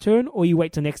countercharge that turn or you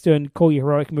wait till next turn, call your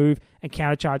heroic move and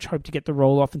countercharge, hope to get the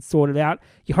roll off and sort it out.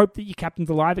 You hope that your captain's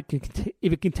alive.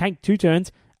 If it can tank 2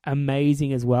 turns,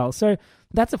 amazing as well. So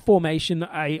that's a formation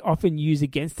I often use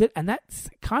against it, and that's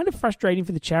kind of frustrating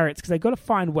for the chariots because they've got to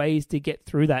find ways to get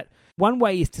through that. One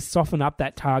way is to soften up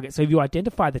that target. So if you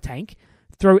identify the tank,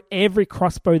 throw every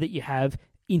crossbow that you have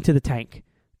into the tank,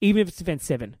 even if it's defense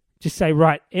 7. Just say,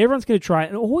 right, everyone's going to try it,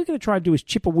 and all we're going to try and do is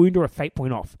chip a wound or a fate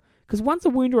point off. Because once a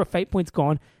wound or a fate point's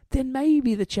gone, then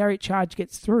maybe the chariot charge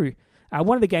gets through.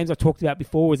 One of the games I talked about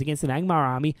before was against an Angmar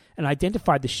army, and I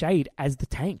identified the shade as the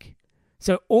tank.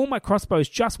 So all my crossbows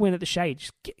just went at the shade.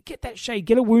 Just get that shade,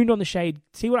 get a wound on the shade,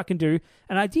 see what I can do.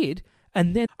 And I did.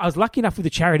 And then I was lucky enough with the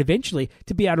chariot eventually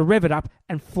to be able to rev it up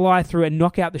and fly through and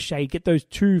knock out the shade, get those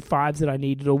 2 5s that I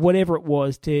needed or whatever it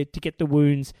was to get the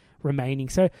wounds remaining.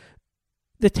 So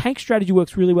the tank strategy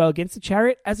works really well against the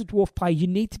chariot. As a dwarf player, you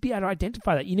need to be able to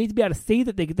identify that. You need to be able to see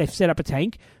that they've set up a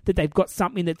tank, that they've got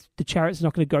something that the chariot's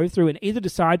not going to go through, and either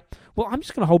decide, well, I'm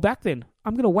just going to hold back then.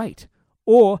 I'm going to wait.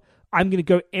 Or I'm going to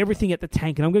go everything at the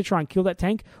tank, and I'm going to try and kill that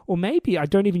tank. Or maybe I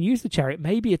don't even use the chariot.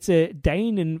 Maybe it's a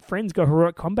Dane and friends go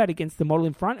heroic combat against the model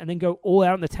in front, and then go all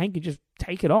out on the tank and just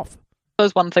take it off.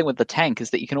 suppose one thing with the tank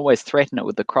is that you can always threaten it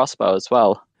with the crossbow as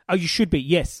well. Oh, you should be,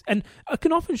 yes. And I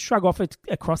can often shrug off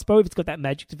a crossbow if it's got that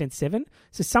magic defense 7.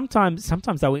 So sometimes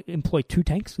they'll employ 2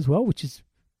 tanks as well, which is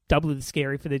doubly as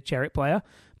scary for the chariot player.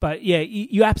 But yeah,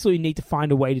 you absolutely need to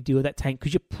find a way to deal with that tank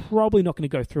because you're probably not going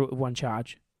to go through it with one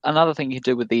charge. Another thing you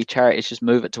can do with the chariot is just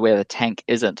move it to where the tank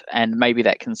isn't, and maybe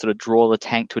that can sort of draw the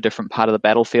tank to a different part of the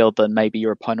battlefield than maybe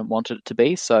your opponent wanted it to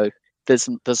be. So there's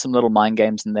some little mind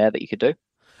games in there that you could do.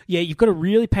 Yeah, you've got to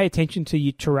really pay attention to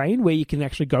your terrain where you can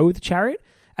actually go with the chariot,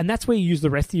 and that's where you use the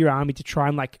rest of your army to try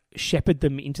and like shepherd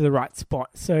them into the right spot.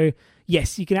 So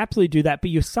yes, you can absolutely do that,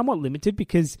 but you're somewhat limited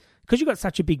because you've got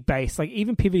such a big base. Like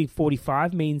even pivoting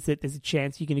 45 means that there's a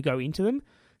chance you're going to go into them.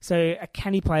 So a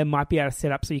canny player might be able to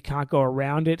set up so you can't go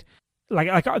around it.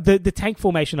 Like the tank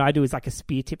formation I do is like a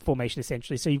spear tip formation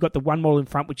essentially. So you've got the one model in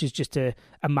front, which is just a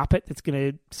Muppet that's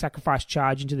going to sacrifice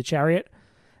charge into the chariot.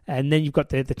 And then you've got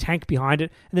the tank behind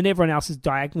it, and then everyone else is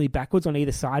diagonally backwards on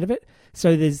either side of it.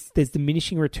 So there's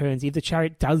diminishing returns. If the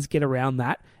chariot does get around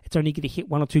that, it's only going to hit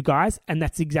 1 or 2 guys, and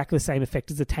that's exactly the same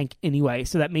effect as the tank anyway.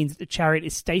 So that means that the chariot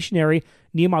is stationary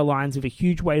near my lines with a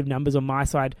huge weight of numbers on my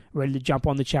side, ready to jump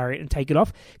on the chariot and take it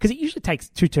off. Because it usually takes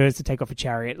 2 turns to take off a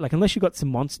chariot. Like unless you've got some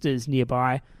monsters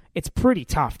nearby, it's pretty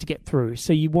tough to get through.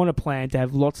 So you want to plan to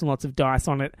have lots and lots of dice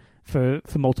on it for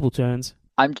multiple turns.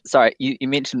 I'm sorry, you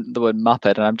mentioned the word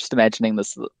Muppet, and I'm just imagining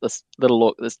this little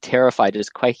look, this terrified,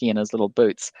 just quaking in his little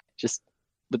boots, just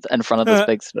in front of this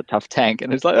big sort of tough tank,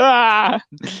 and he's like, ah!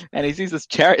 And he sees this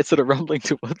chariot sort of rumbling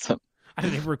towards him. I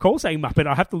don't ever recall saying Muppet.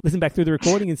 I'll have to listen back through the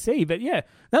recording and see. But yeah,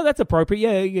 no, that's appropriate.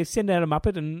 Yeah, you send out a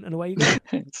Muppet and away you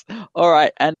go. All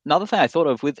right, and another thing I thought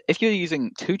of, if you're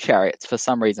using 2 chariots for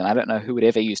some reason, I don't know who would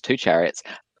ever use 2 chariots.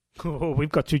 Oh,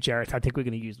 we've got 2 chariots. I think we're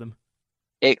going to use them.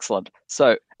 Excellent.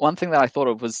 So one thing that I thought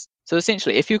of was, so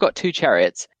essentially, if you've got 2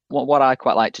 chariots, what I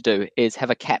quite like to do is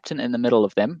have a captain in the middle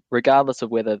of them, regardless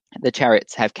of whether the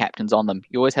chariots have captains on them.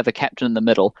 You always have a captain in the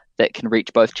middle that can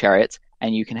reach both chariots,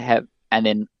 and you can have, and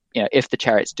then, you know, if the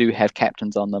chariots do have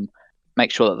captains on them,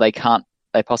 make sure that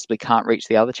they possibly can't reach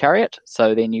the other chariot.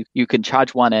 So then you can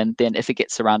charge one in, then if it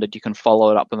gets surrounded, you can follow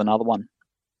it up with another one.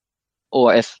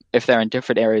 Or if they're in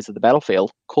different areas of the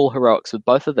battlefield, call heroics with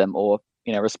both of them, or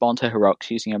respond to heroics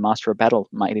using a Master of Battle.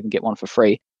 Might even get one for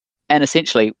free. And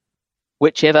essentially,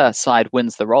 whichever side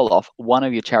wins the roll-off, one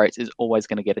of your chariots is always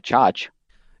going to get a charge.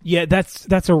 Yeah,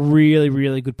 that's a really,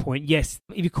 really good point. Yes,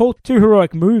 if you call 2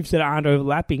 heroic moves that aren't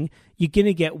overlapping, you're going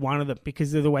to get one of them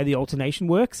because of the way the alternation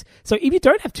works. So if you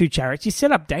don't have 2 chariots, you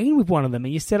set up Dane with one of them,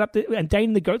 and you set up and Dane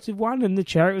and the goats with one, and the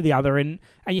chariot with the other, and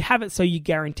you have it so you're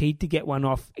guaranteed to get one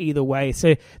off either way.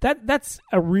 So that's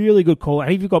a really good call.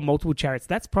 And if you've got multiple chariots,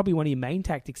 that's probably one of your main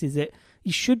tactics, is that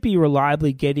you should be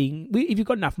reliably getting, if you've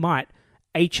got enough might,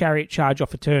 a chariot charge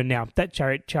off a turn. Now, that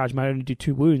chariot charge might only do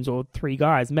 2 wounds or 3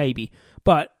 guys, maybe.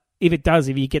 But if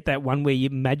you get that one where you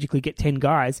magically get 10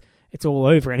 guys, it's all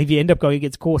over. And if you end up going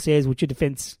against Corsairs, which are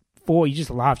defense 4, you just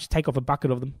laugh. Just take off a bucket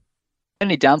of them. The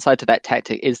only downside to that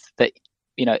tactic is that,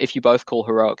 if you both call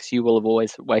heroics, you will have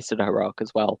always wasted a heroic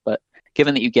as well. But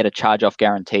given that you get a charge off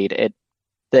guaranteed,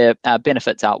 the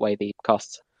benefits outweigh the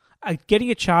costs. Getting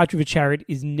a charge with a chariot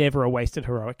is never a wasted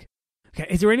heroic. Okay,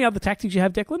 is there any other tactics you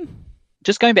have, Declan?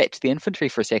 Just going back to the infantry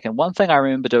for a second, one thing I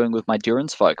remember doing with my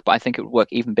Durance folk, but I think it would work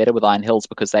even better with Iron Hills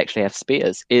because they actually have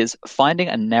spears, is finding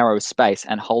a narrow space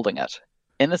and holding it.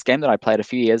 In this game that I played a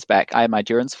few years back, I had my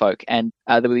Durance folk, and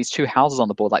there were these 2 houses on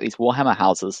the board, like these Warhammer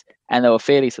houses, and they were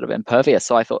fairly sort of impervious.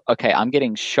 So I thought, okay, I'm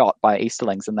getting shot by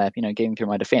Easterlings, and they're getting through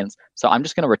my defense. So I'm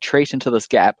just going to retreat into this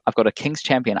gap. I've got a King's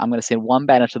Champion. I'm going to send 1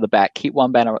 banner to the back, keep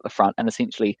 1 banner at the front, and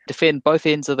essentially defend both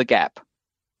ends of the gap.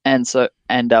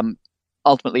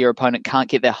 Ultimately, your opponent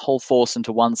can't get their whole force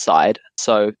into one side,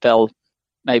 so they'll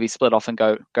maybe split off and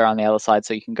go around the other side,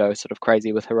 so you can go sort of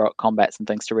crazy with heroic combats and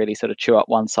things to really sort of chew up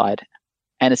one side.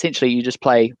 And essentially, you just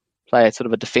play a sort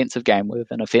of a defensive game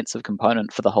with an offensive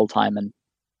component for the whole time, and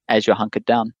as you're hunkered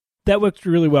down. That works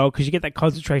really well because you get that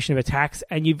concentration of attacks,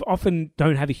 and you often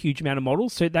don't have a huge amount of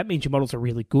models, so that means your models are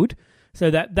really good. So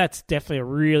that's definitely a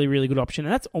really, really good option.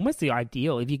 And that's almost the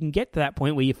ideal. If you can get to that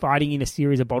point where you're fighting in a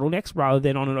series of bottlenecks rather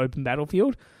than on an open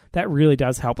battlefield, that really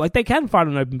does help. Like, they can fight on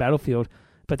an open battlefield,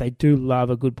 but they do love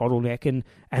a good bottleneck.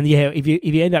 And yeah, if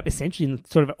you end up essentially in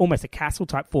sort of almost a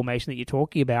castle-type formation that you're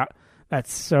talking about,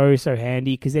 that's so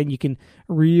handy because then you can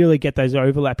really get those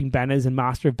overlapping banners and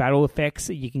Master of Battle effects.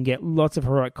 You can get lots of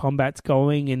heroic combats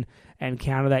going and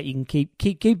counter that. You can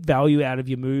keep value out of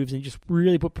your moves and just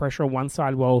really put pressure on one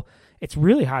side. Well, it's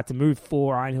really hard to move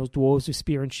 4 Iron Hills Dwarves with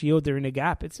Spear and Shield. They're in a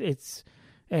gap. It's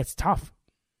tough.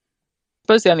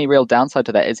 suppose the only real downside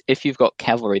to that is if you've got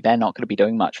cavalry, they're not going to be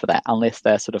doing much for that unless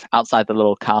they're sort of outside the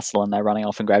little castle and they're running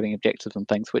off and grabbing objectives and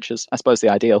things, which is, I suppose, the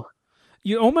ideal.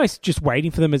 You're almost just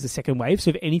waiting for them as a second wave, so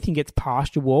if anything gets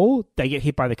past your wall, they get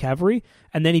hit by the cavalry,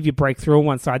 and then if you break through on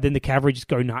one side, then the cavalry just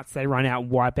go nuts, they run out and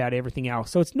wipe out everything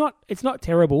else. So it's not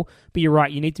terrible, but you're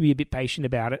right, you need to be a bit patient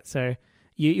about it, so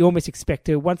you almost expect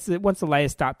to, once the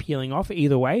layers start peeling off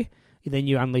either way, then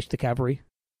you unleash the cavalry.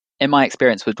 In my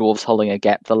experience with dwarves holding a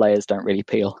gap, the layers don't really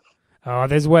peel. Oh,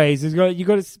 there's ways. You've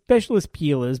got specialist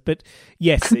peelers, but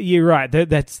yes, you're right.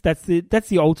 That's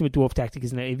the ultimate dwarf tactic,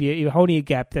 isn't it? If you're holding a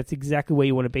gap, that's exactly where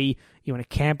you want to be. You want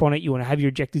to camp on it. You want to have your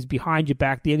objectives behind your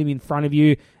back, the enemy in front of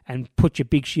you, and put your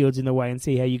big shields in the way and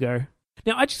see how you go.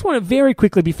 Now, I just want to very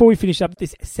quickly, before we finish up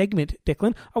this segment,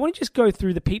 Declan, I want to just go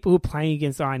through the people who are playing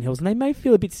against Iron Hills, and they may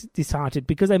feel a bit disheartened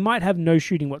because they might have no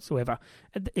shooting whatsoever.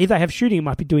 If they have shooting, it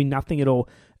might be doing nothing at all.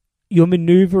 Your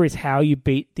maneuver is how you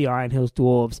beat the Iron Hills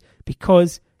dwarves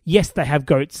because, yes, they have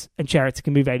goats and chariots that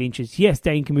can move 8 inches. Yes,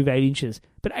 Dane can move 8 inches,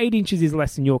 but 8 inches is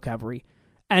less than your cavalry.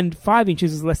 And 5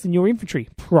 inches is less than your infantry,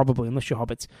 probably, unless you're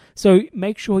hobbits. So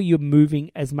make sure you're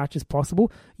moving as much as possible.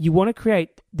 You want to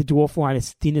create the dwarf line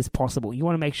as thin as possible. You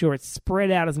want to make sure it's spread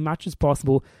out as much as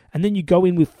possible, and then you go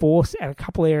in with force at a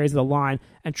couple areas of the line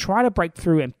and try to break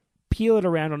through and peel it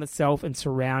around on itself and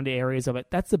surround areas of it.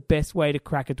 That's the best way to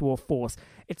crack a dwarf force.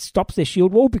 It stops their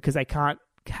shield wall because they can't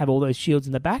have all those shields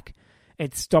in the back.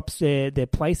 It stops their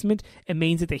placement. It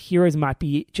means that the heroes might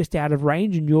be just out of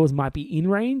range and yours might be in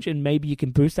range, and maybe you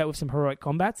can boost that with some heroic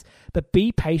combats. But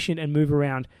be patient and move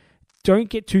around. Don't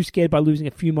get too scared by losing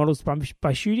a few models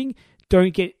by shooting.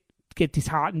 Don't get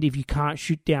disheartened if you can't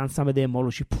shoot down some of their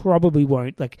models. You probably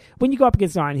won't. Like, when you go up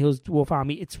against Iron Hills Dwarf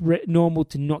Army, it's normal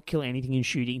to not kill anything in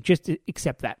shooting. Just to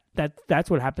accept that.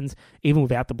 That's what happens even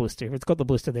without the blister. If it's got the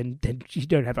blister, then you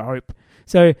don't have a hope.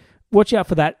 So watch out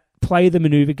for that. Play the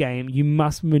maneuver game. You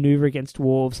must maneuver against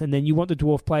dwarves, and then you want the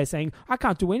dwarf player saying, I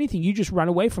can't do anything, you just run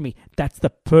away from me. That's the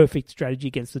perfect strategy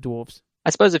against the dwarves. I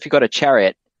suppose if you've got a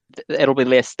chariot, it'll be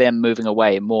less them moving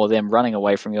away, more them running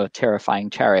away from your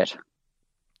terrifying chariot.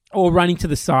 Or running to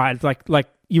the side, like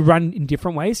you run in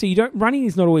different ways. So running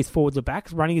is not always forwards or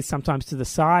backs. Running is sometimes to the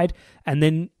side, and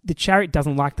then the chariot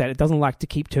doesn't like that. It doesn't like to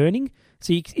keep turning.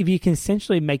 So if you can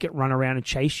essentially make it run around and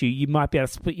chase you, you might be able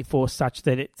to split your force such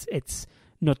that it's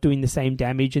not doing the same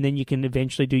damage, and then you can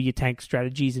eventually do your tank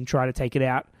strategies and try to take it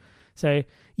out. So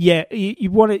yeah,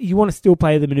 you want to still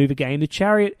play the maneuver game. If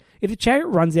the chariot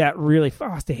runs out really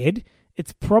fast ahead,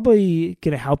 it's probably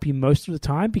going to help you most of the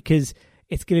time because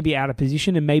it's going to be out of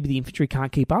position and maybe the infantry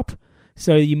can't keep up.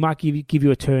 So you might give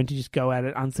you a turn to just go at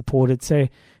it unsupported. So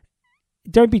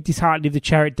don't be disheartened if the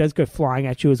chariot does go flying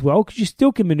at you as well, because you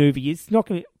still can maneuver. It's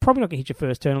probably not going to hit your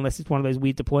first turn unless it's one of those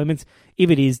weird deployments.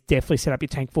 If it is, definitely set up your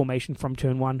tank formation from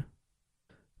turn 1.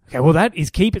 Okay, well, that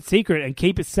is keep it secret and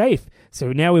keep it safe.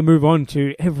 So now we move on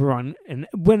to everyone, and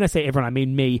when I say everyone, I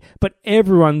mean me, but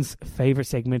everyone's favorite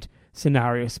segment,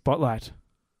 Scenario Spotlight.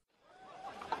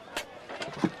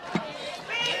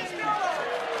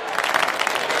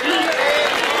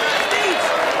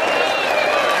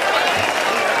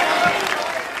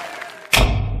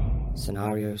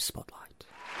 Scenario Spotlight.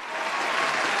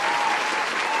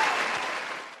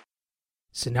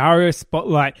 Scenario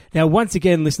Spotlight. Now, once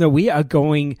again, listener, we are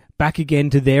going back again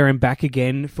to There and Back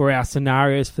Again for our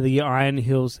scenarios for the Iron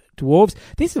Hills Dwarves.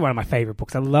 This is one of my favorite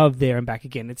books. I love There and Back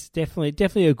Again. It's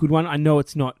definitely a good one. I know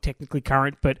it's not technically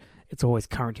current, but it's always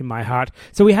current in my heart.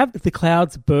 So we have the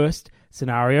Clouds Burst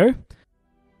scenario.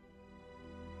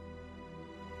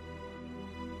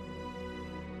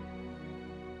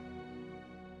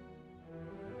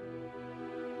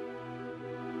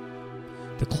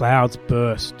 The clouds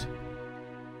burst.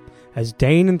 As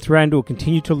Dane and Thranduil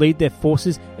continue to lead their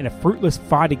forces in a fruitless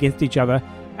fight against each other,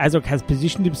 Azog has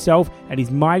positioned himself at his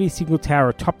mighty signal tower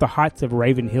atop the heights of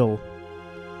Raven Hill.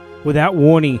 Without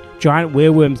warning, giant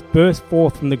wereworms burst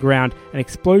forth from the ground, an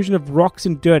explosion of rocks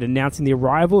and dirt announcing the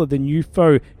arrival of the new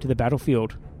foe to the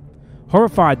battlefield.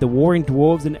 Horrified, the warring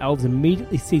dwarves and elves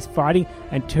immediately cease fighting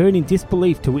and turn in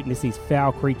disbelief to witness these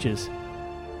foul creatures.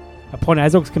 Upon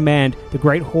Azog's command, the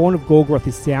great horn of Gorgoroth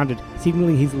is sounded,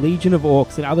 signalling his legion of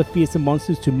orcs and other fearsome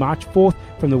monsters to march forth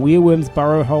from the wereworms'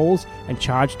 burrow holes and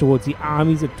charge towards the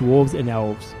armies of dwarves and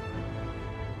elves.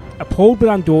 Appalled but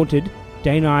undaunted,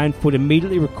 Dane Ironfoot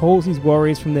immediately recalls his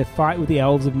warriors from their fight with the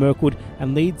elves of Mirkwood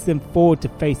and leads them forward to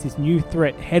face this new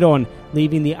threat head-on,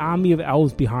 leaving the army of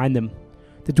elves behind them.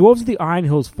 The dwarves of the Iron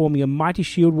Hills forming a mighty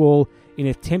shield wall in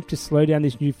an attempt to slow down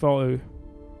this new foe.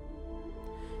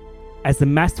 As the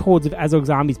massed hordes of Azog's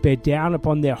armies bear down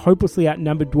upon their hopelessly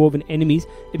outnumbered dwarven enemies,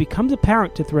 it becomes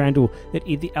apparent to Thranduil that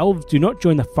if the elves do not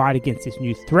join the fight against this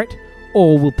new threat,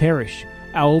 all will perish,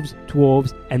 elves,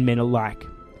 dwarves, and men alike.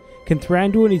 Can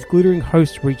Thranduil and his glittering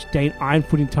host reach Dane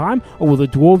Ironfoot in time, or will the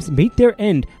dwarves meet their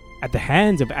end at the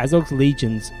hands of Azog's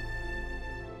legions?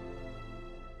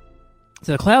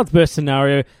 So the Clouds Burst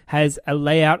scenario has a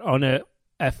layout on a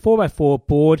 4x4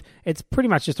 board. It's pretty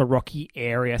much just a rocky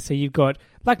area. So you've got,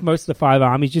 like most of the 5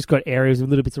 armies, just got areas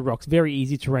with little bits of rocks. Very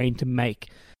easy terrain to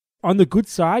make. On the good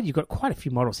side, you've got quite a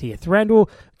few models here. Thranduil,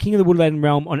 King of the Woodland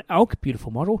Realm on Elk, beautiful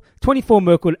model. 24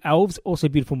 Mirkwood Elves, also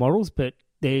beautiful models, but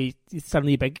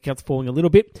suddenly your bank account's falling a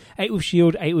little bit. 8 with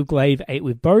Shield, 8 with Glaive, 8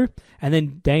 with Bow. And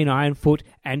then Dane Ironfoot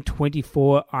and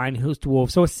 24 Iron Hills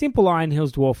Dwarf. So a simple Iron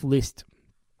Hills Dwarf list.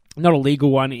 Not a legal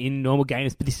one in normal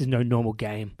games, but this is no normal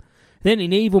game. Then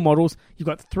in evil models, you've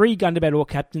got 3 Gundabad Orc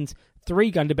Captains, 3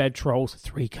 Gundabad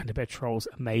Trolls,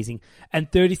 amazing,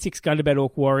 and 36 Gundabad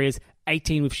Orc Warriors,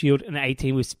 18 with Shield and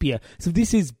 18 with Spear. So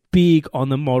this is big on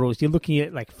the models. You're looking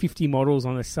at like 50 models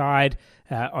on the side,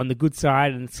 on the good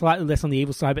side, and slightly less on the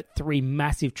evil side, but 3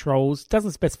 massive Trolls.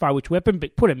 Doesn't specify which weapon,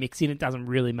 but put a mix in, it doesn't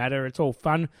really matter. It's all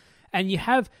fun. And you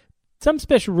have some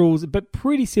special rules, but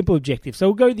pretty simple objectives. So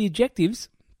we'll go to the objectives.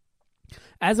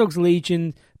 Azog's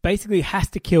Legion basically has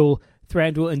to kill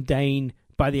Thranduil and Dane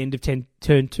by the end of turn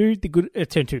 2.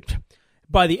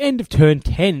 By the end of turn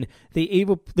 10,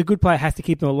 the good player has to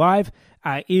keep them alive.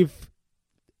 If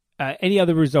any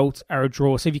other results are a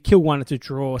draw, so if you kill one, it's a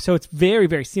draw. So it's very,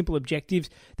 very simple objectives.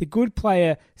 The good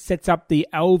player sets up the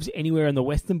elves anywhere on the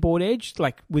western board edge,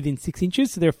 like within 6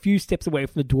 inches. So they're a few steps away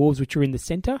from the dwarves, which are in the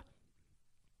center.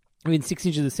 Within 6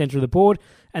 inches of the center of the board,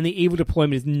 and the evil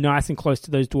deployment is nice and close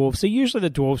to those dwarves. So usually the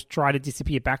dwarves try to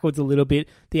disappear backwards a little bit,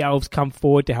 the elves come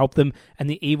forward to help them, and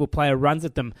the evil player runs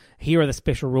at them. Here are the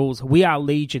special rules. We are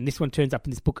Legion. This one turns up in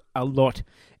this book a lot.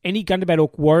 Any Gundabad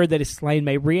Orc warrior that is slain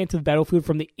may re-enter the battlefield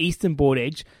from the eastern board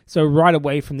edge, so right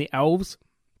away from the elves.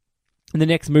 In the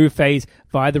next move phase,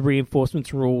 via the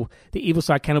reinforcements rule, the evil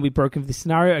side cannot be broken for the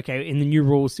scenario. Okay, in the new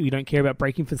rules, we don't care about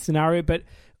breaking for the scenario, but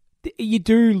you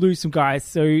do lose some guys,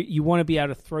 so you want to be able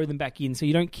to throw them back in. So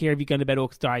you don't care if your Gundabad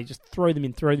Orcs die, you just throw them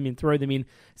in.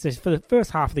 So for the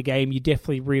first half of the game, you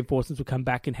definitely reinforcements will come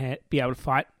back and be able to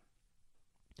fight.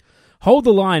 Hold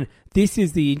the line. This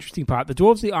is the interesting part. The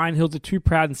dwarves of the Iron Hills are too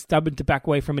proud and stubborn to back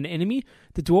away from an enemy.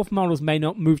 The dwarf models may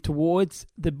not move towards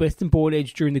the western board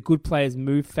edge during the good player's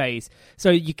move phase.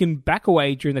 So you can back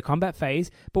away during the combat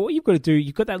phase, but what you've got to do,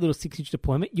 you've got that little 6-inch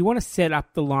deployment. You want to set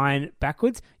up the line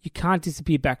backwards. You can't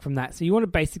disappear back from that. So you want to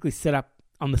basically set up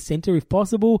on the center if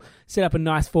possible, set up a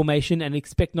nice formation and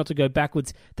expect not to go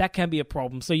backwards. That can be a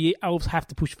problem. So your elves have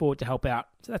to push forward to help out.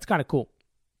 So that's kind of cool.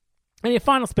 And your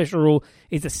final special rule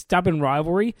is a stubborn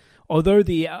rivalry. Although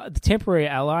the temporary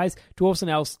allies, dwarves and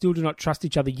elves, still do not trust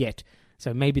each other yet.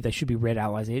 So maybe they should be red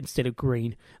allies instead of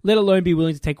green. Let alone be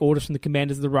willing to take orders from the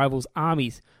commanders of the rivals'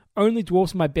 armies. Only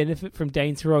dwarves may benefit from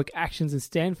Dane's heroic actions and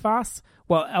standfasts,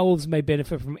 while elves may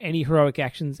benefit from any heroic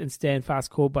actions and standfasts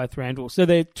called by Thranduil. So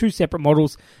they're 2 separate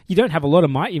models. You don't have a lot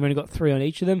of might. You've only got 3 on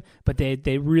each of them, but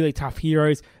they're really tough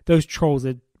heroes. Those trolls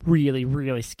are really,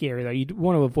 really scary, though. You'd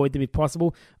want to avoid them if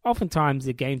possible. Oftentimes,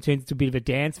 the game turns into a bit of a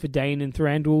dance for Dane and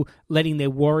Thranduil, letting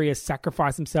their warriors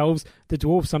sacrifice themselves. The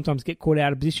dwarves sometimes get caught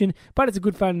out of position, but it's a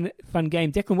good, fun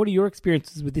game. Declan, what are your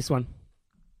experiences with this one?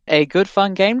 A good,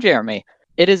 fun game, Jeremy.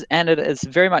 It is, and it is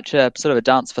very much a sort of a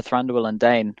dance for Thranduil and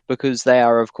Dane, because they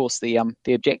are, of course, the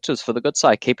objectives for the good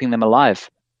side, keeping them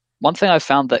alive. One thing I've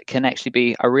found that can actually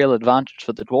be a real advantage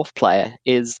for the dwarf player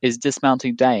is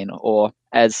dismounting Dane, or,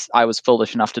 as I was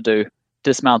foolish enough to do,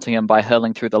 dismounting him by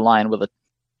hurling through the line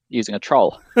using a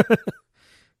troll.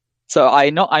 So I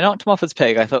knocked him off his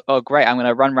pig. I thought, oh great, I'm going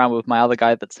to run around with my other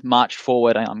guy that's marched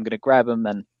forward, and I'm going to grab him,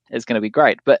 and it's going to be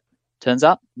great. But turns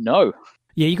out, no.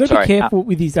 Yeah, you got to be careful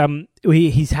with his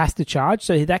he has to charge,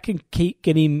 so that can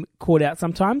get him caught out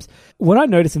sometimes. What I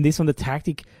noticed in this one, the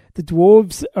tactic, the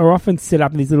dwarves are often set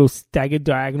up in these little staggered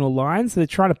diagonal lines, so they're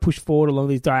trying to push forward along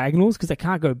these diagonals because they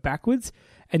can't go backwards,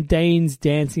 and Dane's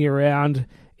dancing around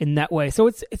in that way. So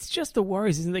it's just the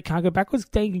warriors, isn't it? They can't go backwards.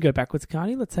 Dane can go backwards, can't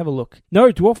he? Let's have a look.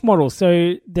 No, dwarf model.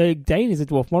 So the Dane is a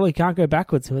dwarf model. He can't go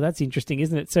backwards. Well, that's interesting,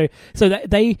 isn't it? So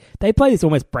they play this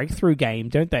almost breakthrough game,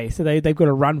 don't they? So they've got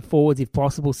to run forwards if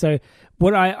possible. So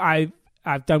what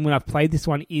I've done when I've played this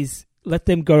one is let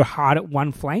them go hard at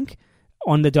one flank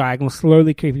on the diagonal,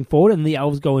 slowly creeping forward, and the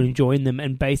elves go and join them,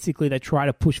 and basically they try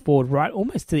to push forward right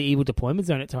almost to the evil deployment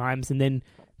zone at times, and then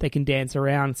they can dance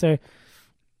around. So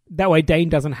that way Dane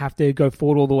doesn't have to go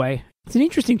forward all the way. It's an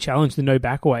interesting challenge, the no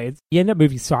back away. You end up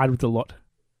moving sideways a lot.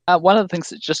 One of the things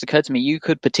that just occurred to me, you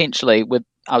could potentially,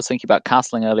 I was thinking about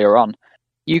castling earlier on,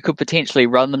 you could potentially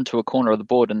run them to a corner of the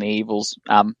board in the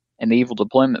evil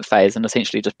deployment phase and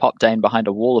essentially just pop Dane behind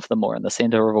a wall of them or in the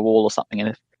center of a wall or something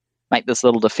and make this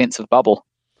little defensive bubble.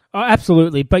 Oh,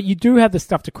 absolutely, but you do have the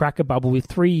stuff to crack a bubble with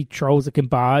 3 trolls that can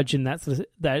barge, and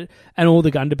that, and all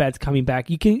the Gundabats coming back.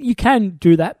 You can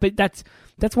do that, but that's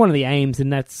one of the aims,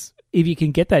 and that's if you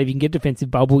can get that, if you can get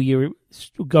defensive bubble, you're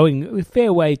going a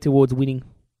fair way towards winning.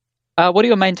 What are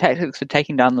your main tactics for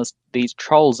taking down these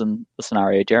trolls in the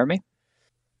scenario, Jeremy?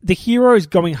 The heroes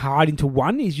going hard into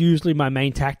one is usually my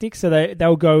main tactic. So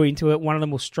they'll go into it. One of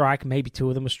them will strike, maybe 2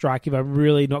 of them will strike if I'm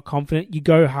really not confident. You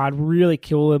go hard, really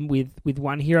kill them with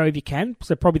one hero if you can.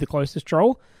 So probably the closest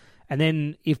troll. And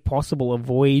then, if possible,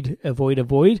 avoid.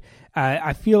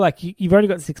 I feel like you've only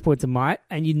got 6 points of might,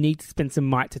 and you need to spend some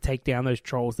might to take down those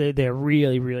trolls. They're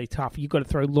really, really tough. You've got to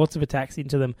throw lots of attacks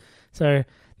into them. So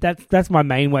that's my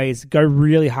main way, is go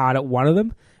really hard at one of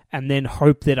them, and then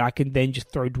hope that I can then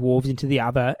just throw dwarves into the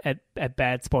other at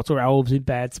bad spots, or elves in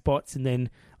bad spots, and then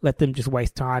let them just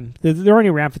waste time. They're only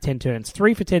around for 10 turns.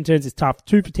 3 for 10 turns is tough.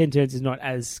 2 for 10 turns is not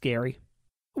as scary.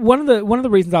 One of the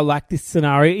reasons I like this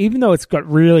scenario, even though it's got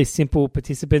really simple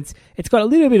participants, it's got a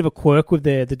little bit of a quirk with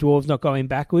the dwarves not going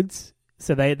backwards,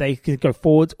 so they can go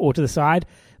forwards or to the side.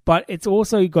 But it's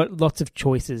also got lots of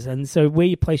choices. And so where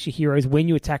you place your heroes, when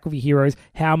you attack with your heroes,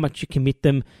 how much you commit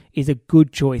them is a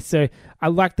good choice. So I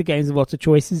like the games with lots of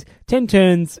choices. 10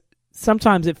 turns,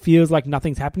 sometimes it feels like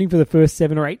nothing's happening for the first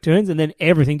 7 or 8 turns, and then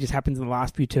everything just happens in the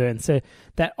last few turns. So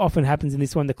that often happens in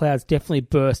this one. The clouds definitely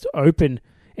burst open.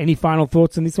 Any final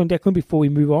thoughts on this one, Declan, before we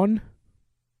move on?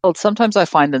 Well, sometimes I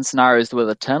find in scenarios with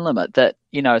a turn limit that,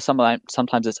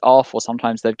 sometimes it's off, or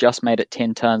sometimes they've just made it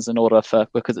 10 turns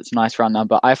because it's a nice round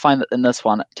number. I find that in this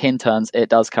one, 10 turns, it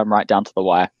does come right down to the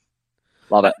wire.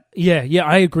 Love it. Yeah,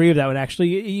 I agree with that one,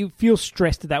 actually. You feel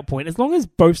stressed at that point. As long as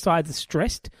both sides are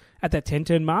stressed at that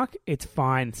 10-turn mark, it's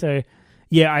fine. So,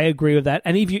 yeah, I agree with that.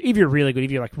 And if you're really good,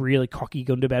 if you're like really cocky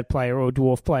Gundabad player or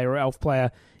dwarf player or elf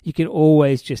player, you can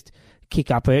always just kick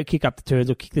up the turns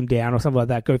or kick them down or something like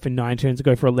that. Go for 9 turns or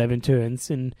go for 11 turns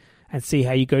and see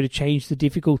how you go to change the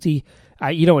difficulty.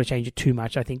 You don't want to change it too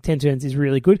much. I think 10 turns is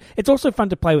really good. It's also fun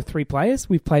to play with 3 players.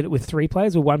 We've played it with 3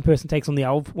 players where one person takes on the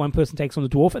elf, one person takes on the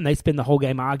dwarf, and they spend the whole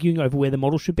game arguing over where the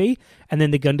model should be. And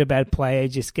then the Gundabad player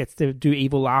just gets to do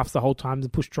evil laughs the whole time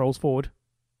and push trolls forward.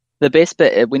 The best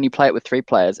bit when you play it with 3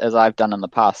 players, as I've done in the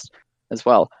past as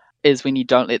well, is when you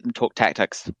don't let them talk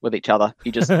tactics with each other.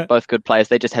 You just both good players.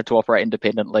 They just have to operate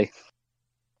independently.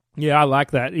 Yeah, I like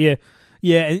that. Yeah,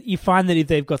 and you find that if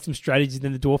they've got some strategies,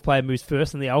 then the dwarf player moves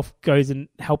first and the elf goes and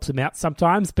helps them out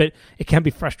sometimes, but it can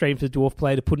be frustrating for the dwarf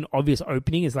player to put an obvious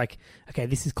opening. It's like, okay,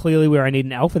 this is clearly where I need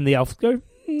an elf, and the elves go,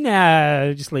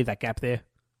 nah, just leave that gap there.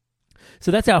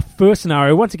 So that's our first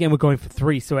scenario. Once again, we're going for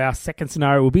 3, so our second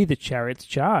scenario will be the Chariot's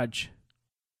Charge.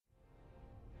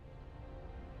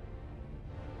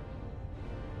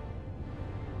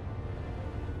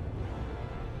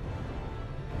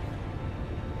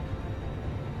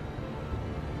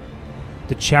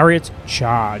 The Chariot's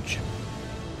Charge.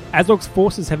 Azog's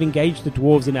forces have engaged the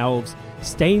dwarves and elves,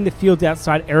 staining the fields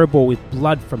outside Erebor with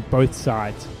blood from both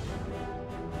sides.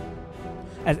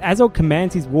 As Azog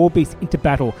commands his war beasts into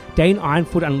battle, Dane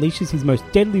Ironfoot unleashes his most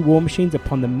deadly war machines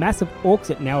upon the massive orcs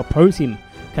that now oppose him,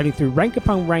 cutting through rank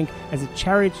upon rank as the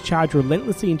chariots charge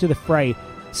relentlessly into the fray,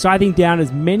 scything down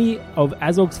as many of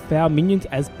Azog's foul minions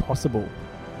as possible.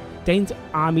 Dane's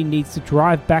army needs to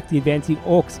drive back the advancing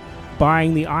orcs,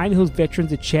 buying the Iron Hills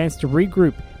veterans a chance to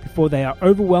regroup before they are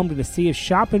overwhelmed in a sea of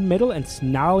sharpened metal and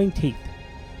snarling teeth.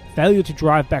 Failure to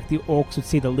drive back the orcs would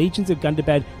see the legions of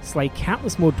Gundabad slay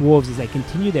countless more dwarves as they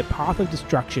continue their path of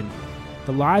destruction.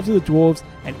 The lives of the dwarves,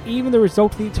 and even the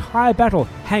result of the entire battle,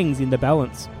 hangs in the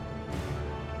balance.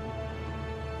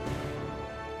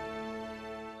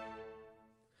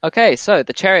 Okay, so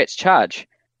the Chariot's Charge.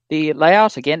 The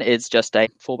layout, again, is just a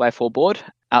 4x4 board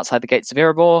outside the gates of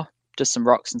Erebor, just some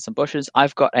rocks and some bushes.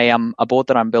 I've got a board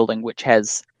that I'm building which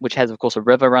has of course a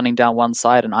river running down one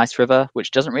side, an ice river,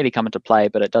 which doesn't really come into play,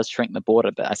 but it does shrink the board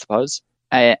a bit, I suppose.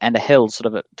 And a hill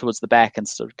sort of towards the back, and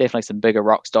sort of definitely some bigger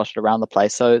rocks dotted around the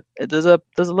place. So there's a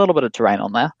little bit of terrain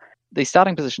on there. The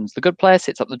starting positions: the good player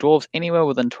sets up the dwarves anywhere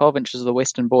within 12 inches of the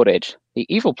western board edge. The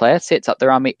evil player sets up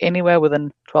their army anywhere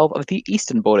within 12 of the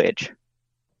eastern board edge.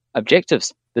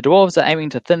 Objectives: the dwarves are aiming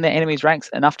to thin their enemies' ranks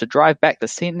enough to drive back the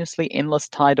seamlessly endless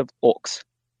tide of orcs.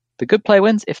 The good player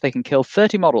wins if they can kill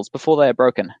 30 models before they are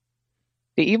broken.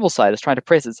 The evil side is trying to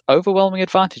press its overwhelming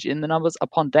advantage in the numbers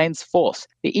upon Dane's force.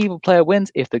 The evil player wins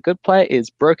if the good player is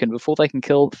broken before they can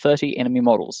kill 30 enemy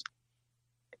models.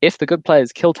 If the good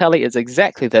player's kill tally is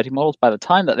exactly 30 models by the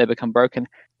time that they become broken,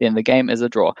 then the game is a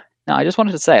draw. Now, I just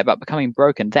wanted to say about becoming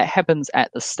broken, that happens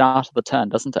at the start of the turn,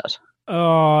 doesn't it?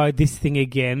 Oh, this thing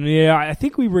again. Yeah, I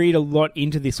think we read a lot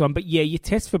into this one, but yeah, you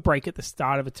test for break at the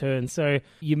start of a turn, so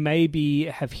you maybe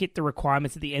have hit the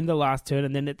requirements at the end of the last turn,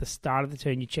 and then at the start of the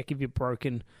turn, you check if you're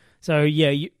broken. So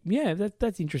yeah,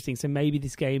 that's interesting. So maybe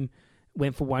this game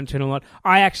went for one turn a lot.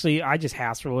 I just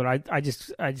house rule it. I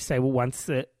just say, well, once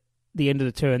the end of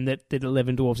the turn that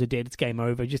 11 dwarves are dead, it's game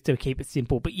over, just to keep it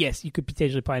simple. But yes, you could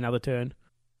potentially play another turn.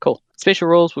 Cool. Special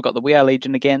rules, we've got the We Are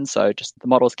Legion again, so just the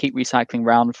models keep recycling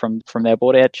round from their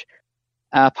board edge.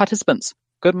 Participants,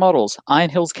 good models. Iron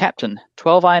Hills Captain,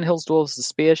 12 Iron Hills Dwarves with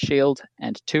Spear, Shield,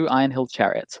 and 2 Iron Hills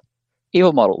Chariots.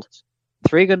 Evil models,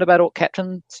 3 Gundabad Orc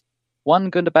Captains, 1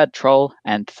 Gundabad Troll,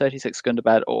 and 36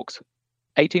 Gundabad Orcs.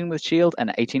 18 with Shield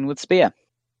and 18 with Spear.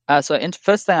 So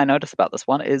first thing I noticed about this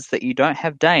one is that you don't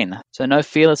have Dane, so no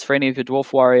Fearless for any of your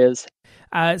Dwarf Warriors.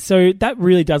 So that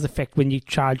really does affect when you're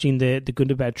charging the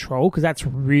Gundabad Troll, because that's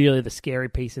really the scary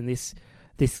piece in this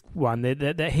one,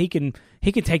 that he can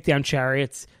take down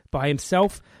chariots by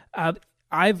himself.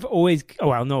 I've always,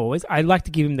 not always, I like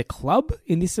to give him the club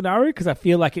in this scenario, because I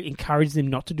feel like it encourages him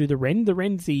not to do the Ren. The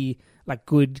Ren's the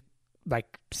good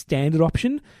standard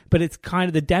option, but it's kind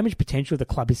of the damage potential of the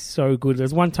club is so good.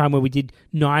 There's one time where we did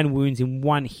 9 wounds in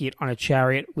one hit on a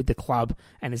chariot with the club,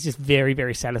 and it's just very,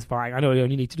 very satisfying. I know you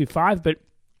only need to do 5, but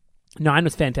 9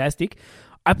 was fantastic.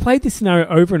 I played this scenario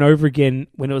over and over again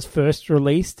when it was first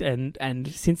released, and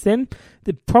since then.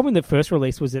 The problem with the first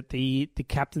release was that the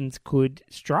captains could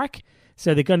strike,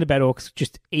 so the Gundabad Orcs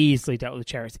just easily dealt with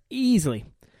the chariots. Easily.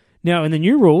 Now, in the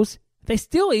new rules, they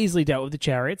still easily dealt with the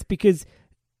chariots, because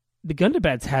the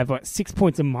Gundabads have 6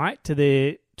 points of might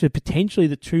to potentially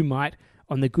the 2 might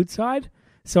on the good side.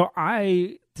 So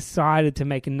I decided to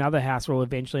make another house rule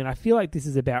eventually, and I feel like this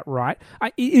is about right.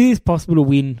 It is possible to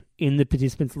win in the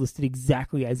participants listed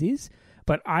exactly as is,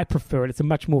 but I prefer it. It's a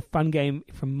much more fun game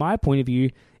from my point of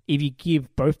view if you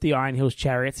give both the Iron Hills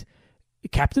Chariots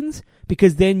captains,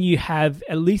 because then you have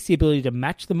at least the ability to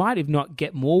match the might, if not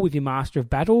get more with your Master of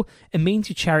Battle. It means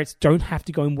your chariots don't have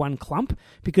to go in one clump,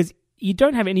 because you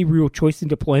don't have any real choice in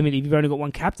deployment if you've only got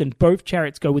one captain. Both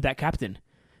chariots go with that captain.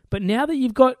 But now that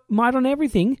you've got might on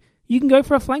everything, you can go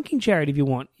for a flanking chariot if you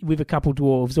want with a couple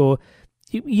dwarves, or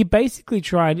you basically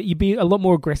you be a lot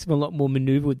more aggressive, a lot more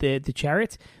maneuver with the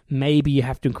chariots. Maybe you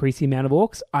have to increase the amount of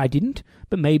orcs. I didn't,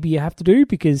 but maybe you have to do,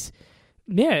 because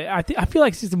I feel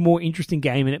like it's just a more interesting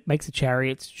game, and it makes the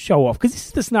chariots show off, because this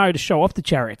is the scenario to show off the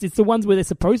chariots. It's the ones where they're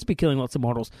supposed to be killing lots of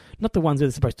models, not the ones where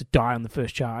they're supposed to die on the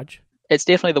first charge. It's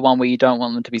definitely the one where you don't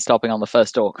want them to be stopping on the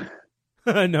first orc.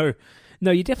 No,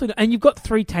 you definitely don't. And you've got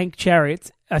 3 tank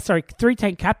chariots, 3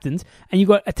 tank captains, and you've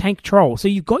got a tank troll. So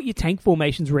you've got your tank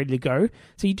formations ready to go.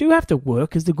 So you do have to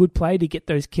work as the good player to get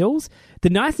those kills. The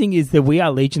nice thing is the We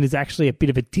Are Legion is actually a bit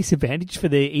of a disadvantage for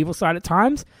the evil side at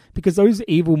times, because those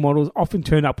evil models often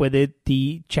turn up where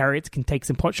the chariots can take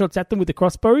some pot shots at them with the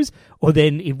crossbows, or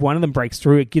then if one of them breaks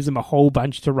through, it gives them a whole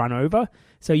bunch to run over.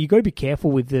 So you got to be careful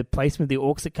with the placement of the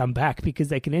orcs that come back, because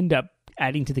they can end up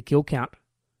adding to the kill count.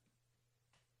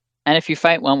 And if you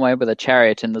feint one way with a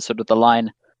chariot and the line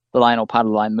or part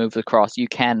of the line moves across, you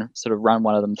can sort of run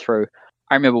one of them through.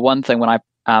 I remember one thing when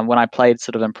I played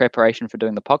sort of in preparation for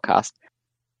doing the podcast,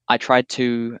 I tried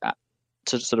to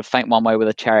sort of feint one way with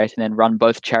a chariot and then run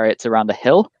both chariots around a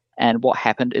hill. And what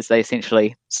happened is they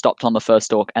essentially stopped on the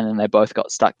first orc, and then they both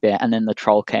got stuck there. And then the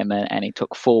troll came in and he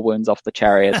took 4 wounds off the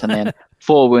chariot and then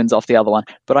 4 wounds off the other one.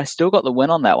 But I still got the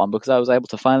win on that one, because I was able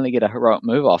to finally get a heroic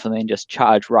move off and then just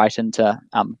charge right into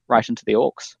the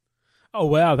orcs. Oh,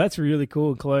 wow, that's really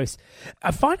cool and close.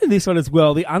 I find in this one as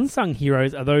well, the unsung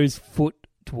heroes are those foot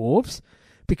dwarves.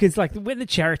 Because when the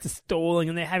chariots are stalling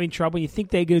and they're having trouble, and you think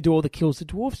they're going to do all the kills, the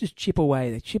dwarves just chip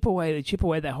away. They chip away,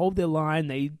 they hold their line,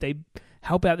 they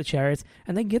help out the chariots,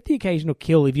 and they get the occasional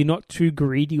kill if you're not too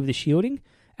greedy with the shielding.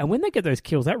 And when they get those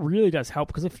kills, that really does help,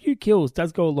 because a few kills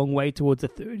does go a long way towards the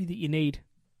 30 that you need.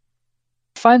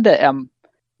 I find that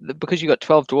because you've got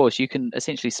 12 dwarves, you can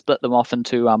essentially split them off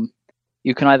into...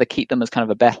 you can either keep them as kind of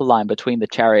a battle line between the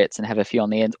chariots and have a few on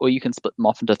the ends, or you can split them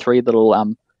off into 3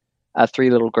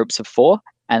 little groups of 4,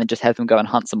 and then just have them go and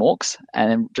hunt some orcs, and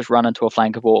then just run into a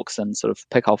flank of orcs and sort of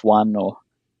pick off one,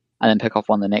 and then pick off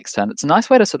one the next turn. It's a nice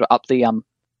way to sort of up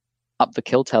the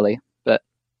kill tally, but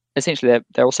essentially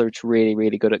they're also really,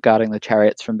 really good at guarding the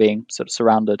chariots from being sort of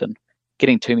surrounded and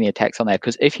getting too many attacks on there.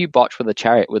 Because if you botch with a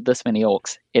chariot with this many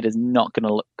orcs, it is not going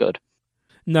to look good.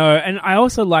 No, and I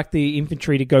also like the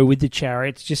infantry to go with the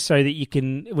chariots, just so that you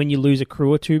can, when you lose a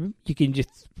crew or two, you can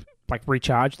just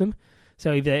recharge them.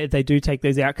 So if they do take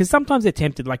those out, because sometimes they're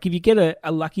tempted. Like if you get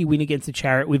a lucky win against a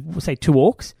chariot with, say, 2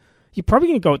 orcs, you're probably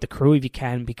going to go with the crew if you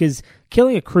can, because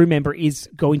killing a crew member is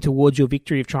going towards your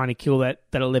victory of trying to kill that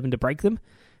 11 to break them.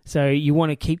 So you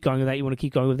want to keep going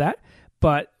with that.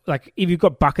 But like if you've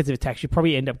got buckets of attacks, you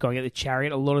probably end up going at the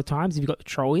chariot a lot of times if you've got the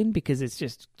troll in, because it's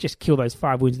just kill those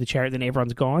 5 wounds of the chariot, then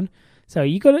everyone's gone. So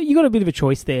you got a bit of a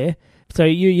choice there. So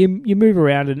you move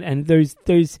around, and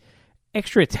those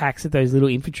extra attacks that those little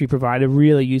infantry provide are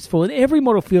really useful. And every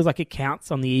model feels like it counts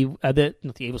on not the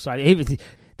evil side.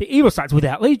 The evil side's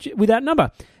without number.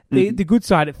 The good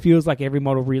side, it feels like every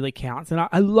model really counts. And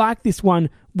I like this one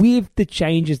with the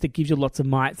changes that gives you lots of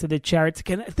might, so the chariots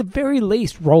can, at the very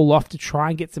least, roll off to try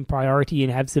and get some priority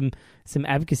and have some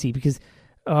advocacy, because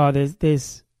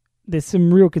there's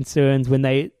some real concerns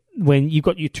when you've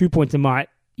got your 2 points of might,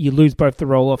 you lose both the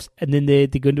roll-offs, and then the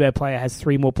Gundabad player has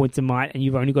 3 more points of might, and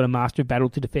you've only got a Master of Battle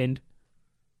to defend.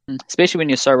 Especially when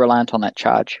you're so reliant on that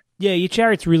charge. Yeah, your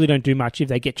chariots really don't do much if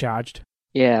they get charged.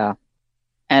 Yeah.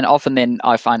 And often then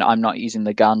I find I'm not using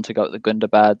the gun to go at the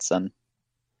Gundabads.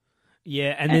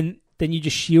 Yeah, and then you're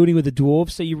just shielding with the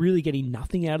dwarves, so you're really getting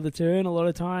nothing out of the turn a lot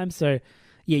of times. So,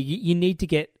 yeah, you need to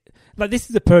get... Like, this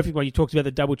is the perfect one. You talked about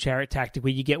the double chariot tactic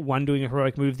where you get one doing a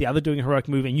heroic move, the other doing a heroic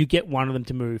move, and you get one of them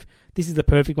to move. This is the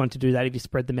perfect one to do that if you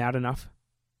spread them out enough.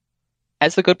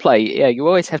 As the good play, yeah, you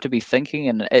always have to be thinking,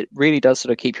 and it really does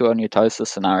sort of keep you on your toes, this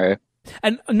scenario.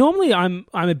 And normally I'm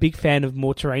a big fan of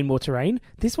more terrain.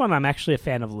 This one I'm actually a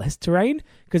fan of less terrain,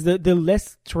 because the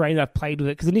less terrain I've played with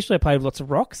it, because initially I played with lots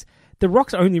of rocks, the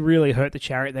rocks only really hurt the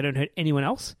chariot, they don't hurt anyone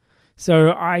else.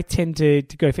 So I tend to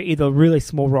go for either really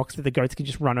small rocks that the goats can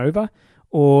just run over,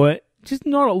 or just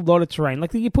not a lot of terrain.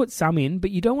 Like, you put some in, but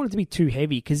you don't want it to be too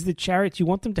heavy, because the chariots, you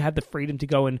want them to have the freedom to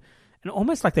go and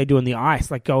almost like they do on the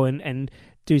ice, like go and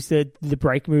do the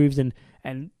break moves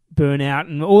and burn out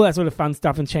and all that sort of fun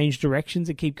stuff, and change directions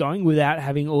and keep going without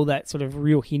having all that sort of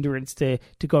real hindrance to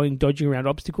going dodging around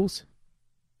obstacles.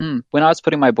 When I was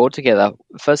putting my board together,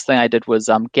 first thing I did was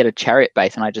get a chariot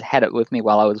base, and I just had it with me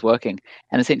while I was working.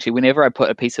 And essentially, whenever I put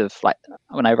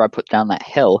down that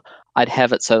hill, I'd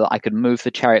have it so that I could move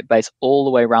the chariot base all the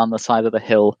way around the side of the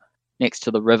hill next to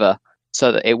the river,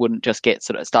 so that it wouldn't just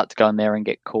start to go in there and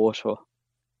get caught or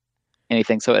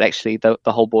anything. So it actually, the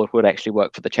whole board would actually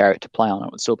work for the chariot to play on. It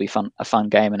would still be a fun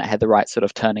game, and it had the right sort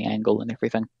of turning angle and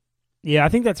everything. Yeah, I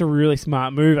think that's a really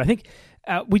smart move. I think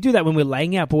we do that when we're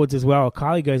laying out boards as well.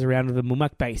 Kylie goes around with a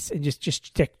Mummak base and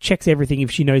just checks everything if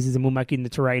she knows there's a Mummak in the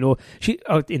terrain or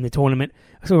in the tournament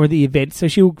or the event. So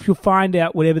she'll find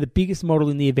out whatever the biggest model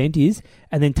in the event is,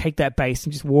 and then take that base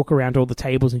and just walk around all the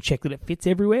tables and check that it fits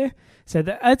everywhere. So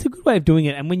that's a good way of doing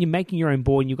it. And when you're making your own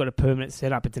board and you've got a permanent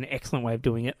setup, it's an excellent way of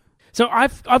doing it. So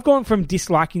I've gone from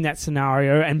disliking that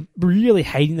scenario and really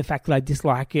hating the fact that I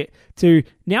dislike it to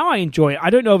now I enjoy it. I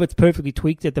don't know if it's perfectly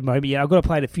tweaked at the moment yet. I've got to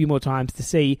play it a few more times to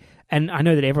see, and I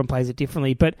know that everyone plays it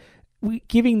differently, but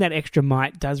giving that extra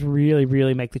might does really,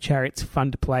 really make the chariots fun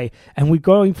to play. And we're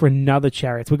going for another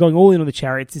chariots. We're going all in on the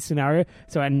chariots this scenario.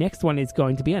 So our next one is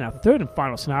going to be, and our third and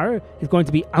final scenario is going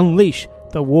to be Unleash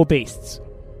the War Beasts.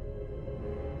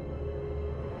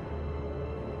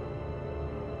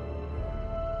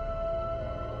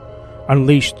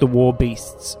 Unleash the War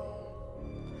Beasts.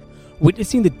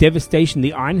 Witnessing the devastation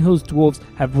the Iron Hills dwarves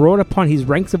have wrought upon his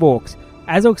ranks of orcs,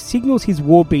 Azog signals his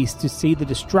war beasts to see the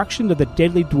destruction of the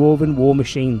deadly dwarven war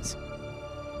machines.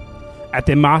 At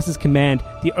their master's command,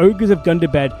 the ogres of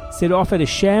Gundabad set off at a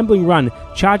shambling run,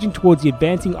 charging towards the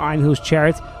advancing Iron Hills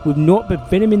chariots with naught but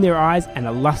venom in their eyes and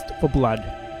a lust for blood.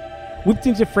 Whipped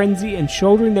into frenzy and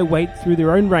shouldering their weight through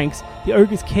their own ranks, the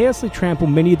ogres carelessly trample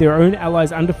many of their own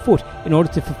allies underfoot in order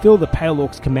to fulfill the Pale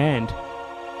Orc's command.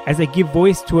 As they give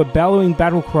voice to a bellowing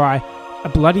battle cry, a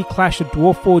bloody clash of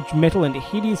dwarf-forged metal and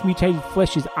hideous mutated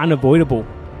flesh is unavoidable.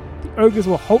 The ogres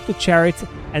will halt the chariots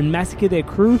and massacre their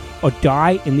crew or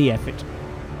die in the effort.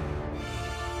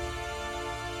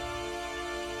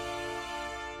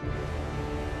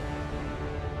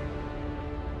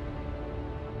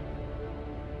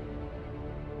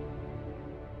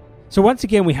 So once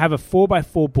again, we have a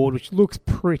 4x4 board, which looks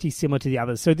pretty similar to the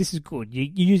others. So this is good. You're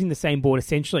using the same board,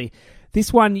 essentially.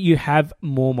 This one, you have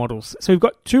more models. So we've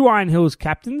got 2 Iron Hills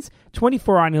captains,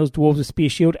 24 Iron Hills dwarves with spear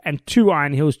shield, and 2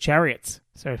 Iron Hills chariots.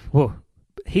 So, whoa,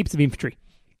 heaps of infantry.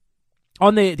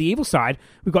 On the evil side,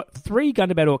 we've got 3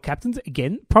 Gundabad Orc captains.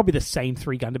 Again, probably the same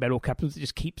 3 Gundabad Orc captains that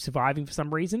just keep surviving for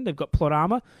some reason. They've got plot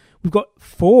armor. We've got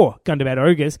 4 Gundabad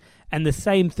Ogres and the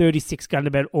same 36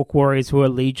 Gundabad Orc warriors who are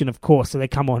Legion, of course. So they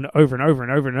come on over and over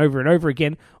and over and over and over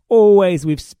again, always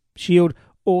with shield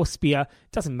or spear.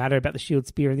 Doesn't matter about the shield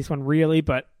spear in this one really,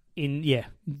 but you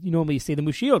normally see them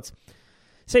with shields.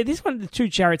 So this one, the two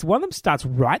chariots, one of them starts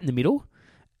right in the middle,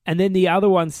 and then the other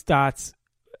one starts,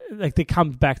 like, they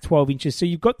come back 12 inches. So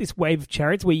you've got this wave of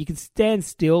chariots where you can stand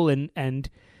still and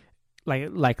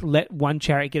like let one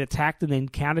chariot get attacked and then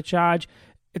countercharge.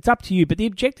 It's up to you. But the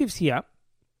objectives here,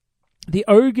 the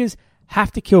ogres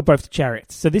have to kill both the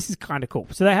chariots. So this is kind of cool.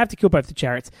 So they have to kill both the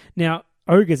chariots. Now,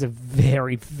 ogres are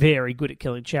very, very good at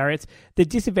killing chariots. The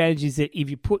disadvantage is that if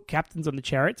you put captains on the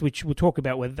chariots, which we'll talk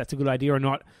about whether that's a good idea or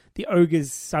not, the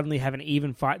ogres suddenly have an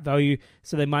even fight value,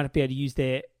 so they might not be able to use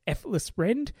their effortless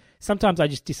rend. Sometimes I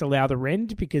just disallow the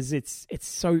rend because it's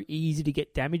so easy to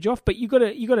get damage off, but you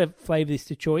gotta flavor this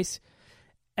to choice.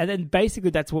 And then basically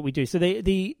that's what we do. So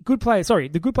the good player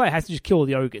has to just kill all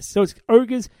the ogres. So it's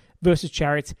ogres versus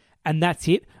chariots, and that's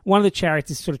it. One of the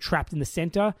chariots is sort of trapped in the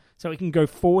center, so it can go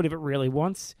forward if it really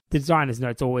wants. The designer's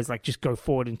note's always like, just go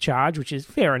forward and charge, which is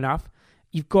fair enough.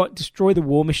 You've got destroy the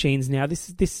war machines now. This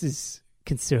is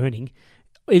concerning.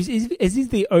 As if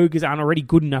the ogres aren't already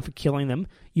good enough at killing them,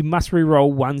 you must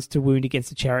reroll ones to wound against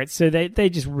the chariots. So they're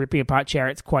just ripping apart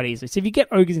chariots quite easily. So if you get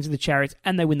ogres into the chariots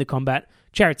and they win the combat,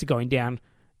 chariots are going down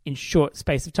in short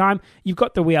space of time. You've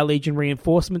got the We Are Legion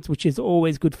reinforcements, which is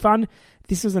always good fun.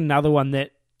 This is another one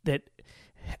that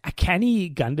a canny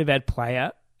Gundabad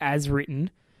player, as written,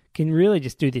 can really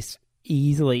just do this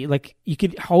easily. Like, you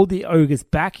could hold the ogres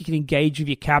back, you can engage with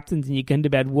your captains and your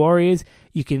Gundabad warriors,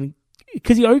 you can,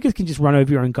 because the ogres can just run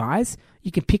over your own guys,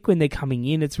 you can pick when they're coming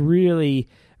in. It's really,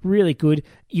 really good.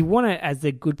 You want to, as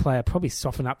a good player, probably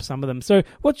soften up some of them. So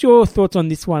what's your thoughts on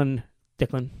this one,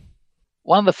 Declan?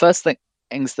 One of the first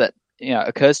things that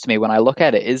occurs to me when I look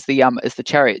at it is the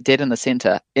chariot dead in the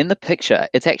center. In the picture,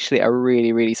 it's actually a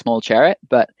really, really small chariot,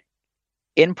 but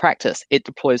in practice, it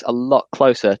deploys a lot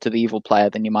closer to the evil player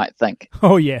than you might think.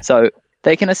 Oh, yeah. So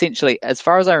they can essentially, as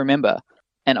far as I remember,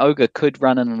 an ogre could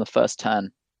run in the first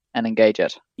turn and engage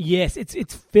it. Yes, it's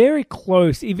very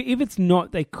close. If it's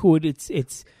not, they could.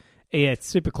 It's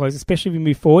super close, especially if you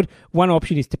move forward. One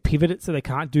option is to pivot it so they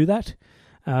can't do that.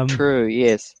 True,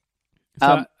 yes.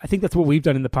 So I think that's what we've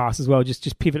done in the past as well.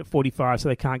 Just pivot at 45 so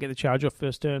they can't get the charge off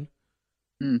first turn.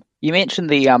 You mentioned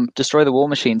the destroy the war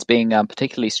machines being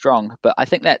particularly strong, but I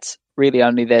think that's really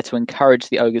only there to encourage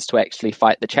the ogres to actually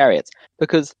fight the chariots.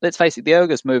 Because let's face it, the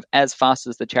ogres move as fast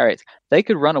as the chariots. They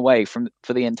could run away for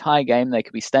the entire game. They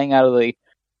could be staying out of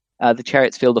the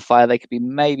chariots' field of fire. They could be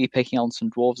maybe picking on some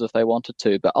dwarves if they wanted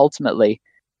to. But ultimately,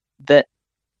 that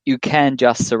you can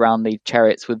just surround the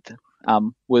chariots with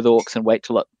orcs and wait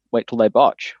till they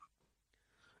botch.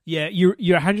 Yeah, you're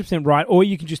 100% right. Or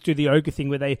you can just do the ogre thing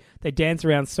where they dance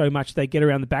around so much they get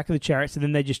around the back of the chariots and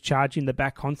then they just charge in the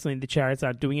back constantly and the chariots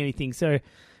aren't doing anything. So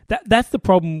that's the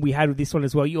problem we had with this one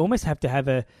as well. You almost have to have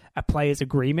a player's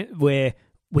agreement where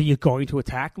you're going to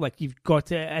attack. Like, you've got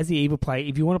to, as the evil player,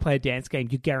 if you want to play a dance game,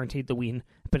 you're guaranteed to win,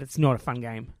 but it's not a fun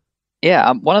game.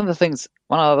 Yeah, one other thing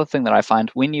that I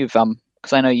find when you've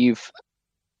because I know you've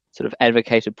sort of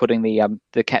advocated putting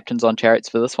the captains on chariots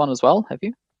for this one as well, have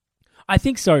you? I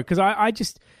think so, because I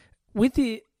just,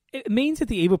 it means that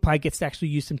the evil player gets to actually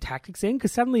use some tactics in,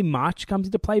 because suddenly March comes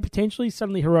into play potentially,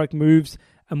 suddenly heroic moves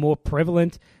are more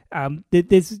prevalent.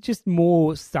 There's just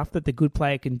more stuff that the good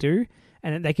player can do,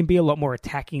 and they can be a lot more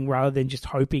attacking rather than just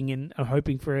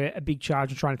hoping for a big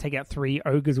charge and trying to take out 3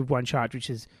 ogres with one charge, which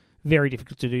is very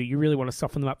difficult to do. You really want to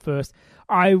soften them up first.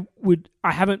 I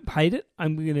haven't played it.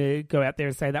 I'm going to go out there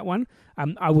and say that one.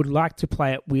 I would like to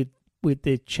play it with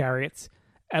the chariots.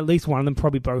 At least one of them,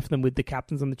 probably both of them, with the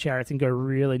captains on the chariots and go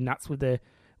really nuts with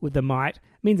the might. It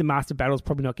means the master battle is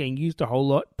probably not getting used a whole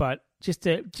lot, but just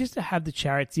to have the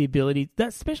chariots the ability,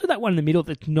 especially that one in the middle,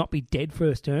 that not be dead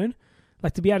first turn,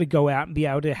 like to be able to go out and be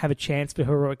able to have a chance for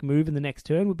heroic move in the next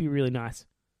turn would be really nice.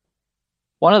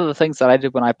 One of the things that I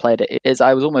did when I played it is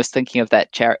I was almost thinking of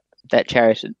that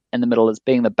chariot in the middle as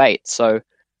being the bait. So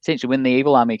essentially, when the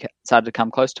evil army started to come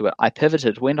close to it, I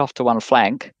pivoted, went off to one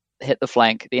flank, hit the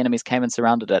flank, the enemies came and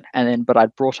surrounded it, but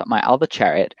I'd brought up my other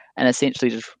chariot and essentially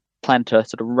just planned to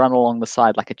sort of run along the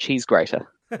side like a cheese grater.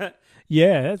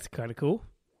 Yeah, that's kind of cool.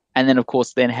 And then, of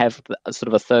course, have sort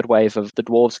of a third wave of the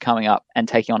dwarves coming up and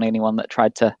taking on anyone that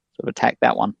tried to sort of attack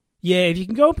that one. Yeah, if you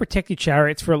can go and protect your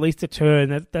chariots for at least a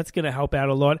turn, that's going to help out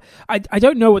a lot. I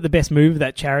don't know what the best move of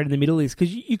that chariot in the middle is,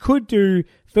 because you could do,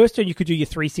 first turn you could do your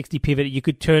 360 pivot, you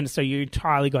could turn so you're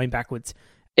entirely going backwards.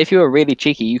 If you were really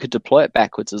cheeky, you could deploy it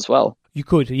backwards as well. You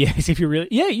could, yes. If you really,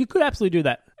 you could absolutely do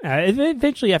that.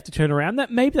 Eventually, you have to turn around.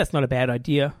 Maybe that's not a bad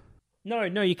idea. No,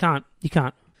 you can't. You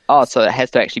can't. Oh, so it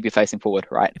has to actually be facing forward,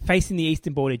 right? Facing the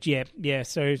eastern border, yeah.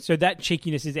 So that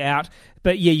cheekiness is out.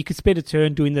 But yeah, you could spend a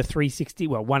turn doing the 360,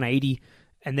 180,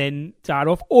 and then dart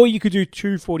off. Or you could do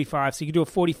 2 45. So you could do a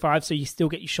 45 so you still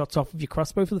get your shots off of your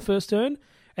crossbow for the first turn.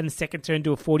 And the second turn,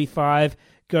 do a 45,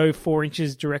 go 4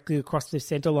 inches directly across the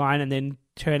center line, and then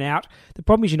turn out. The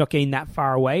problem is you're not getting that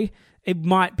far away. It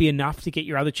might be enough to get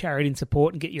your other chariot in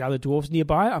support and get your other dwarves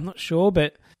nearby. I'm not sure,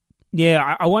 but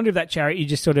yeah, I wonder if that chariot, you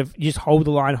just hold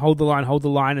the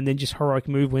line, and then just heroic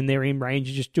move when they're in range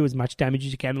and just do as much damage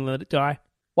as you can and let it die.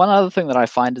 One other thing that I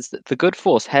find is that the good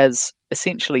force has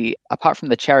essentially, apart from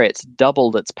the chariots,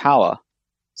 doubled its power.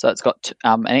 So it's got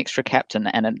an extra captain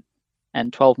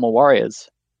and 12 more warriors.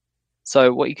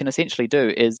 So what you can essentially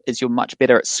do is you're much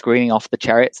better at screening off the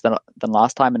chariots than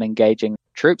last time and engaging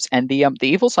troops. And the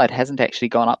evil side hasn't actually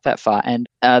gone up that far, and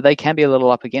they can be a little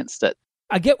up against it.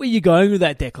 I get where you're going with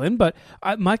that, Declan, but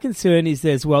my concern is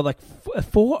as well, like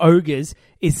 4 ogres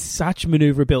is such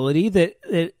maneuverability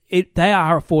that they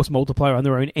are a force multiplier on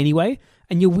their own anyway,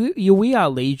 and we are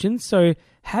legions, so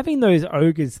having those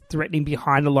ogres threatening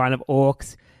behind a line of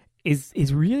orcs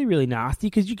is really, really nasty,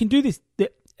 because you can do this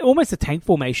almost a tank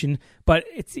formation, but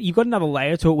you've got another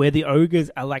layer to it where the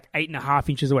ogres are like 8.5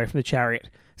 inches away from the chariot.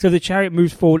 So if the chariot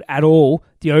moves forward at all,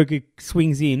 the ogre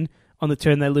swings in. On the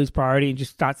turn, they lose priority and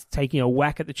just starts taking a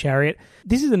whack at the chariot.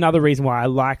 This is another reason why I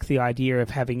like the idea of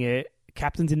having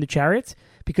captains in the chariots,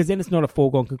 because then it's not a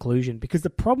foregone conclusion. Because the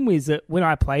problem is that when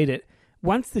I played it,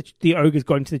 once the ogres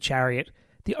got into the chariot,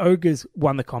 the ogres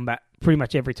won the combat pretty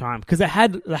much every time, because they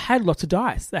had lots of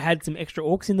dice. They had some extra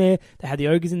orcs in there. They had the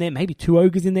ogres in there, maybe 2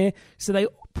 ogres in there. So they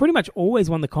pretty much always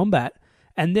won the combat.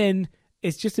 And then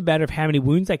it's just a matter of how many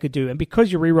wounds they could do. And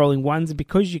because you're re-rolling ones, and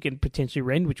because you can potentially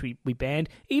rend, which we banned,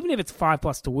 even if it's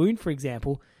 5+ to wound, for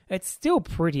example, it's still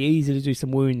pretty easy to do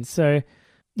some wounds. So,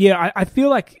 yeah, I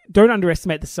feel like don't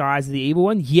underestimate the size of the evil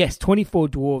one. Yes, 24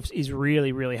 dwarves is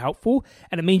really, really helpful,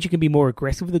 and it means you can be more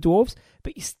aggressive with the dwarves,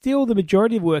 but still the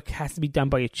majority of work has to be done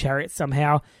by your chariot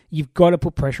somehow. You've got to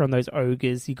put pressure on those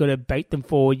ogres. You've got to bait them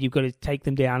forward. You've got to take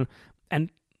them down. And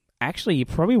actually, you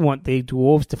probably want the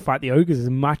dwarves to fight the ogres as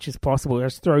much as possible.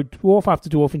 Just throw dwarf after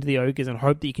dwarf into the ogres and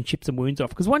hope that you can chip some wounds off.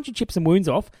 Because once you chip some wounds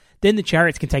off, then the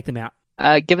chariots can take them out.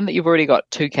 Given that you've already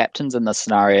got 2 captains in this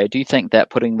scenario, do you think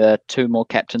that putting the 2 more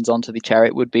captains onto the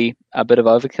chariot would be a bit of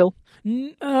overkill?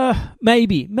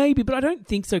 Maybe, but I don't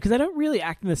think so, because they don't really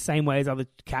act in the same way as other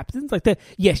captains. Like,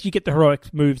 yes, you get the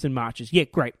heroic moves and marches. Yeah,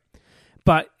 great.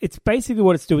 But it's basically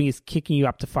what it's doing is kicking you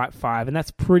up to fight 5, and that's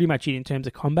pretty much it in terms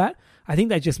of combat. I think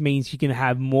that just means you can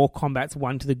have more combats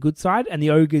won to the good side, and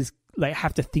the ogres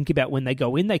have to think about when they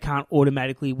go in. They can't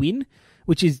automatically win,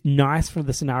 which is nice from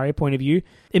the scenario point of view.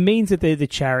 It means that the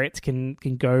chariots can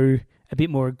go a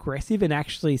bit more aggressive and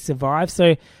actually survive.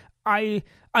 So I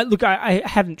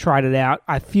haven't tried it out.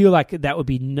 I feel like that would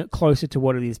be closer to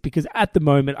what it is, because at the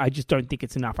moment I just don't think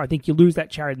it's enough. I think you lose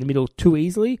that chariot in the middle too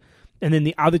easily, and then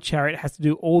the other chariot has to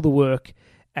do all the work,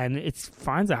 and it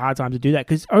finds a hard time to do that,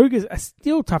 because ogres are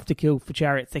still tough to kill for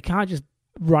chariots. They can't just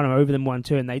run over them one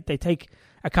turn. They take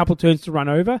a couple turns to run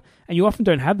over, and you often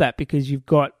don't have that because you've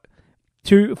got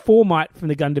 4 might from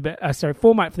the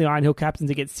 4 might from the Iron Hill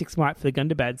captains against 6 might for the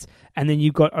Gundabad's, and then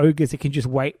you've got ogres that can just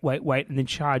wait, and then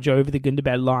charge over the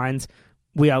Gundabad lines.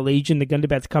 We are Legion, the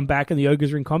Gundabad's come back, and the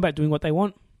ogres are in combat doing what they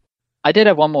want. I did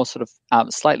have one more sort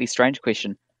of slightly strange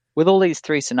question. With all these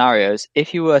 3 scenarios,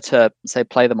 if you were to, say,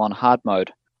 play them on hard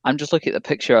mode, I'm just looking at the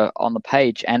picture on the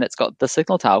page, and it's got the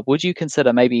signal tower. Would you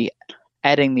consider maybe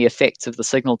adding the effects of the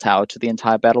signal tower to the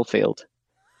entire battlefield?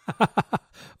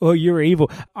 Well, you're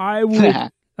evil. I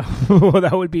would. Oh,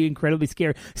 that would be incredibly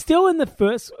scary. Still, in the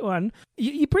first one,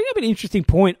 you bring up an interesting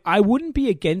point. I wouldn't be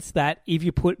against that if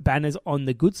you put banners on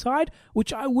the good side,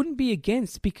 which I wouldn't be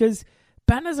against, because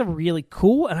banners are really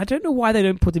cool, and I don't know why they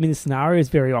don't put them in the scenarios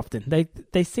very often.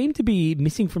 They seem to be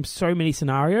missing from so many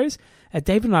scenarios.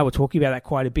 David and I were talking about that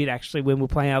quite a bit, actually, when we were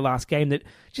playing our last game, that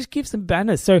just give some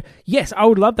banners. So, yes, I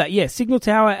would love that. Yeah, Signal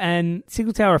Tower and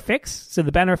Signal Tower effects, so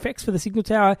the banner effects for the Signal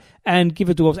Tower, and give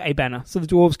the dwarves a banner, so the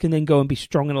dwarves can then go and be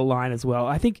strong in a line as well.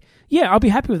 I think, yeah, I'll be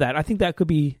happy with that. I think that could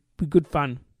be good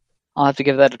fun. I'll have to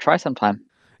give that a try sometime.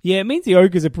 Yeah, it means the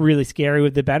ogres are really scary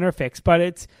with the banner effects, but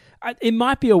it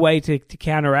might be a way to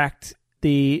counteract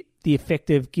the effect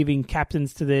of giving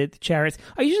captains to the chariots.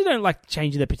 I usually don't like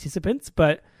changing the participants,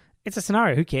 but it's a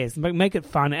scenario. Who cares? Make it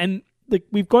fun. And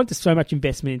we've gone to so much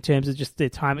investment in terms of just the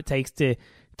time it takes to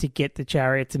get the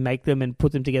chariots and make them and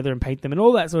put them together and paint them and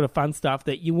all that sort of fun stuff,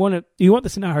 that you want the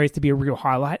scenarios to be a real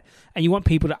highlight, and you want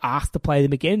people to ask to play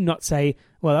them again, not say,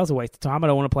 well, that was a waste of time. I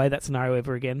don't want to play that scenario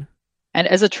ever again. And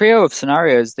as a trio of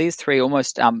scenarios, these 3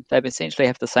 almost they essentially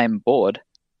have the same board,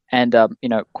 and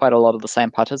quite a lot of the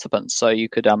same participants. So you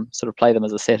could sort of play them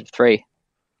as a set of 3.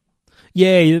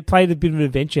 Yeah, you play a bit of an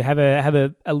adventure, have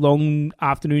a long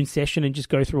afternoon session and just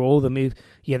go through all of them.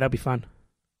 Yeah, that'll be fun.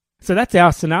 So that's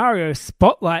our scenario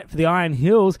spotlight for the Iron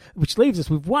Hills, which leaves us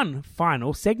with one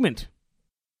final segment.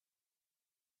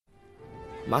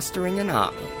 Mustering an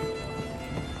army.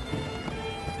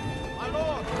 My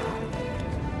lord!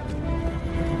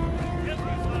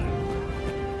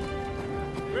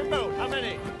 Grimbo, how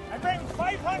many? I bring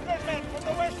 500 men from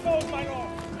the West Fold, my lord.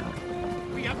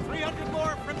 We have 300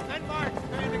 more from Denmark,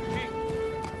 Grand King.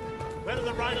 Where are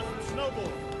the riders from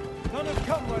Snowball? None have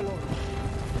come, my lord.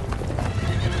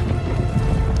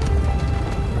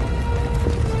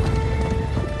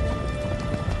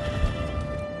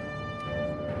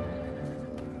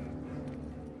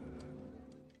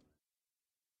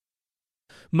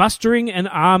 Mustering an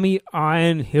Army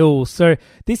Iron Hills. So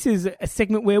this is a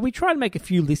segment where we try to make a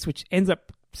few lists, which ends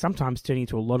up sometimes turning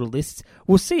into a lot of lists.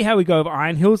 We'll see how we go with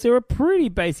Iron Hills. They're a pretty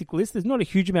basic list. There's not a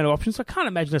huge amount of options, so I can't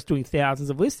imagine us doing thousands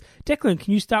of lists. Declan,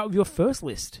 can you start with your first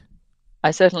list?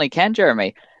 I certainly can,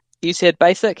 Jeremy. You said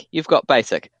basic, you've got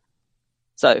basic.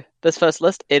 So this first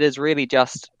list, it is really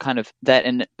just kind of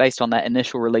based on that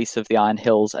initial release of the Iron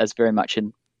Hills as very much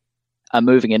a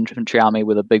moving infantry army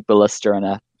with a big ballista and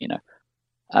a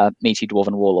meaty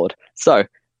dwarven warlord. So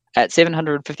at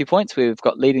 750 points, we've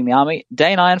got leading the army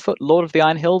Dane Ironfoot, Lord of the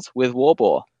Iron Hills with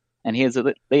Warboar, and he is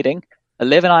leading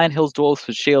 11 Iron Hills dwarves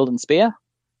with shield and spear,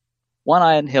 1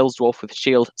 Iron Hills dwarf with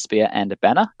shield, spear, and a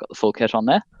banner. Got the full kit on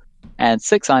there. And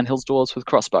 6 Iron Hills dwarves with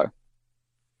crossbow.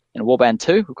 In Warband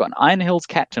 2, we've got an Iron Hills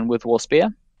captain with war spear,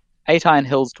 8 Iron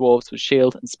Hills dwarves with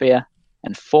shield and spear,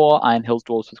 and 4 Iron Hills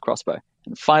dwarves with crossbow.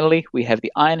 And finally, we have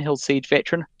the Iron Hills siege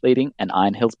veteran leading an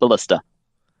Iron Hills ballista.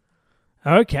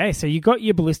 Okay, so you got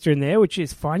your ballista in there, which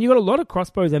is fine. You got a lot of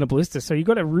crossbows and a ballista, so you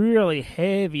got a really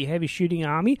heavy shooting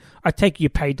army. I take you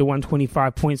paid the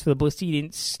 125 points for the ballista. You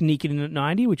didn't sneak it in at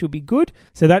 90, which would be good.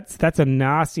 So that's a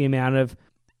nasty amount of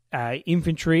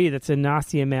infantry. That's a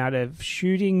nasty amount of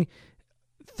shooting.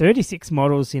 36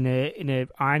 models in a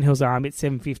Iron Hills army at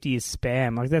 750 is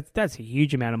spam. Like that's a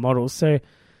huge amount of models. So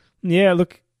yeah,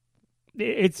 look,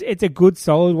 it's a good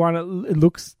solid one. It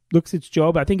looks its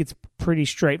job. I think it's pretty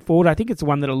straightforward. I think it's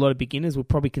one that a lot of beginners will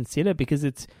probably consider because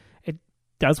it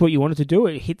does what you want it to do.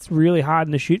 It hits really hard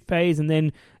in the shoot phase, and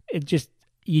then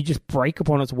you just break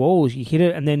upon its walls. You hit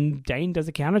it, and then Dane does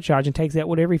a countercharge and takes out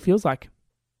whatever he feels like.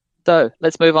 So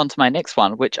let's move on to my next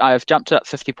one, which I've jumped up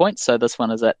 50 points. So this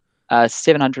one is at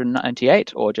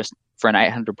 798, or just for an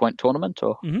 800-point tournament,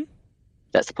 or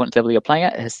that's the point level you're playing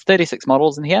at. It has 36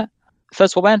 models in here.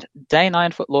 First warband, Dane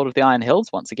Ironfoot, Lord of the Iron Hills,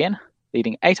 once again,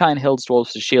 leading 8 Iron Hills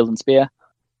dwarves with shield and spear,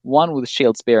 1 with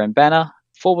shield, spear, and banner,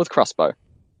 4 with crossbow.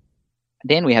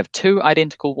 Then we have 2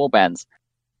 identical warbands.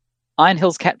 Iron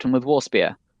Hills captain with war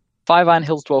spear, 5 Iron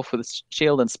Hills dwarf with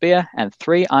shield and spear, and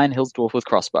 3 Iron Hills dwarf with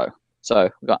crossbow. So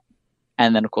we've got,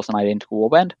 and then of course an identical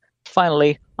warband.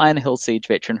 Finally, Iron Hills siege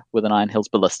veteran with an Iron Hills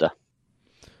ballista.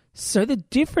 So the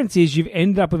difference is you've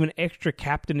ended up with an extra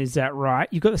captain, is that right?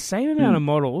 You've got the same amount of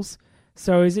models,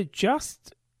 so is it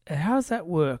just... How does that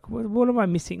work? What am I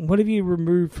missing? What have you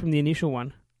removed from the initial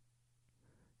one?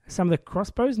 Some of the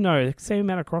crossbows? No, the same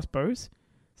amount of crossbows.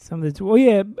 Some of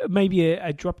the... maybe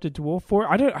I dropped a dwarf for it.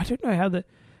 I don't know how that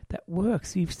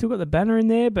works. You've still got the banner in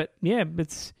there, but yeah, it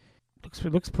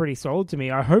looks pretty solid to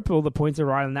me. I hope all the points are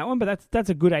right on that one, but that's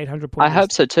a good 800 points. I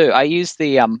hope so too. I used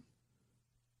the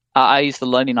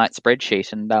Lonely Knight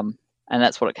spreadsheet, and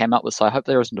that's what it came up with. So I hope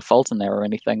there isn't a fault in there or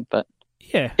anything. But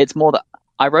yeah, it's more that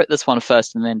I wrote this one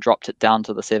first and then dropped it down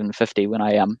to the 750 when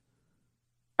I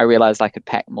realized I could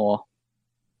pack more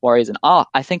warriors. And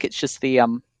I think it's just the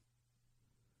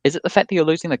is it the fact that you're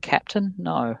losing the captain?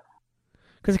 No,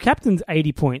 because the captain's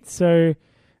 80 points. So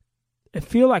I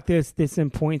feel like there's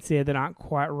some points there that aren't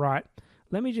quite right.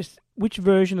 Let me just... Which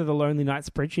version of the Lonely Knight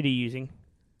spreadsheet are you using?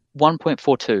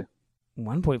 1.42.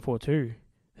 1.42?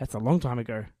 That's a long time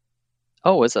ago.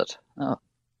 Oh, is it? Oh.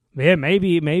 Yeah,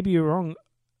 maybe you're wrong.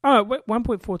 Oh, wait,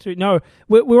 1.42. No,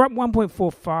 we're up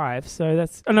 1.45, so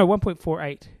that's... Oh, no,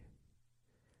 1.48.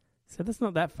 So that's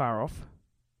not that far off.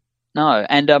 No,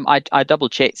 and I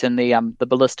double-checked, and the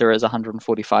ballista is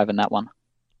 145 in that one.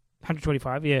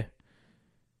 125, yeah.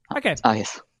 Okay. Oh,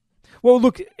 yes. Well,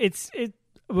 look,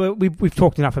 we've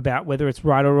talked enough about whether it's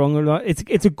right or wrong or not.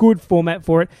 It's a good format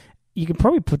for it. You can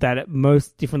probably put that at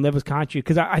most different levels, can't you?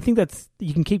 Because I think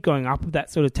you can keep going up with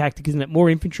that sort of tactic, isn't it? More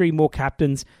infantry, more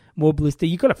captains, more ballista.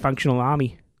 You've got a functional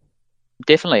army.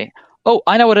 Definitely. Oh,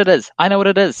 I know what it is.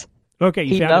 Okay,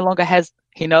 he no longer has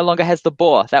the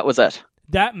boar. That was it.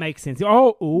 That makes sense.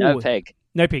 Oh, ooh. No pig.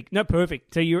 No pig. No,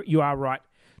 perfect. So you are right.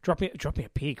 Drop me a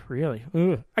pig, really.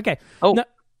 Ugh. Okay. Oh. No.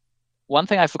 One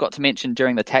thing I forgot to mention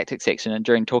during the tactics section and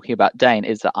during talking about Dane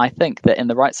is that I think that in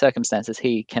the right circumstances,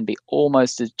 he can be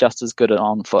almost just as good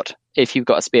on foot if you've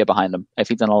got a spear behind him, if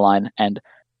he's in a line. And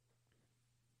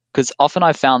because often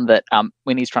I've found that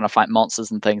when he's trying to fight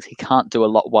monsters and things, he can't do a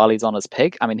lot while he's on his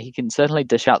pig. I mean, he can certainly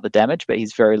dish out the damage, but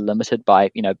he's very limited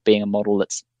by, being a model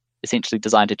that's essentially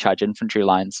designed to charge infantry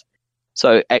lines.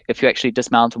 So if you actually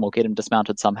dismount him or get him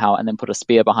dismounted somehow and then put a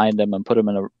spear behind him and put him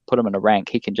in a rank,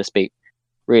 he can just be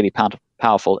really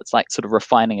powerful. It's like sort of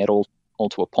refining it all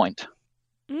to a point.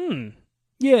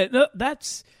 Yeah, no,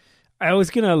 I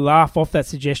was going to laugh off that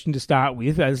suggestion to start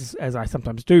with, as I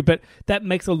sometimes do, but that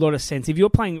makes a lot of sense. If you're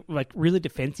playing like really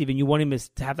defensive and you want him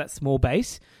to have that small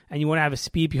base and you want to have a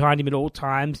spear behind him at all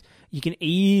times, you can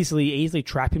easily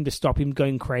trap him to stop him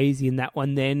going crazy in that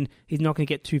one. Then he's not going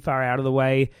to get too far out of the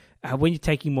way. When you're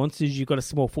taking monsters, you've got a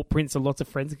small footprint, so lots of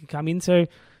friends can come in. So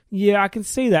yeah, I can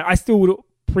see that. I still would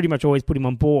pretty much always put him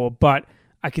on board, but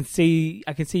I can see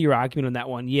your argument on that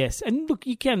one, yes. And look,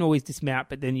 you can always dismount,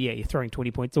 but then, yeah, you're throwing 20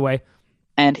 points away.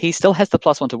 And he still has the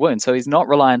 +1 to wound, so he's not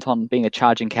reliant on being a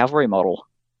charging cavalry model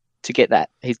to get that.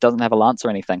 He doesn't have a lance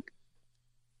or anything.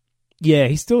 Yeah,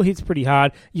 he still hits pretty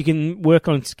hard. You can work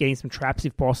on getting some traps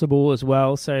if possible as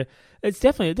well. So it's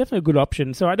definitely a good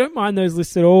option. So I don't mind those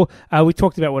lists at all. We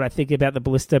talked about what I think about the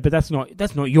ballista, but that's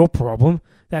not your problem.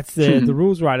 That's the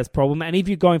rules writer's problem. And if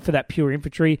you're going for that pure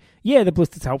infantry, yeah, the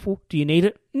ballista's helpful. Do you need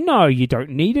it? No, you don't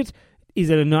need it.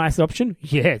 Is it a nice option?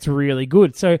 Yeah, it's really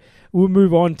good. So we'll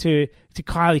move on to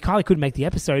Kylie. Kylie couldn't make the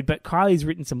episode, but Kylie's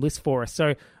written some lists for us.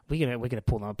 So we're gonna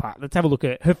pull them apart. Let's have a look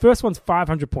at it. Her first one's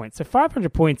 500 points. So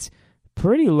 500 points.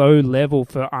 Pretty low level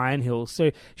for Iron Hills.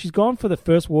 So she's gone for the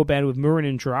first warband with Murin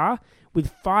and Dra,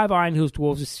 with 5 Iron Hills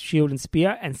dwarves with shield and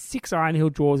spear, and 6 Iron Hill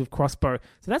dwarves with crossbow.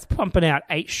 So that's pumping out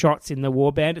 8 shots in the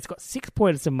warband. It's got 6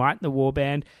 points of might in the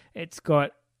warband. It's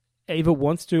got, if it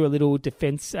wants to, a little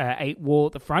defense 8 wall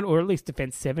at the front, or at least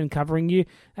defense 7 covering you.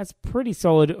 That's pretty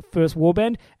solid first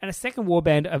warband. And a second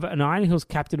warband of an Iron Hills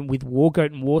captain with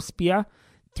Wargoat and War Spear,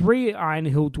 3 Iron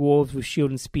Hill dwarves with shield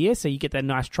and spear, so you get that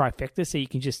nice trifecta, so you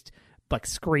can just like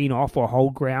screen off or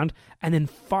hold ground, and then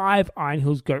 5 Iron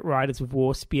Hills Goat Riders with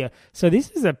War Spear. So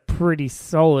this is a pretty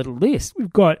solid list.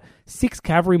 We've got 6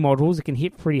 cavalry models that can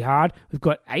hit pretty hard. We've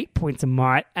got 8 points of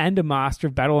might and a Master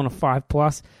of Battle on a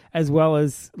 5+, as well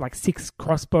as like 6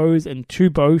 crossbows and 2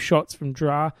 bow shots from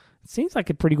Dra. It seems like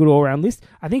a pretty good all-round list.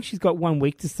 I think she's got 1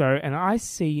 weakness though, and I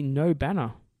see no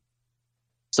banner.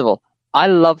 Civil, I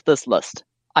love this list.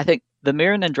 I think the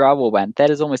Mirren and Dra warband, that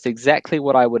is almost exactly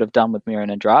what I would have done with Mirren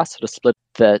and Dra, sort of split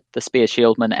the spear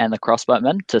shieldman and the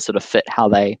crossbowman to sort of fit how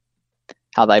they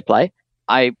play.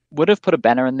 I would have put a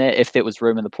banner in there if there was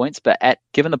room in the points, but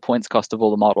given the points cost of all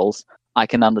the models, I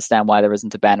can understand why there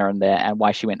isn't a banner in there and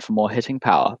why she went for more hitting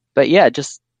power. But yeah,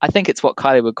 I think it's what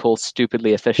Kylie would call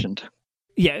stupidly efficient.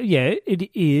 Yeah,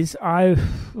 it is. I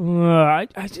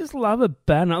just love a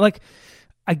banner. Like,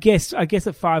 I guess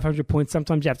at 500 points,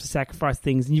 sometimes you have to sacrifice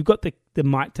things, and you've got the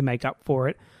might to make up for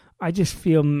it. I just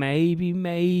feel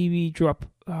maybe drop...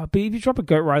 but if you drop a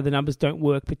Goat Rider, the numbers don't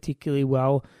work particularly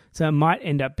well. So it might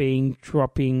end up being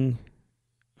dropping...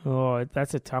 Oh,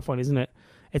 that's a tough one, isn't it?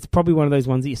 It's probably one of those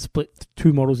ones that you split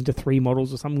 2 models into 3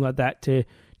 models or something like that to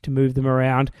move them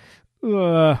around.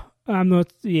 I'm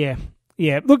not... Yeah.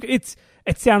 Look,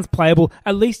 it sounds playable.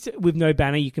 At least with no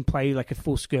banner, you can play like a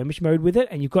full skirmish mode with it,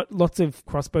 and you've got lots of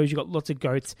crossbows, you've got lots of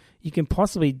goats. You can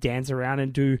possibly dance around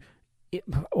and do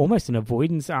almost an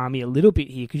avoidance army a little bit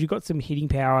here, because you've got some hitting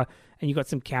power and you've got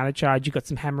some counter charge, you've got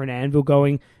some hammer and anvil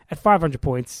going. At 500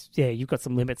 points, yeah, you've got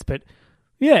some limits, but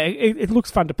yeah, it looks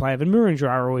fun to play. And Mirror and Dra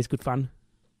are always good fun.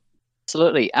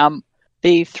 Absolutely.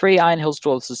 The 3 Iron Hills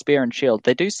dwarves with spear and shield,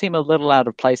 they do seem a little out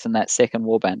of place in that second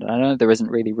warband, and I know there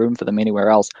isn't really room for them anywhere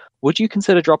else. Would you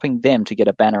consider dropping them to get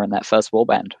a banner in that first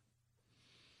warband?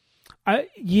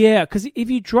 Yeah, because if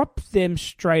you drop them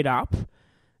straight up,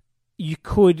 you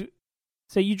could...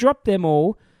 So you drop them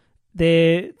all,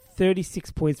 they're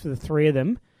 36 points for the 3 of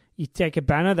them. You take a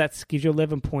banner, that gives you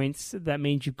 11 points. That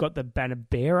means you've got the banner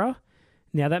bearer.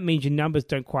 Now that means your numbers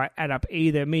don't quite add up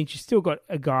either. It means you've still got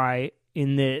a guy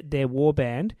in their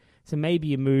warband, so maybe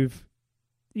you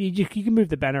can move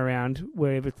the banner around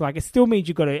wherever it's like. It still means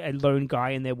you've got a lone guy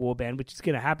in their warband, which is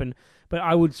going to happen, but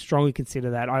I would strongly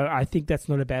consider that. I think that's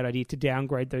not a bad idea to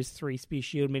downgrade those 3 spear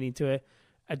shieldmen into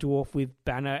a dwarf with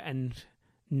banner and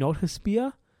not a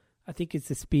spear. I think it's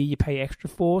a spear you pay extra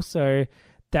for, so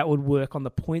that would work on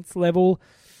the points level.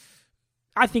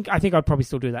 I think I'd probably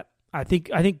still do that. I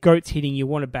think goats hitting, you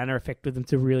want a banner effect with them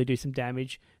to really do some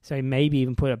damage. So maybe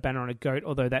even put a banner on a goat,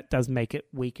 although that does make it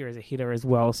weaker as a hitter as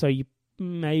well. So you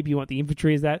maybe want the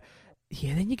infantry as that.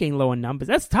 yeah, then you're getting low on numbers.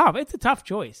 That's tough. It's a tough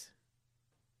choice.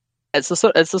 It's the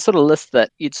sort of list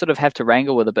that you'd sort of have to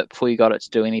wrangle with a bit before you got it to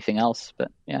do anything else.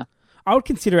 But yeah, I would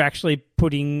consider actually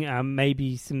putting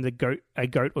maybe some of a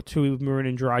goat or two of Maroon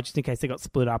and Dry, just in case they got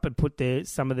split up, and put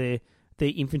some of the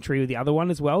infantry with the other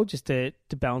one as well, just to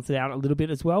balance it out a little bit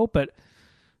as well. But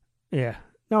yeah,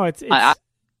 no, it's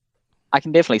I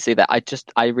can definitely see that.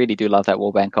 I really do love that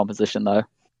warband composition though.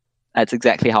 That's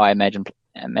exactly how I imagine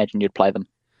you'd play them.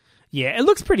 Yeah, it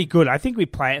looks pretty good. I think we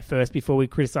play it first before we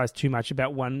criticize too much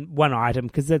about one item,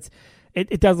 because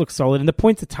it does look solid, and the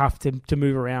points are tough to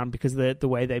move around because the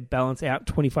way they balance out.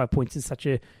 25 points is such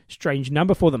a strange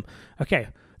number for them. Okay,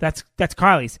 that's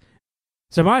Kylie's.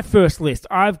 So my first list,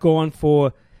 I've gone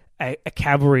for a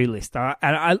cavalry list, and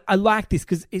I like this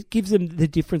because it gives them the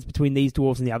difference between these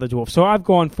dwarves and the other dwarves. So I've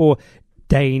gone for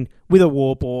Dane with a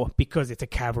war boar because it's a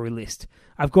cavalry list.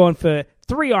 I've gone for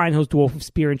 3 Iron Hills dwarf with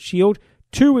spear and shield,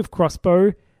 2 with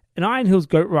crossbow, an Iron Hills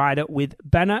Goat Rider with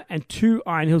banner, and 2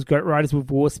 Iron Hills Goat Riders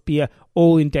with war spear,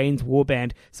 all in Dane's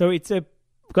warband. So we've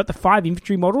got the 5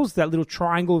 infantry models, that little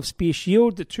triangle of spear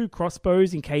shield, the 2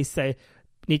 crossbows in case they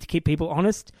need to keep people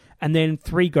honest, and then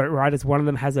 3 Goat Riders. One of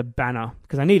them has a banner,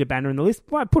 because I need a banner in the list.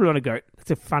 Well, I put it on a goat.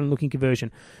 It's a fun-looking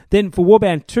conversion. Then for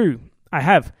warband 2, I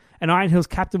have an Iron Hills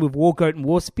Captain with war goat and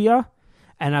war spear,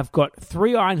 and I've got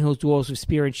 3 Iron Hills Dwarves with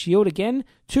spear and shield again,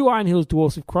 2 Iron Hills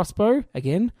Dwarves with crossbow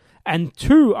again, and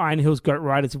 2 Iron Hills Goat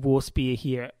Riders with war spear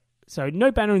here. So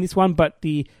no banner in this one, but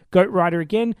the Goat Rider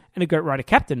again, and a Goat Rider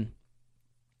Captain.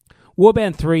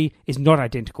 Warband 3 is not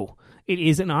identical. It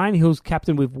is an Iron Hills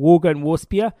Captain with war goat and war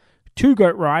spear, 2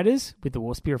 Goat Riders with the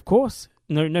war spear, of course.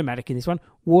 No Matic in this one.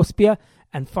 War spear,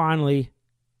 and finally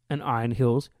an Iron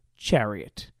Hills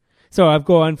Chariot. So I've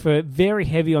gone for very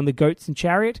heavy on the goats and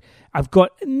chariot. I've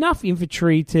got enough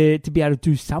infantry to be able to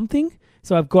do something.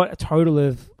 So I've got a total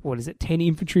of, 10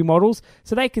 infantry models.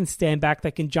 So they can stand back,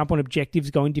 they can jump on objectives,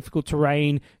 go in difficult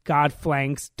terrain, guard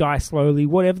flanks, die slowly,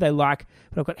 whatever they like.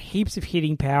 But I've got heaps of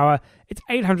hitting power. It's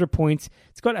 800 points.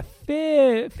 It's got a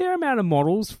fair amount of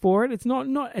models for it. It's not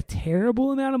a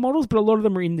terrible amount of models, but a lot of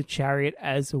them are in the chariot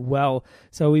as well.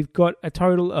 So we've got a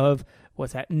total of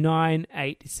 9,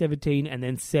 8, 17, and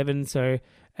then 7, so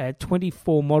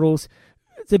 24 models.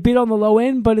 It's a bit on the low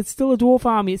end, but it's still a dwarf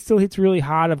army. It still hits really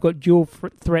hard. I've got dual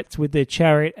threats with the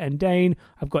Chariot and Dane.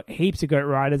 I've got heaps of Goat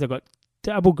Riders. I've got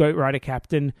double Goat Rider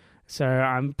Captain, so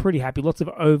I'm pretty happy. Lots of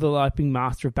overlapping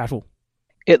Master of Battle.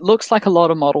 It looks like a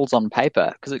lot of models on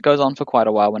paper, because it goes on for quite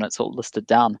a while when it's all listed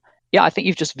down. Yeah, I think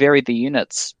you've just varied the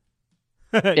units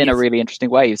in a really interesting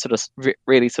way. You sort of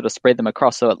really sort of spread them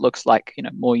across, so it looks like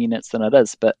more units than it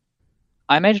is. But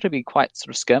I imagine it'd be quite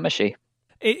sort of skirmishy.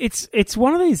 It's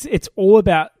one of these. It's all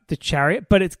about the chariot,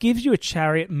 but it gives you a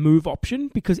chariot move option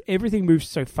because everything moves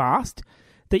so fast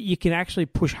that you can actually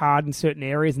push hard in certain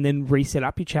areas and then reset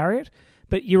up your chariot.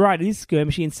 But you're right, it is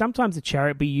skirmishy, and sometimes the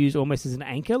chariot be used almost as an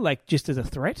anchor, like just as a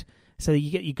threat. So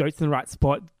you get your goats in the right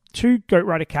spot. 2 Goat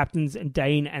Rider Captains and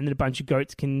Dane and then a bunch of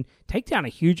goats can take down a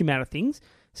huge amount of things.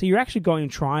 So you're actually going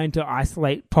and trying to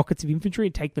isolate pockets of infantry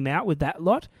and take them out with that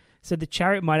lot. So the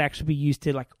chariot might actually be used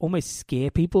to almost scare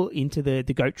people into the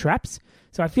goat traps.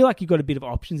 So I feel like you've got a bit of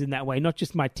options in that way, not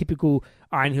just my typical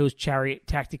Iron Hills chariot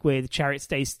tactic where the chariot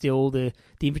stays still, the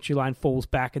infantry line falls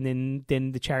back, and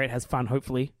then the chariot has fun,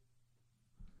 hopefully.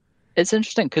 It's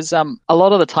interesting because a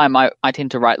lot of the time I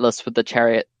tend to write lists with the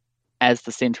chariot as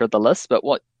the center of the list, but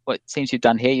what seems you've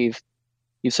done here,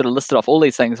 you've sort of listed off all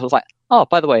these things. I was like, oh,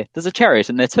 by the way, there's a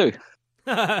chariot in there too.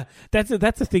 That's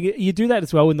the thing. You do that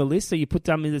as well in the list, so you put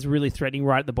something that's really threatening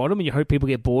right at the bottom, and you hope people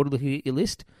get bored looking at your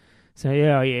list. So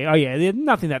there's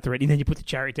nothing that threatening. Then you put the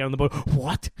chariot down on the bottom.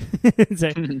 What?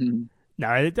 So,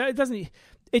 no, it doesn't.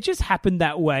 It just happened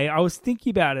that way. I was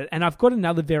thinking about it, and I've got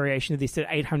another variation of this at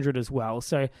 800 as well.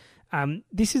 So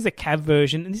this is a cav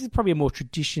version, and this is probably a more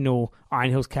traditional Iron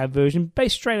Hills cav version,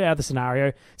 based straight out of the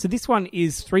scenario. So this one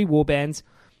is 3 warbands.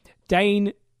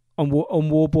 Dane on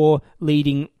Warboar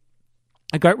leading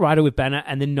a Goat Rider with banner,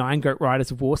 and then 9 Goat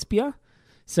Riders with war spear.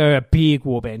 So a big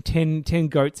warband, 10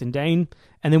 goats and Dane.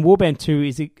 And then warband 2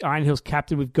 is Iron Hills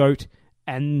Captain with goat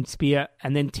and spear,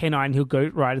 and then 10 Iron Hill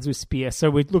Goat Riders with spear. So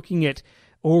we're looking at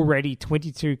already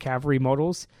 22 cavalry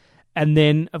models. And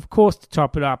then, of course, to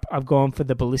top it up, I've gone for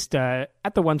the Ballista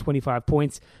at the 125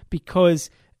 points because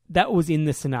that was in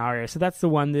the scenario. So that's the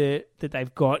one that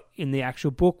they've got in the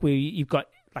actual book where you've got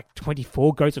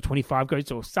 24 goats or 25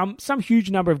 goats or some huge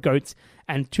number of goats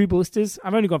and 2 ballistas.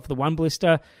 I've only gone for the 1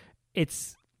 ballista.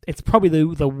 It's probably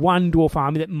the one dwarf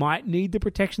army that might need the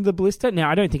protection of the ballista. Now,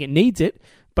 I don't think it needs it,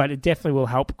 but it definitely will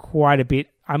help quite a bit.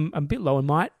 I'm a bit low in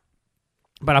might.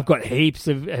 but I've got heaps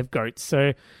of goats.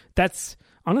 So that's,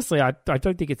 honestly, I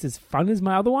don't think it's as fun as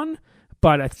my other one,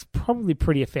 but it's probably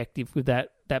pretty effective with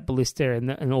that ballista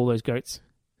and all those goats.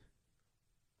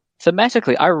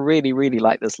 Thematically, I really, really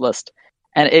like this list.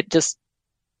 And it just,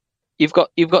 you've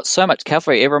got so much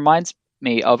cavalry. It reminds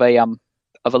me of a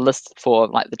list for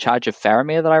like the Charge of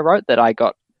Faramir that I wrote, that I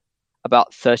got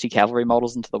about 30 cavalry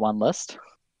models into the one list.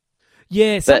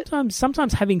 Yeah,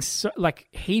 sometimes having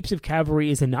heaps of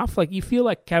cavalry is enough. Like, you feel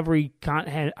like cavalry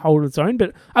can't hold its own,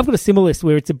 but I've got a similar list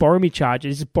where it's a Boromir charge.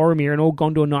 It's just Boromir and all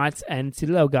Gondor Knights and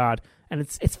Citadel Guard, and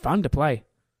it's fun to play.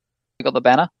 You got the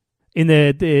banner? In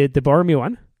the Boromir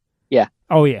one? Yeah.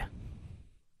 Oh, yeah.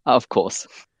 Of course.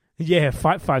 Yeah,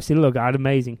 fight 5 Citadel Guard,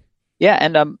 amazing. Yeah,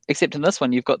 and except in this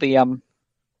one, you've got the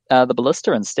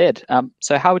ballista instead.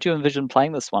 So how would you envision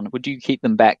playing this one? Would you keep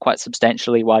them back quite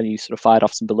substantially while you sort of fired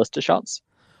off some ballista shots?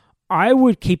 I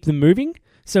would keep them moving.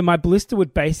 So my ballista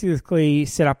would basically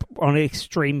set up on an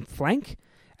extreme flank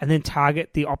and then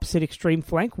target the opposite extreme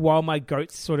flank while my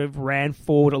goats sort of ran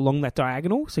forward along that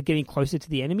diagonal, so getting closer to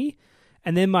the enemy.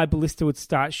 And then my ballista would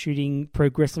start shooting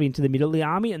progressively into the middle of the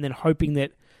army, and then hoping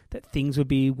that things would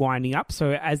be winding up.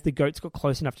 So as the goats got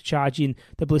close enough to charge in,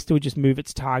 the ballista would just move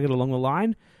its target along the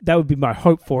line. That would be my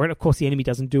hope for it. Of course, the enemy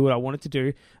doesn't do what I want it to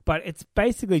do, but it's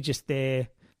basically just there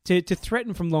to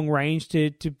threaten from long range,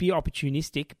 to be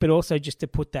opportunistic, but also just to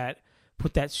put that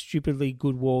stupidly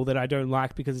good wall that I don't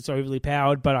like because it's overly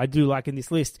powered, but I do like in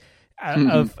this list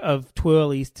of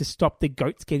twirlies to stop the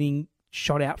goats getting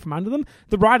shot out from under them.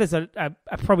 The riders are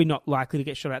probably not likely to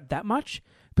get shot out that much,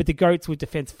 but the goats with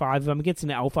defense 5 of them against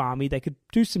an elf army, they could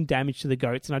do some damage to the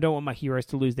goats, and I don't want my heroes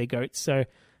to lose their goats. So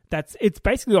it's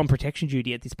basically on protection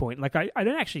duty at this point. Like, I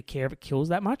don't actually care if it kills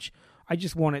that much. I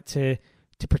just want it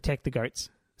to protect the goats.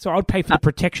 So I'd pay for the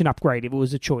protection upgrade if it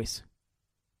was a choice.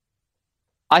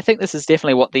 I think this is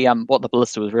definitely what the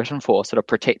ballista was written for, sort of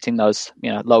protecting those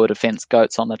lower defense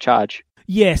goats on the charge.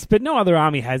 Yes, but no other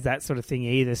army has that sort of thing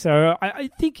either. So I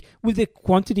think with the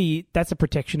quantity, that's a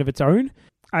protection of its own.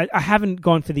 I haven't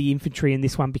gone for the infantry in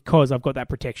this one because I've got that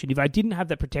protection. If I didn't have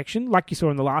that protection, like you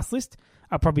saw in the last list,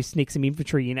 I'll probably sneak some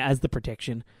infantry in as the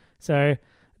protection. So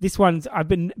this one's, I've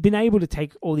been able to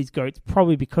take all these goats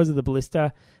probably because of the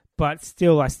ballista, but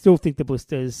I still think the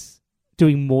ballista's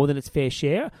doing more than its fair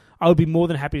share. I would be more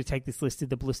than happy to take this list if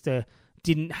the ballista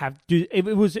didn't have it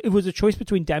was a choice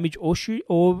between damage or shoot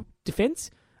or defense.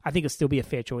 I think it'll still be a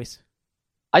fair choice.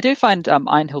 I do find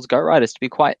Iron Hill's Goat Riders to be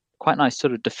quite nice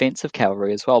sort of defensive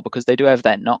cavalry as well, because they do have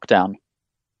that knockdown.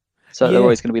 So they're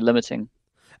always going to be limiting.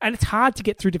 And it's hard to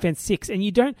get through defense 6, and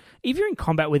you don't, if you're in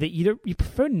combat with it, you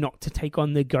prefer not to take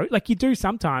on the goat. Like, you do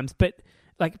sometimes, but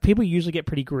like, people usually get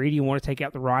pretty greedy and want to take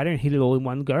out the rider and hit it all in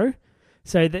one go.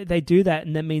 So they do that,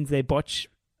 and that means they botch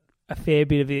a fair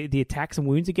bit of the attacks and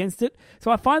wounds against it.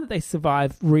 So I find that they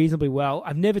survive reasonably well.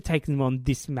 I've never taken them on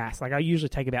this mass. Like, I usually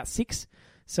take about 6.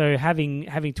 So having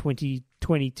 20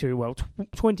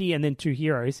 and then 2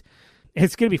 heroes,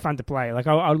 it's going to be fun to play. Like,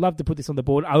 I'd love to put this on the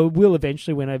board. I will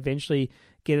eventually, when I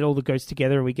get all the goats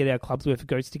together and we get our clubs worth of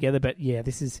goats together. But yeah,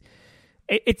 this is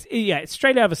it's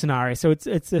straight out of a scenario. So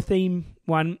it's a theme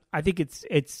one. I think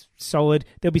it's solid.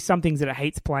 There'll be some things that it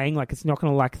hates playing. Like, it's not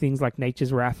going to like things like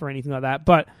Nature's Wrath or anything like that.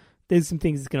 But there's some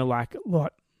things it's going to like a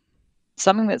lot.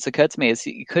 Something that's occurred to me is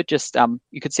you could just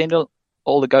you could send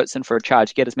all the goats in for a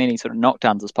charge, get as many sort of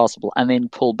knockdowns as possible, and then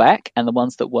pull back, and the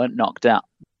ones that weren't knocked out,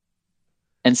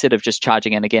 instead of just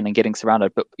charging in again and getting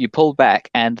surrounded, but you pull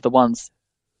back, and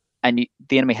the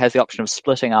enemy has the option of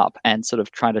splitting up and sort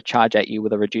of trying to charge at you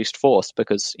with a reduced force,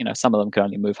 because some of them can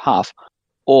only move half,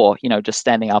 or just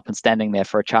standing up and standing there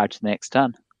for a charge the next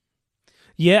turn.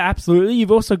 Yeah, absolutely.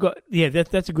 You've also got,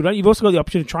 that's a good one. You've also got the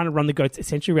option of trying to run the goats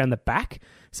essentially around the back.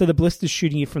 So the ballista's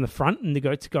shooting you from the front and the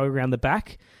goats go around the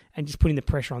back and just putting the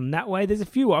pressure on that way. There's a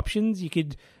few options. You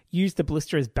could use the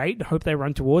ballista as bait and hope they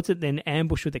run towards it, then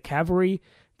ambush with the cavalry.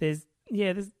 There's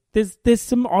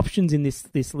some options in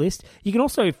this list. You can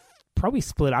also probably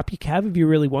split up your cav if you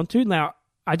really want to. Now,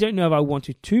 I don't know if I want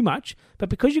to too much, but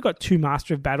because you've got 2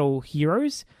 Master of Battle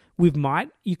heroes with Might,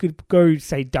 you could go,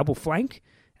 say, double flank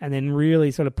and then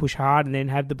really sort of push hard and then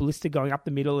have the ballista going up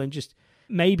the middle and just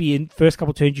maybe in first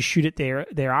couple of turns you shoot at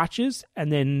their archers,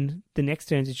 and then the next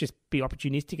turns is just be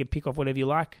opportunistic and pick off whatever you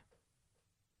like.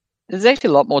 There's actually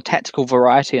a lot more tactical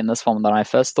variety in this one than I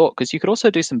first thought, because you could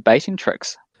also do some baiting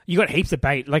tricks. You got heaps of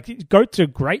bait. Like, goats are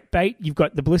great bait. You've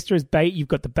got the ballista as bait. You've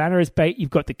got the banner as bait.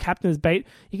 You've got the captain as bait.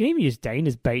 You can even use Dane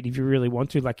as bait if you really want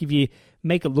to. Like, if you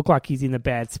make it look like he's in a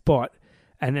bad spot,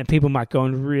 and then people might go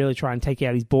and really try and take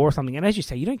out his boar or something. And as you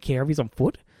say, you don't care if he's on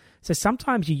foot. So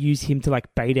sometimes you use him to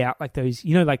like bait out like those,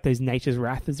 like those Nature's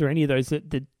Wrathers or any of those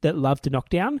that love to knock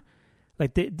down.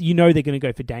 Like they're going to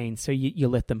go for Dane, so you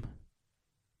let them.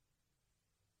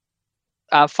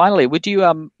 Finally, would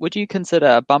you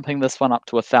consider bumping this one up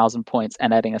to 1,000 points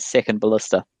and adding a second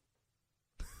ballista?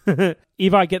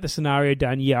 If I get the scenario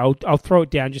done, yeah, I'll throw it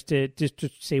down just to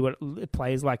see what it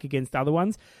plays like against other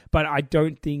ones. But I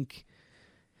don't think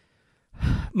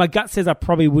my gut says I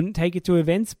probably wouldn't take it to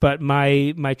events, but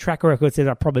my track record says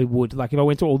I probably would. Like if I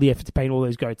went to all the effort to paint all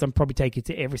those goats, I'm probably taking it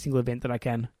to every single event that I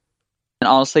can. And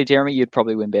honestly, Jeremy, you'd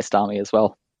probably win Best Army as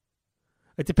well.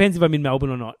 It depends if I'm in Melbourne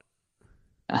or not.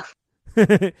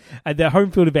 And the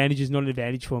home field advantage is not an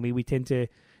advantage for me. We tend to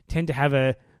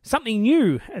have something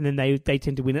new, and then they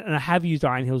tend to win it. And I have used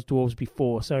Iron Hills Dwarves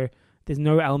before, so there's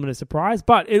no element of surprise,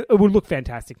 but it would look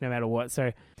fantastic no matter what.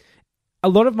 So a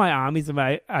lot of my armies,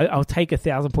 I'll take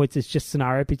 1,000 points as just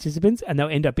scenario participants, and they'll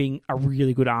end up being a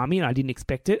really good army, and I didn't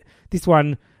expect it. This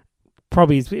one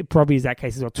probably is that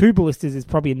case as well. 2 ballistas is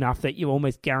probably enough that you're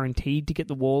almost guaranteed to get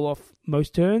the wall off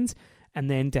most turns, and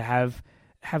then to have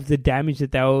the damage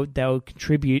that they'll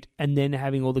contribute, and then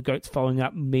having all the goats following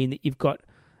up mean that you've got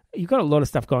a lot of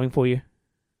stuff going for you.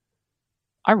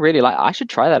 I should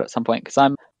try that at some point, because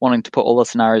I'm wanting to put all the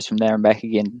scenarios from there and back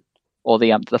again, or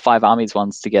the 5 armies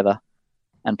ones together,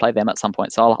 and play them at some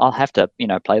point. So I'll have to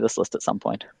play this list at some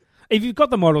point. If you've got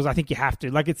the models, I think you have to.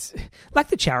 Like it's like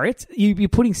the chariots, you're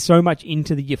putting so much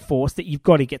into your force that you've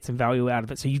got to get some value out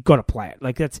of it. So you've got to play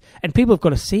it. And people have got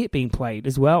to see it being played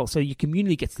as well. So your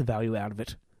community gets the value out of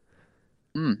it.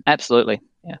 Absolutely,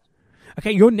 yeah.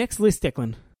 Okay, your next list,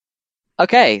 Declan.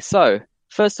 Okay, so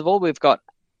first of all, we've got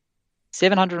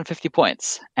 750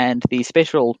 points, and the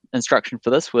special instruction for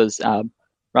this was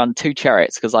run 2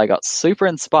 chariots, because I got super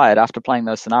inspired after playing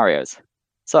those scenarios.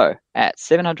 So at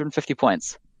 750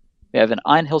 points, we have an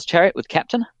Iron Hills chariot with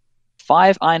captain,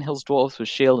 5 Iron Hills dwarves with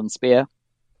shield and spear,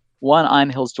 1 Iron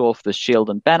Hills dwarf with shield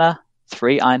and banner,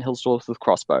 3 Iron Hills dwarves with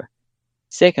crossbow.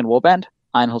 Second warband,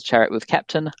 Iron Hills chariot with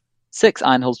captain, 6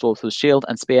 Iron Hills dwarves with shield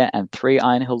and spear, and 3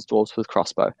 Iron Hills dwarves with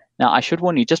crossbow. Now, I should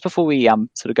warn you, just before we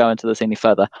sort of go into this any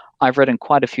further, I've written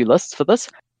quite a few lists for this.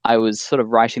 I was sort of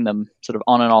writing them sort of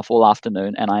on and off all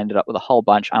afternoon, and I ended up with a whole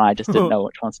bunch, and I just didn't know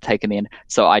which ones to take in the end,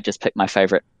 so I just picked my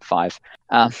favorite 5.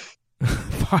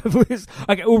 5 lists.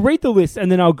 Okay, we'll read the list,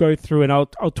 and then I'll go through and I'll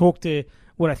talk to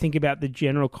what I think about the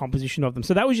general composition of them.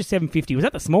 So that was your 750. Was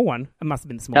that the small one? It must have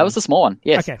been the small one. That was the small one,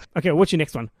 yes. Okay, what's your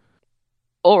next one?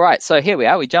 All right, so here we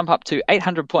are. We jump up to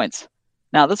 800 points.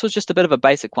 Now, this was just a bit of a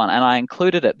basic one, and I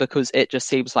included it because it just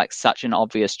seems like such an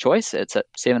obvious choice. It's at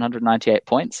 798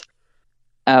 points.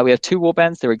 We have 2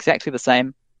 warbands. They're exactly the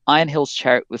same. Iron Hills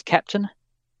chariot with captain,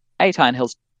 8 Iron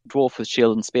Hills dwarf with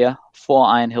shield and spear, 4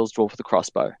 Iron Hills dwarf with a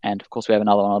crossbow, and of course we have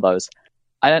another one of those.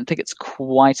 I don't think it's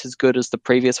quite as good as the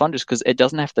previous one, just because it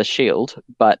doesn't have the shield,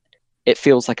 but it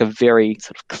feels like a very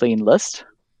sort of clean list.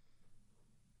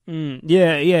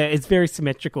 Yeah, it's very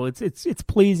symmetrical. It's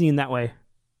pleasing in that way.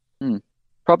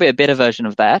 Probably a better version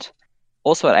of that.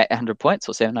 Also at 800 points,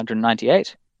 or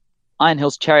 798, Iron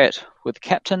Hills chariot with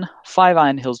captain, 5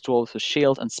 Iron Hills dwarves with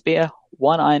shield and spear,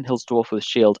 1 Iron Hills dwarf with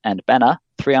shield and banner,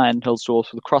 3 Iron Hills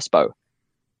dwarves with crossbow.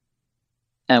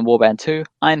 And warband 2,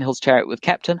 Iron Hills chariot with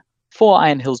captain, 4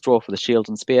 Iron Hills dwarf with a shield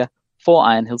and spear, 4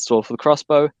 Iron Hills dwarf with a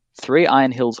crossbow, 3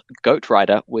 Iron Hills goat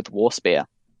rider with war spear.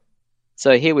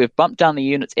 So here we've bumped down the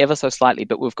units ever so slightly,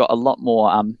 but we've got a lot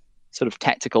more sort of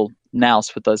tactical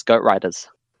nous with those goat riders.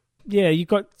 Yeah,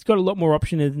 it's got a lot more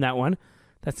option than that one.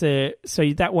 So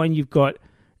that one you've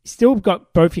still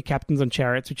got both your captains on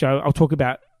chariots, which I'll talk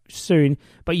about soon.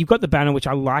 But you've got the banner, which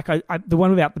I like. The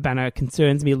one without the banner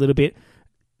concerns me a little bit.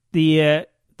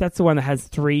 That's the one that has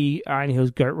 3 Iron Hills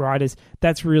goat riders.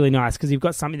 That's really nice because you've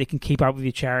got something that can keep up with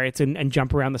your chariots and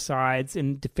jump around the sides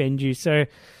and defend you. So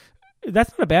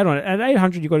that's not a bad one. At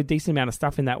 800, you've got a decent amount of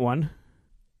stuff in that one.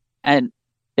 And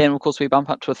then, of course, we bump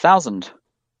up to 1,000,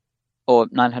 or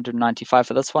 995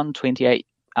 for this one, 28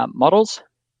 models.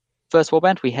 First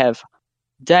warband, we have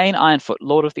Dane Ironfoot,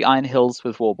 Lord of the Iron Hills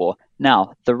with Warboar.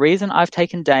 Now, the reason I've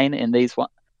taken Dane in this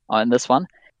one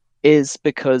is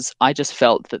because I just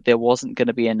felt that there wasn't going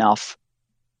to be enough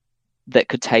that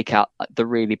could take out the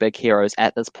really big heroes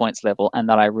at this points level, and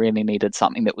that I really needed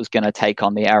something that was going to take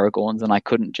on the Aragorns, and I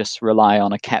couldn't just rely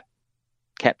on a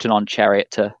captain on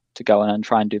chariot to go in and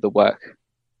try and do the work,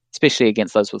 especially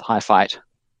against those with high fight.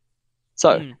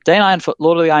 So, Dane Ironfoot,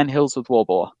 Lord of the Iron Hills with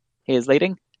Warboar. He is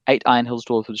leading 8 Iron Hills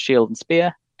dwarves with shield and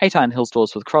spear, 8 Iron Hills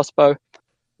dwarves with crossbow,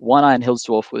 1 Iron Hills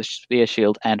dwarf with spear,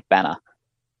 shield, and banner.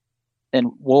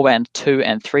 Then warband 2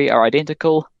 and 3 are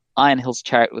identical. Iron Hills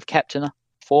chariot with captain,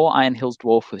 4 Iron Hills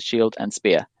dwarf with shield and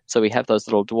spear. So we have those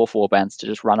little dwarf warbands to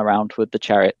just run around with the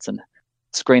chariots and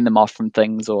screen them off from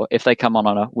things, or if they come on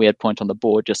a weird point on the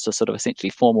board, just to sort of essentially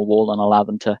form a wall and allow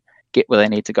them to get where they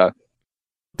need to go.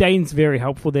 Dane's very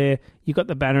helpful there. You got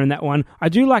the banner in that one. I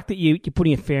do like that you're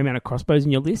putting a fair amount of crossbows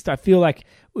in your list. I feel like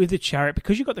with the chariot,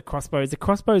 because you've got the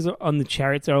crossbows on the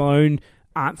chariots alone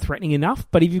aren't threatening enough,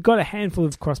 but if you've got a handful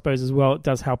of crossbows as well, it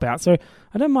does help out. So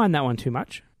I don't mind that one too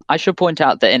much. I should point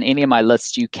out that in any of my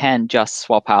lists, you can just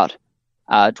swap out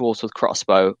dwarves with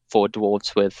crossbow for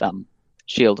dwarves with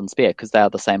shield and spear, because they are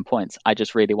the same points. I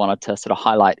just really wanted to sort of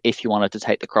highlight, if you wanted to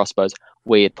take the crossbows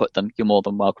where you'd put them, you're more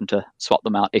than welcome to swap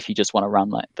them out if you just want to run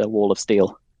like the wall of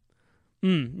steel.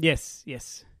 Yes.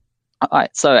 All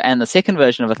right, so, and the second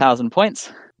version of 1,000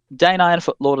 points, Dane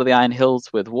Ironfoot, Lord of the Iron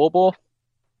Hills with Warboar,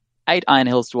 8 Iron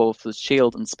Hills dwarf with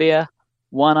shield and spear,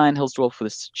 1 Iron Hills dwarf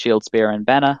with shield, spear, and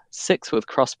banner, 6 with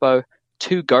crossbow,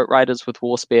 2 goat riders with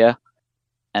war spear,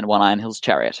 and 1 Iron Hills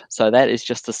chariot. So that is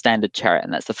just the standard chariot,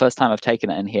 and that's the first time I've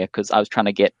taken it in here because I was trying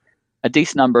to get a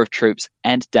decent number of troops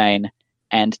and Dane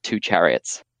and 2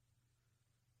 chariots.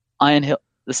 The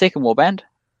second warband,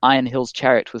 Iron Hills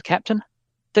chariot with captain,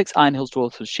 6 Iron Hills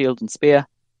dwarfs with shield and spear,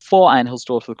 4 Iron Hills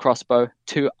dwarfs with crossbow,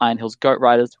 2 Iron Hills goat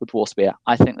riders with war spear.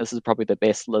 I think this is probably the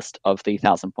best list of the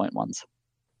 1,000-point ones.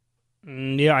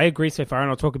 Yeah, I agree so far, and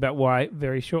I'll talk about why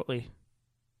very shortly.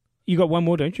 You got one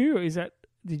more, don't you? Or is that...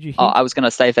 Did you hear? Oh, I was going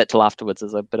to save that till afterwards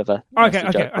as a bit of a...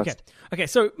 Okay.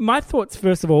 So my thoughts,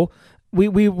 first of all,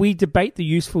 we debate the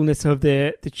usefulness of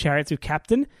the chariots with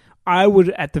captain. I would,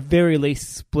 at the very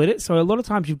least, split it. So a lot of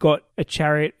times you've got a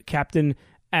chariot captain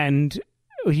and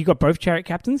you've got both chariot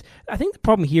captains. I think the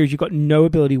problem here is you've got no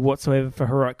ability whatsoever for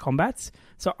heroic combats.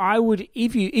 So I would,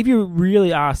 if you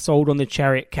really are sold on the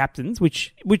chariot captains,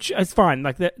 which is fine,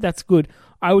 like that's good,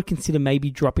 I would consider maybe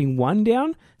dropping 1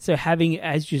 down. So having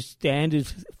as your standard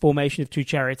formation of 2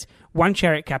 chariots, 1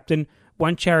 chariot captain,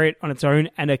 1 chariot on its own,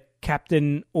 and a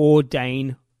captain or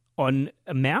Dane on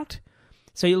a mount.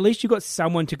 So at least you've got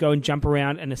someone to go and jump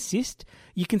around and assist.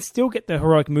 You can still get the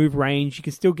heroic move range. You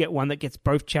can still get one that gets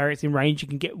both chariots in range. You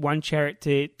can get 1 chariot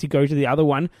to go to the other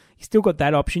one. You still got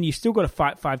that option. You've still got a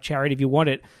fight 5 chariot if you want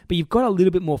it, but you've got a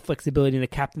little bit more flexibility in a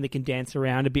captain that can dance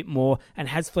around a bit more and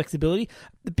has flexibility.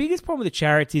 The biggest problem with the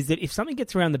chariots is that if something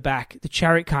gets around the back, the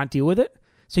chariot can't deal with it.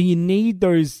 So you need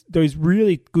those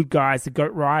really good guys, the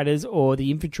goat riders or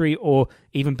the infantry, or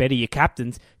even better, your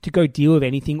captains, to go deal with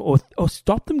anything or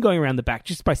stop them going around the back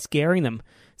just by scaring them.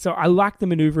 So I like the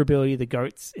maneuverability of the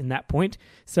goats in that point.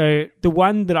 So the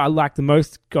one that I like the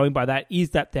most going by that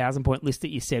is that 1,000-point list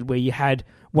that you said, where you had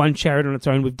 1 chariot on its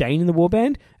own with Dane in the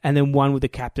warband and then 1 with the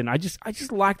captain. I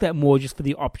just like that more just for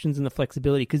the options and the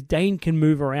flexibility, because Dane can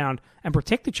move around and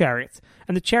protect the chariots,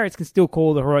 and the chariots can still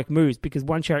call the heroic moves because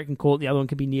 1 chariot can call it, the other one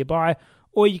can be nearby,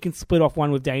 or you can split off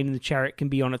 1 with Dane and the chariot can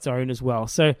be on its own as well.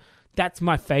 So that's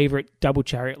my favorite double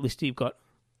chariot list you've got.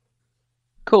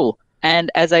 Cool.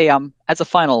 And as a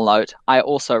final note, I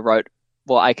also wrote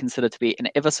what I consider to be an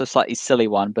ever so slightly silly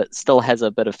one, but still has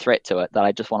a bit of threat to it that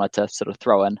I just wanted to sort of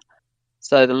throw in.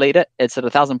 So the leader, it's at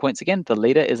 1,000 points again. The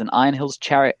leader is an Iron Hills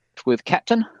chariot with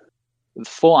captain, with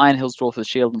 4 Iron Hills dwarf with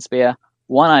shield and spear,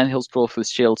 1 Iron Hills dwarf with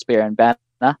shield, spear, and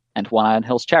banner, and 1 Iron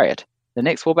Hills chariot. The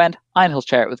next warband, Iron Hills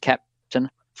chariot with captain,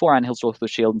 4 Iron Hills dwarf with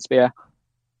shield and spear,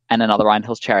 and another Iron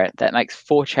Hills chariot. That makes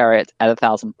 4 chariots at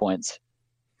 1,000 points.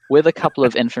 With a couple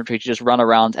of infantry to just run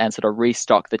around and sort of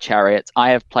restock the chariots. I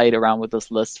have played around with this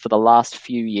list for the last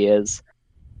few years,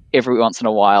 every once in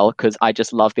a while, because I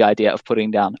just love the idea of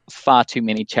putting down far too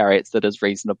many chariots that is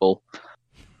reasonable.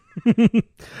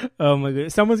 Oh my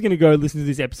god. Someone's going to go listen to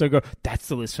this episode and go, that's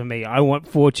the list for me. I want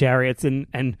 4 chariots,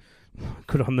 and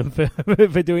good on them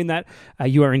for doing that.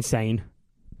 You are insane.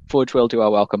 Forge World, you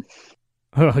are welcome.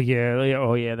 Oh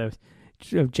yeah. Those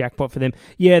jackpot for them.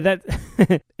 Yeah, that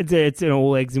it's an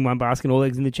all eggs in one basket, all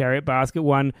eggs in the chariot basket.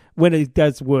 One, when it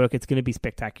does work, it's going to be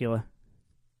spectacular.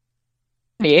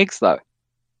 The eggs, though.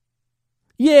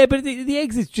 Yeah, but the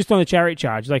eggs is just on the chariot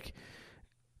charge. Like,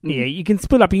 yeah, you can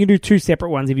split up. You can do 2 separate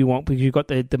ones if you want, because you've got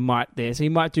the might there. So you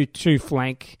might do 2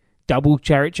 flank double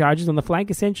chariot charges on the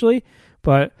flank, essentially.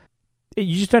 But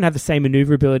you just don't have the same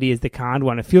maneuverability as the Khan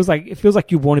one. It feels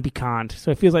like you want to be Khaned. So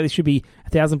it feels like this should be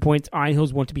 1,000 points. Iron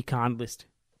Hills want to be Khaned list.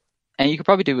 And you could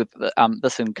probably do with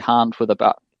this in Khaned with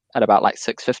about like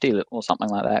 650 or something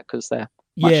like that, because they're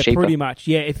much cheaper. Pretty much.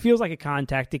 Yeah, it feels like a Khan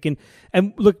tactic. And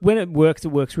look, when it works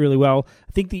really well.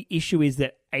 I think the issue is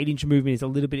that 8-inch movement is a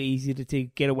little bit easier to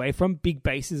get away from. Big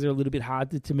bases are a little bit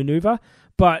harder to maneuver,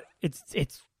 but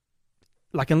it's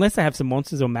like, unless they have some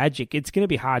monsters or magic, it's going to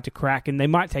be hard to crack, and they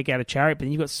might take out a chariot, but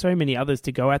then you've got so many others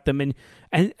to go at them,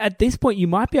 and at this point, you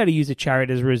might be able to use a chariot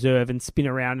as a reserve and spin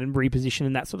around and reposition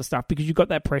and that sort of stuff, because you've got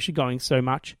that pressure going so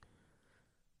much.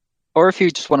 Or if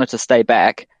you just wanted to stay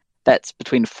back, that's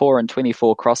between 4 and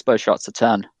 24 crossbow shots a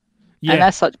turn. Yeah. And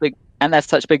that's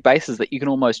such big bases that you can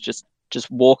almost just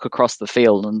walk across the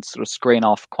field and sort of screen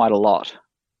off quite a lot.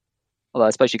 Although I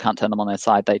suppose you can't turn them on their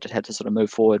side; they just have to sort of move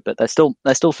forward. But they're still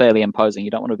fairly imposing.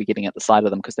 You don't want to be getting at the side of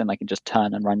them because then they can just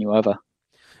turn and run you over.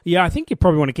 Yeah, I think you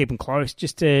probably want to keep them close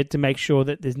just to make sure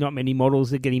that there's not many models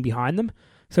that are getting behind them.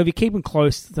 So if you keep them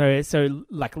close, so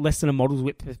like less than a model's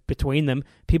width between them,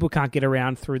 people can't get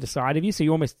around through the side of you. So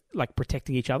you're almost like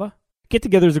protecting each other. Get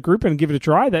together as a group and give it a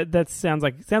try. That sounds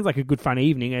like a good fun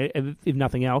evening, if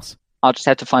nothing else. I'll just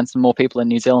have to find some more people in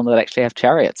New Zealand that actually have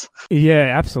chariots.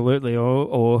 Yeah, absolutely.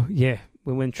 Or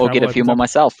when or get a few more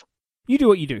myself. You do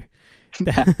what you do.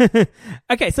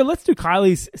 Okay, so let's do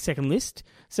Kylie's second list.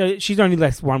 So she's only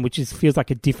list one, which feels like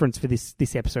a difference for this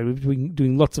episode. We've been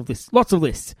doing lots of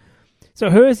lists. So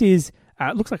hers is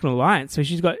looks like an alliance. So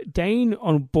she's got Dane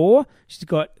on boar. She's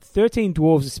got 13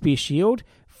 dwarves with spear shield,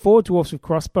 4 dwarves with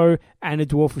crossbow, and a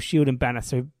dwarf with shield and banner.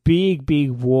 So big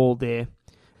wall there.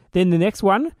 Then the next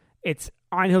one, it's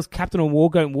Iron Hill's captain on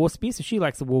Wargoat and Warspear, so she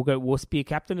likes the Wargoat Warspear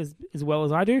captain as well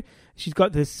as I do. She's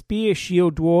got the spear,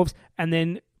 shield, dwarves, and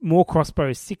then more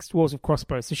crossbows, 6 dwarves with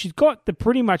crossbows. So she's got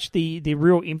pretty much the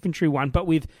real infantry one, but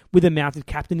with a mounted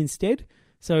captain instead.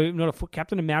 So not a foot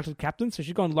captain, a mounted captain. So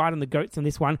she's gone light on the goats on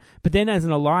this one. But then as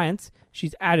an alliance,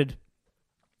 she's added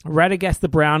Radagast the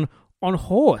Brown on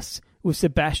horse with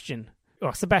Sebastian.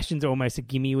 Oh, Sebastian's almost a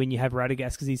gimme when you have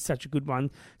Radagast because he's such a good one.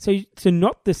 So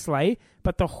not the sleigh,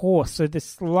 but the horse. So they're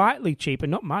slightly cheaper,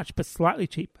 not much, but slightly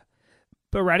cheaper.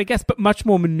 But Radagast, but much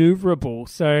more maneuverable.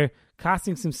 So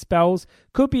casting some spells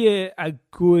could be a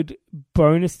good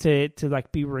bonus to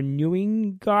like be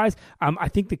renewing guys. I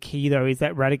think the key though is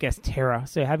that Radagast Terror.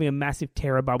 So having a massive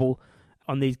Terror bubble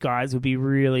on these guys would be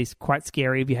really quite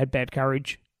scary if you had bad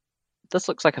courage. This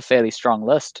looks like a fairly strong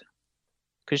list.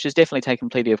 Because she's definitely taken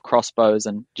plenty of crossbows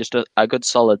and just a good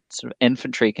solid sort of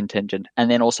infantry contingent,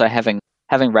 and then also having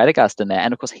Radagast in there.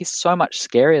 And of course, he's so much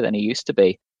scarier than he used to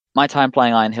be. My time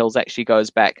playing Iron Hills actually goes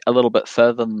back a little bit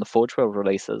further than the Forge World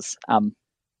releases.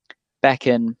 Back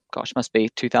in, must be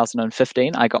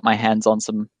 2015, I got my hands on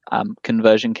some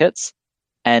conversion kits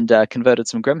and converted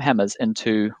some Grimhammers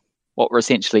into what were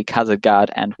essentially Khazad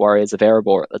Guard and Warriors of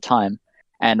Erebor at the time,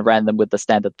 and ran them with the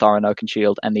standard Thorin Oaken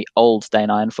Shield and the old Dane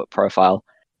Ironfoot profile.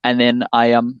 And then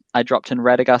I dropped in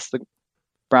Radagast the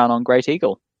Brown on Great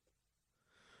Eagle.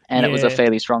 And It was a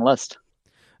fairly strong list.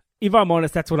 If I'm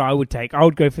honest, that's what I would take. I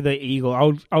would go for the Eagle.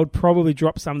 I would probably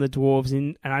drop some of the dwarves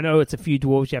in, and I know it's a few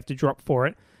dwarves you have to drop for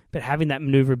it, but having that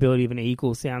maneuverability of an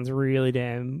Eagle sounds really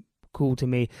damn cool to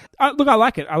me. Look, I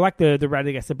like it. I like the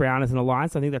Radagast the Brown as an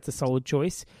alliance. I think that's a solid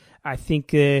choice. I think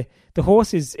the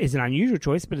horse is an unusual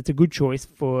choice, but it's a good choice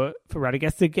for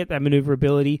Radagast to get that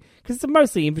maneuverability, because it's a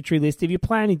mostly infantry list. If you're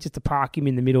planning just to park him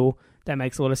in the middle, that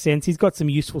makes a lot of sense. He's got some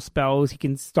useful spells. He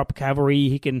can stop cavalry.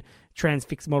 He can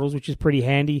transfix models, which is pretty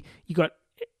handy. You got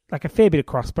like a fair bit of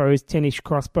crossbows, 10-ish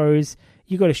crossbows.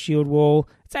 You got a shield wall.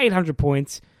 It's 800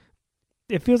 points.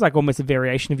 It feels like almost a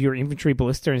variation of your infantry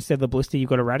ballista. Instead of the ballista, you've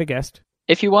got a Radagast.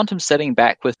 If you want him sitting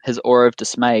back with his Aura of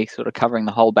Dismay sort of covering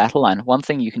the whole battle line, one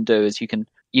thing you can do is you can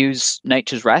use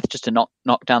Nature's Wrath just to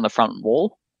knock down the front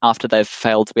wall after they've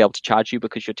failed to be able to charge you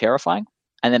because you're terrifying.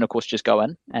 And then, of course, just go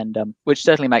in, and which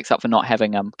certainly makes up for not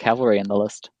having cavalry in the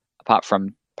list, apart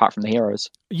from the heroes.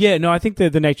 Yeah, no, I think the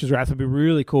Nature's Wrath would be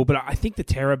really cool, but I think the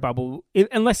Terror bubble,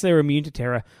 unless they're immune to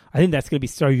Terror, I think that's going to be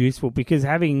so useful, because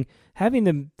having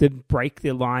them break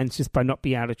their lines just by not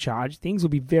being able to charge things will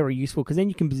be very useful, because then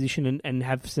you can position and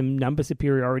have some number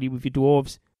superiority with your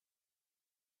dwarves.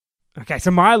 Okay, so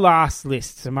my last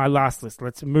list.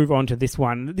 Let's move on to this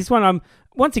one. This one,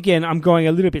 I'm going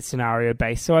a little bit scenario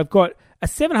based. So I've got a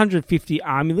 750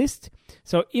 army list.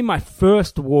 So in my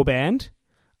first warband,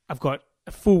 I've got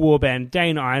a full warband,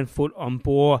 Dane Ironfoot on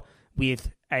boar with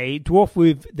a dwarf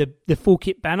with the full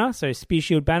kit banner, so spear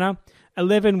shield banner,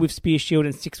 11 with spear shield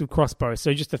and 6 with crossbow.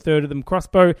 So just a third of them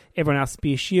crossbow, everyone else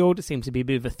spear shield. It seems to be a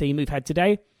bit of a theme we've had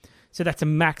today. So that's a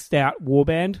maxed out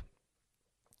warband.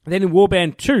 Then in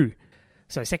warband 2,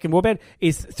 so second warband,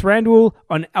 is Thranduil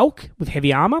on elk with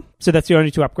heavy armor. So that's the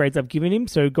only 2 upgrades I've given him.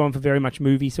 So going for very much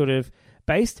movie sort of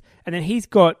based. And then he's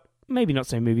got, maybe not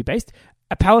so movie based,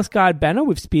 a Palace Guard banner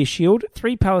with spear shield,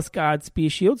 3 Palace Guard spear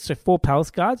shields, so 4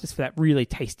 Palace Guards, just for that really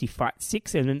tasty fight,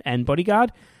 6 and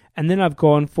bodyguard. And then I've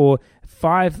gone for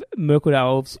 5 Mirkwood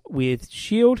Elves with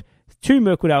shield, 2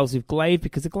 Mirkwood Elves with Glaive,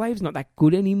 because the Glaive's not that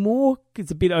good anymore.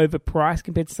 It's a bit overpriced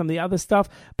compared to some of the other stuff,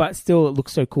 but still it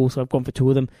looks so cool, so I've gone for 2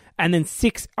 of them. And then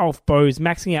 6 Elf Bows,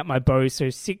 maxing out my bows, so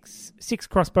 6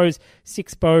 crossbows,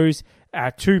 6 bows,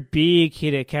 2 big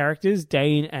hitter characters,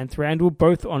 Dane and Thranduil,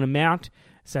 both on a mount.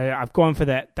 So I've gone for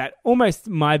that almost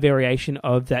my variation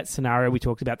of that scenario we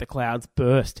talked about, the Clouds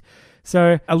Burst.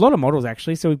 So a lot of models,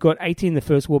 actually. So we've got 18 in the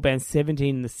first warband,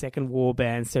 17 in the second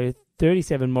warband, so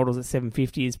 37 models at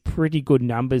 750 is pretty good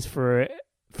numbers for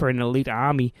an elite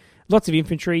army. Lots of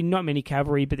infantry, not many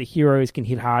cavalry, but the heroes can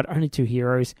hit hard. Only 2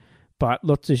 heroes, but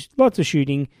lots of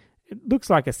shooting. It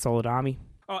looks like a solid army.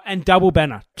 Oh, and double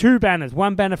banner. 2 banners,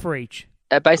 1 banner for each.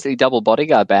 Basically double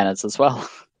bodyguard banners as well.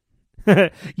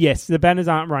 Yes, the banners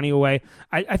aren't running away.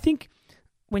 I think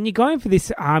when you're going for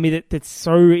this army that's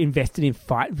so invested in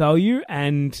fight value,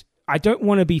 and I don't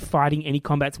want to be fighting any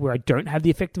combats where I don't have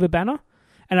the effect of a banner,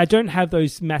 and I don't have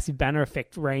those massive banner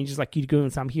effect ranges like you do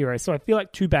in some heroes. So I feel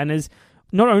like 2 banners,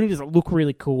 not only does it look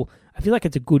really cool, I feel like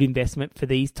it's a good investment for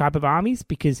these type of armies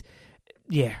because,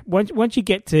 yeah, once you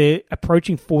get to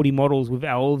approaching 40 models with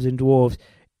elves and dwarves,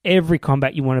 every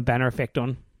combat you want a banner effect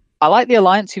on. I like the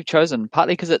alliance you've chosen,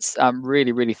 partly because it's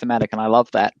really, really thematic, and I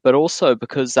love that, but also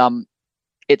because they're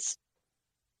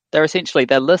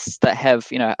lists that have,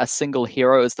 a single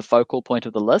hero as the focal point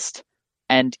of the list,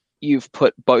 and you've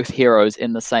put both heroes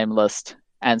in the same list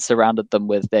and surrounded them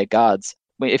with their guards.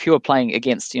 If you were playing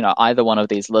against, either one of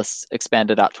these lists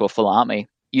expanded out to a full army,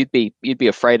 you'd be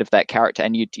afraid of that character,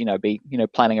 and you'd be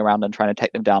planning around and trying to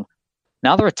take them down.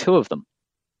 Now there are 2 of them.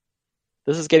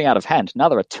 This is getting out of hand. Now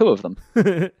there are 2 of them.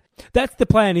 That's the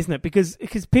plan, isn't it? Because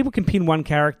people can pin one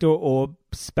character or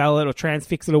spell it or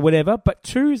transfix it or whatever, but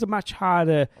 2 is a much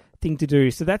harder thing to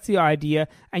do. So that's the idea.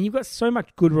 And you've got so much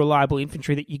good, reliable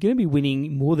infantry that you're going to be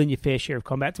winning more than your fair share of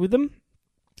combats with them.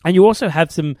 And you also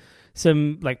have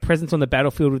some like presence on the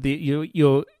battlefield with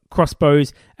your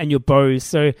crossbows and your bows.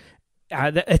 So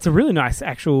it's a really nice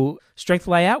actual strength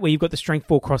layout where you've got the strength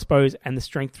 4 crossbows and the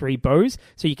strength 3 bows,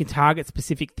 so you can target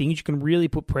specific things. You can really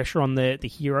put pressure on the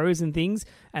heroes and things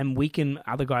and weaken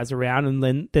other guys around, and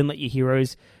then let your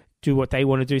heroes do what they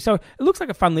want to do. So it looks like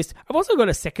a fun list. I've also got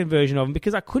a second version of them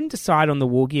because I couldn't decide on the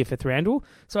war gear for Thranduil.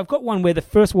 So I've got one where the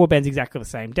first warband's exactly the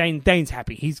same. Dane's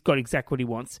happy. He's got exactly what he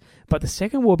wants. But the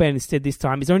second warband instead this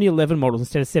time is only 11 models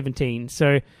instead of 17.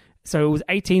 So it was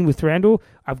 18 with Thranduil.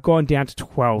 I've gone down to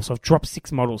 12, so I've dropped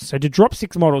 6 models. So to drop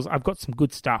 6 models, I've got some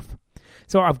good stuff.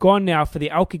 So I've gone now for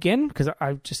the Elk again, because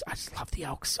I just love the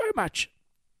Elk so much.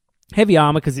 Heavy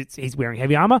armor, because he's wearing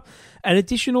heavy armor. An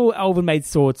additional Elven-made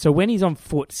sword, so when he's on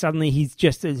foot, suddenly he's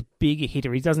just as big a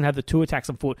hitter. He doesn't have the 2 attacks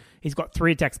on foot. He's got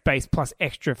 3 attacks base, plus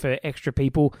extra for extra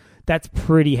people. That's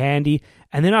pretty handy.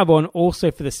 And then I've gone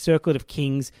also for the Circlet of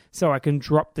Kings, so I can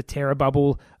drop the Terror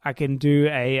Bubble. I can do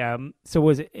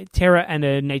Terror and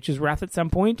a Nature's Wrath at some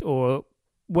point, or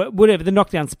whatever, the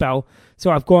knockdown spell. So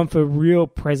I've gone for real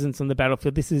presence on the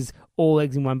battlefield. This is all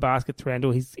eggs in one basket,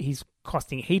 Thranduil. He's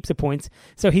costing heaps of points.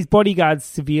 So his bodyguard's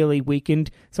severely weakened.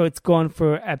 So it's gone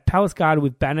for a Palace Guard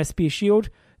with Banner Spear Shield,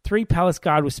 3 Palace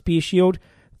Guard with Spear Shield,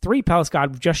 3 Palace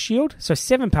Guard with just Shield, so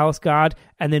 7 Palace Guard,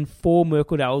 and then 4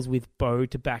 Mirkwood Elves with Bow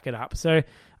to back it up. So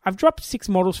I've dropped 6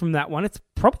 models from that one. It's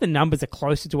probably the numbers are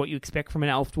closer to what you expect from an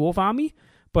Elf Dwarf army,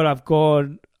 but I've got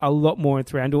a lot more in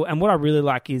Thranduil. And what I really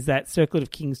like is that Circlet of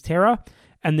King's Terror,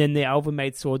 and then the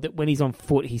Elven-made sword that when he's on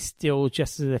foot, he's still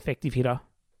just as an effective hitter.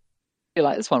 You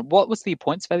like this one. What was the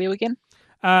points value again?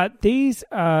 These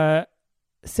are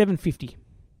 750.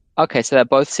 Okay, so they're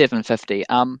both 750.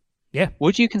 Yeah.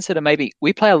 Would you consider maybe,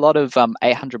 we play a lot of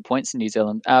 800 points in New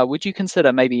Zealand. Would you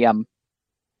consider maybe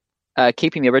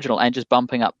keeping the original and just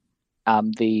bumping up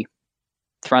the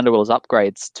Thranduil's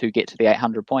upgrades to get to the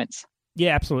 800 points?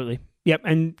 Yeah, absolutely. Yep,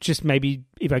 and just maybe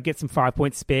if I get some 5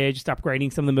 points spare, just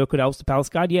upgrading some of the Mirkwood Elves to Palace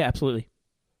Guard. Yeah, absolutely.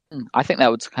 I think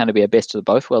that would kind of be a best of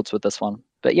both worlds with this one.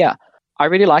 But yeah, I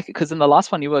really like it because in the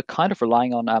last one you were kind of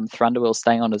relying on Thranduil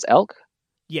staying on his elk.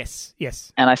 Yes.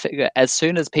 And I figure as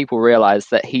soon as people realize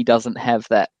that he doesn't have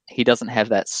that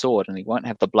sword and he won't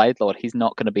have the Blade Lord, he's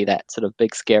not going to be that sort of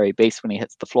big scary beast when he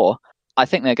hits the floor. I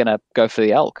think they're going to go for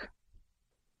the elk.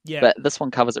 Yeah. But this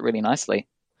one covers it really nicely.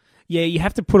 Yeah, you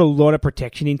have to put a lot of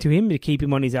protection into him to keep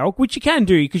him on his elk, which you can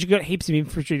do because you've got heaps of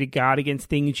infantry to guard against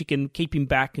things. You can keep him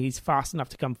back and he's fast enough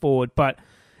to come forward. But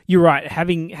you're right,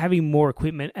 having more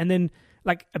equipment and then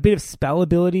like a bit of spell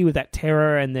ability with that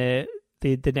Terror and the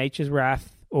Nature's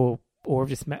Wrath or of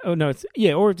Dismay. Oh no,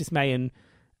 or of Dismay, and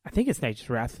I think it's Nature's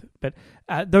Wrath. But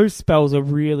those spells are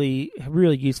really,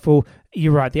 really useful.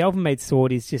 You're right, the Elven-made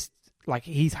sword is just like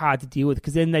he's hard to deal with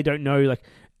because then they don't know. Like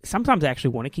sometimes they actually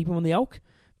want to keep him on the elk,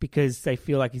 because they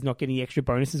feel like he's not getting the extra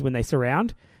bonuses when they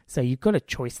surround. So you've got a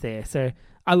choice there. So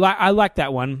I like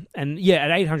that one. And yeah,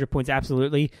 at 800 points,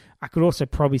 absolutely. I could also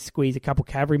probably squeeze a couple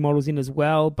cavalry models in as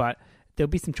well, but there'll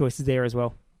be some choices there as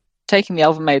well. Taking the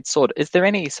Elven sword, is there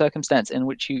any circumstance in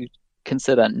which you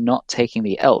consider not taking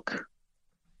the elk?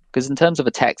 Because in terms of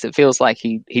attacks, it feels like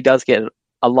he does get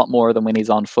a lot more than when he's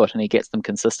on foot, and he gets them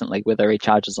consistently, whether he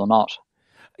charges or not.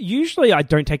 Usually I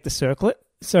don't take the circlet,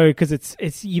 so because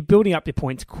it's you're building up your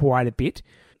points quite a bit.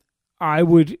 I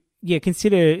would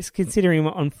consider him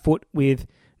on foot with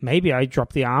maybe I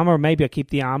drop the armor, or maybe I keep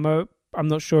the armor. I'm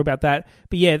not sure about that.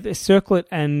 But yeah, the circlet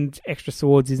and extra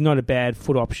swords is not a bad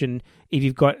foot option if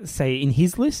you've got, say, in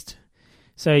his list.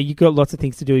 So you've got lots of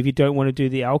things to do if you don't want to do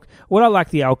the elk. What I like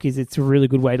the elk is it's a really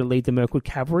good way to lead the Mirkwood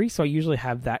cavalry, so I usually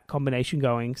have that combination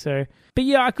going. So, but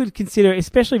yeah, I could consider,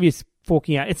 especially if you're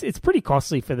forking out, it's pretty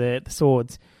costly for the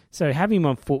swords. So having him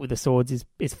on foot with the swords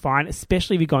is fine,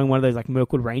 especially if you're going one of those like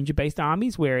Mirkwood Ranger-based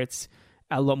armies where it's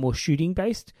a lot more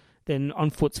shooting-based, then on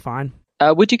foot's fine.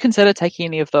 Would you consider taking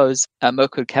any of those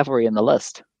Mirkwood cavalry in the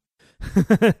list?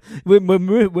 we're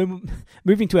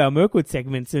moving to our Mirkwood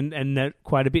segments and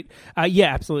quite a bit.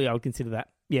 Yeah, absolutely, I would consider that.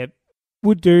 Yeah,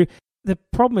 would do. The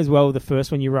problem as well with the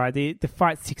first one, you're right, the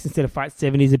Fight 6 instead of Fight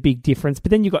 7 is a big difference,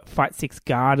 but then you've got Fight 6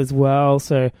 Guard as well,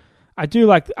 so I do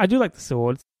like the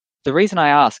swords. The reason I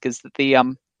ask is that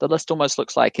the list almost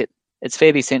looks like it's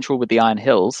fairly central with the Iron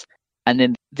Hills, and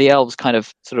then the elves kind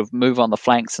of sort of move on the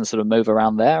flanks and sort of move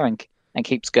around there and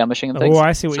keep skirmishing and things. Oh,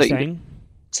 I see what you're saying.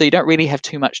 So you don't really have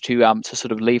too much to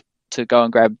sort of leave to go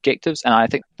and grab objectives, and I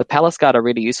think the Palace Guard are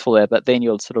really useful there, but then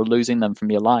you're sort of losing them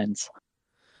from your lines.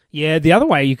 Yeah, the other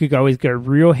way you could go is go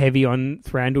real heavy on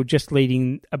Thranduil, just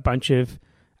leading a bunch of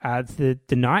the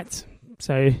knights.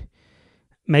 So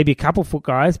maybe a couple foot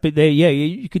guys, but there, yeah,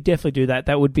 you could definitely do that.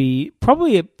 That would be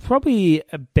probably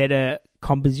a better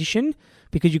composition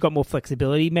because you've got more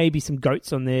flexibility. Maybe some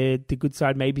goats on the good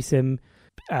side, maybe some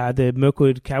the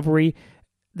Mirkwood cavalry.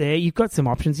 There, you've got some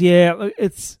options. Yeah,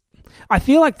 I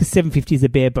feel like the 750 is a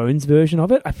bare bones version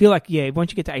of it. I feel like, yeah, once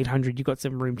you get to 800, you've got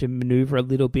some room to maneuver a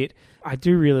little bit. I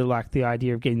do really like the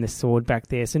idea of getting the sword back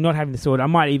there. So not having the sword, I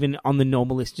might even, on the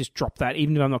normal list, just drop that.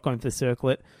 Even if I'm not going for the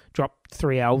circlet, drop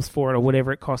 3 elves for it or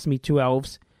whatever it costs me, 2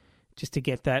 elves, just to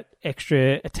get that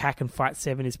extra attack and fight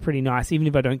 7 is pretty nice, even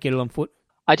if I don't get it on foot.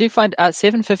 I do find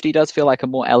 750 does feel like a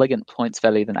more elegant points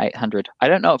value than 800. I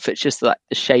don't know if it's just like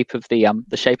the shape of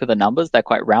the numbers; they're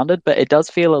quite rounded, but it does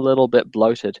feel a little bit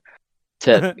bloated.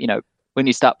 To when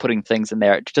you start putting things in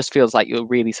there, it just feels like you're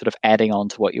really sort of adding on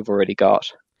to what you've already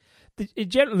got.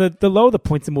 The lower the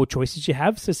points, the more choices you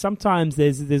have. So sometimes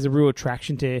there's a real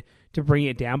attraction to bring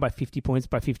it down by 50 points,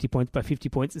 by 50 points, by 50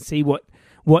 points, and see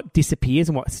what disappears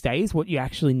and what stays, what you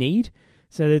actually need.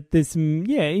 So there's some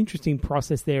interesting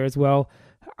process there as well.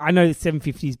 I know that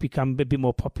 750 has become a bit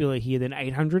more popular here than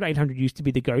 800. 800 used to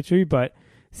be the go-to, but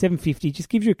 750 just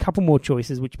gives you a couple more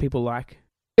choices, which people like.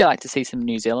 I'd like to see some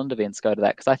New Zealand events go to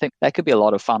that, because I think that could be a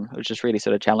lot of fun. It would just really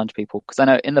sort of challenge people. Because I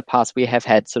know in the past we have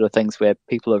had sort of things where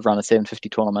people have run a 750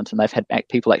 tournament and they've had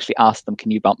people actually ask them, can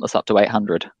you bump this up to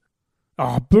 800?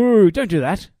 Oh, boo, don't do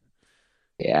that.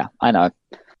 Yeah, I know.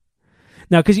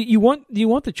 No, because you want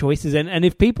the choices, and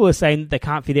if people are saying that they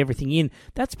can't fit everything in,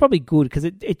 that's probably good, because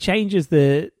it changes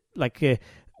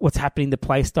what's happening, the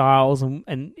play styles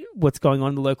and what's going on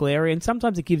in the local area, and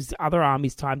sometimes it gives other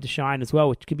armies time to shine as well,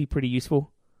 which can be pretty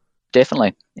useful.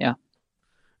 Definitely, yeah.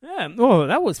 Yeah, oh,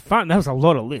 that was fun. That was a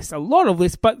lot of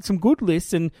lists, but some good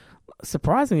lists, and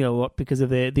surprisingly a lot because of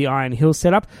the Iron Hill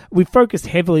setup. We focused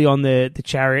heavily on the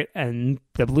chariot and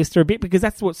the ballista a bit, because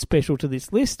that's what's special to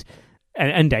this list.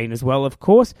 And Dane as well, of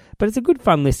course. But it's a good,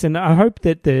 fun list, and I hope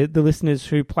that the listeners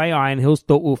who play Iron Hills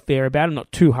thought we were fair about it, not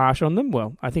too harsh on them.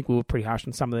 Well, I think we were pretty harsh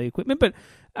on some of the equipment, but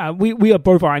we are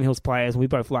both Iron Hills players, and we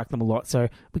both like them a lot, so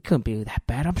we couldn't be that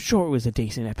bad. I'm sure it was a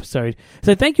decent episode.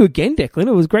 So thank you again, Declan.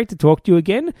 It was great to talk to you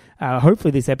again.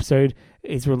 Hopefully this episode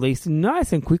is released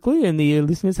nice and quickly, and the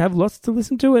listeners have lots to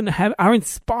listen to and are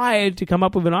inspired to come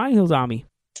up with an Iron Hills army.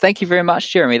 Thank you very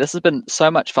much, Jeremy. This has been so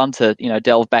much fun to,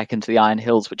 delve back into the Iron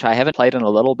Hills, which I haven't played in a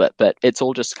little bit, but it's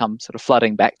all just come sort of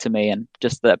flooding back to me, and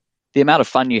just the amount of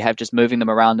fun you have just moving them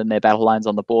around in their battle lines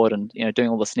on the board, and doing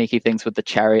all the sneaky things with the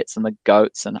chariots and the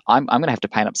goats. And I'm going to have to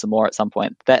paint up some more at some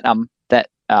point. That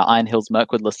Iron Hills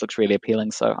Mirkwood list looks really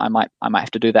appealing, so I might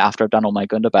have to do that after I've done all my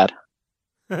Gundabad.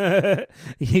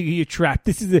 You're trapped.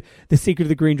 This is the secret of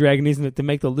the Green Dragon, isn't it? To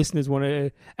make the listeners want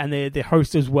to, and the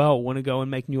host as well, want to go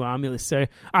and make new army lists. So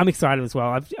I'm excited as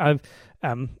well.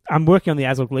 I'm working on the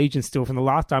Azog Legion still from the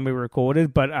last time we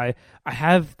recorded, but I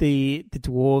have the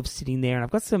dwarves sitting there, and I've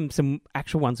got some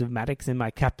actual ones with Maddox and my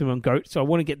captain on goats, so I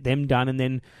want to get them done, and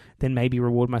then maybe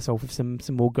reward myself with some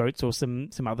more goats or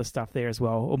some other stuff there as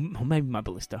well, or maybe my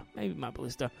ballista,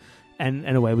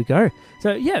 and away we go.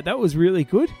 So yeah, that was really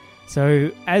good. So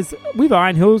as with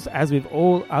Iron Hills, as with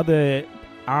all other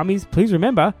armies, please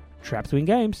remember, traps win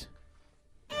games.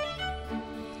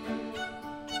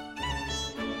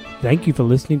 Thank you for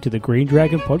listening to the Green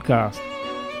Dragon Podcast.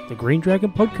 The Green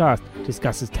Dragon Podcast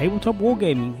discusses tabletop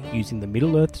wargaming using the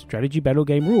Middle-earth strategy battle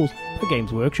game rules by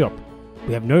Games Workshop.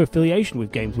 We have no affiliation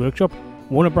with Games Workshop,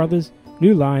 Warner Brothers,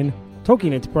 New Line,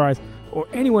 Tolkien Enterprise, or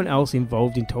anyone else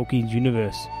involved in Tolkien's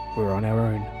universe. We're on our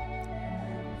own.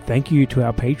 Thank you to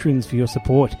our patrons for your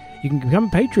support. You can become a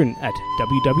patron at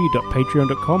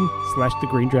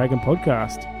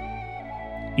www.patreon.com/thegreendragonpodcast.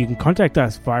 You can contact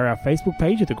us via our Facebook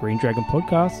page at The Green Dragon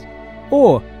Podcast,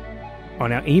 or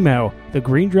on our email,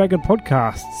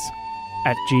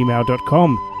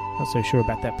 thegreendragonpodcasts@gmail.com. Not so sure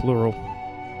about that plural.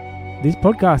 This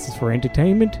podcast is for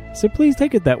entertainment, so please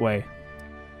take it that way.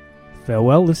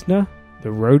 Farewell, listener.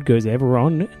 The road goes ever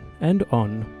on and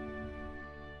on.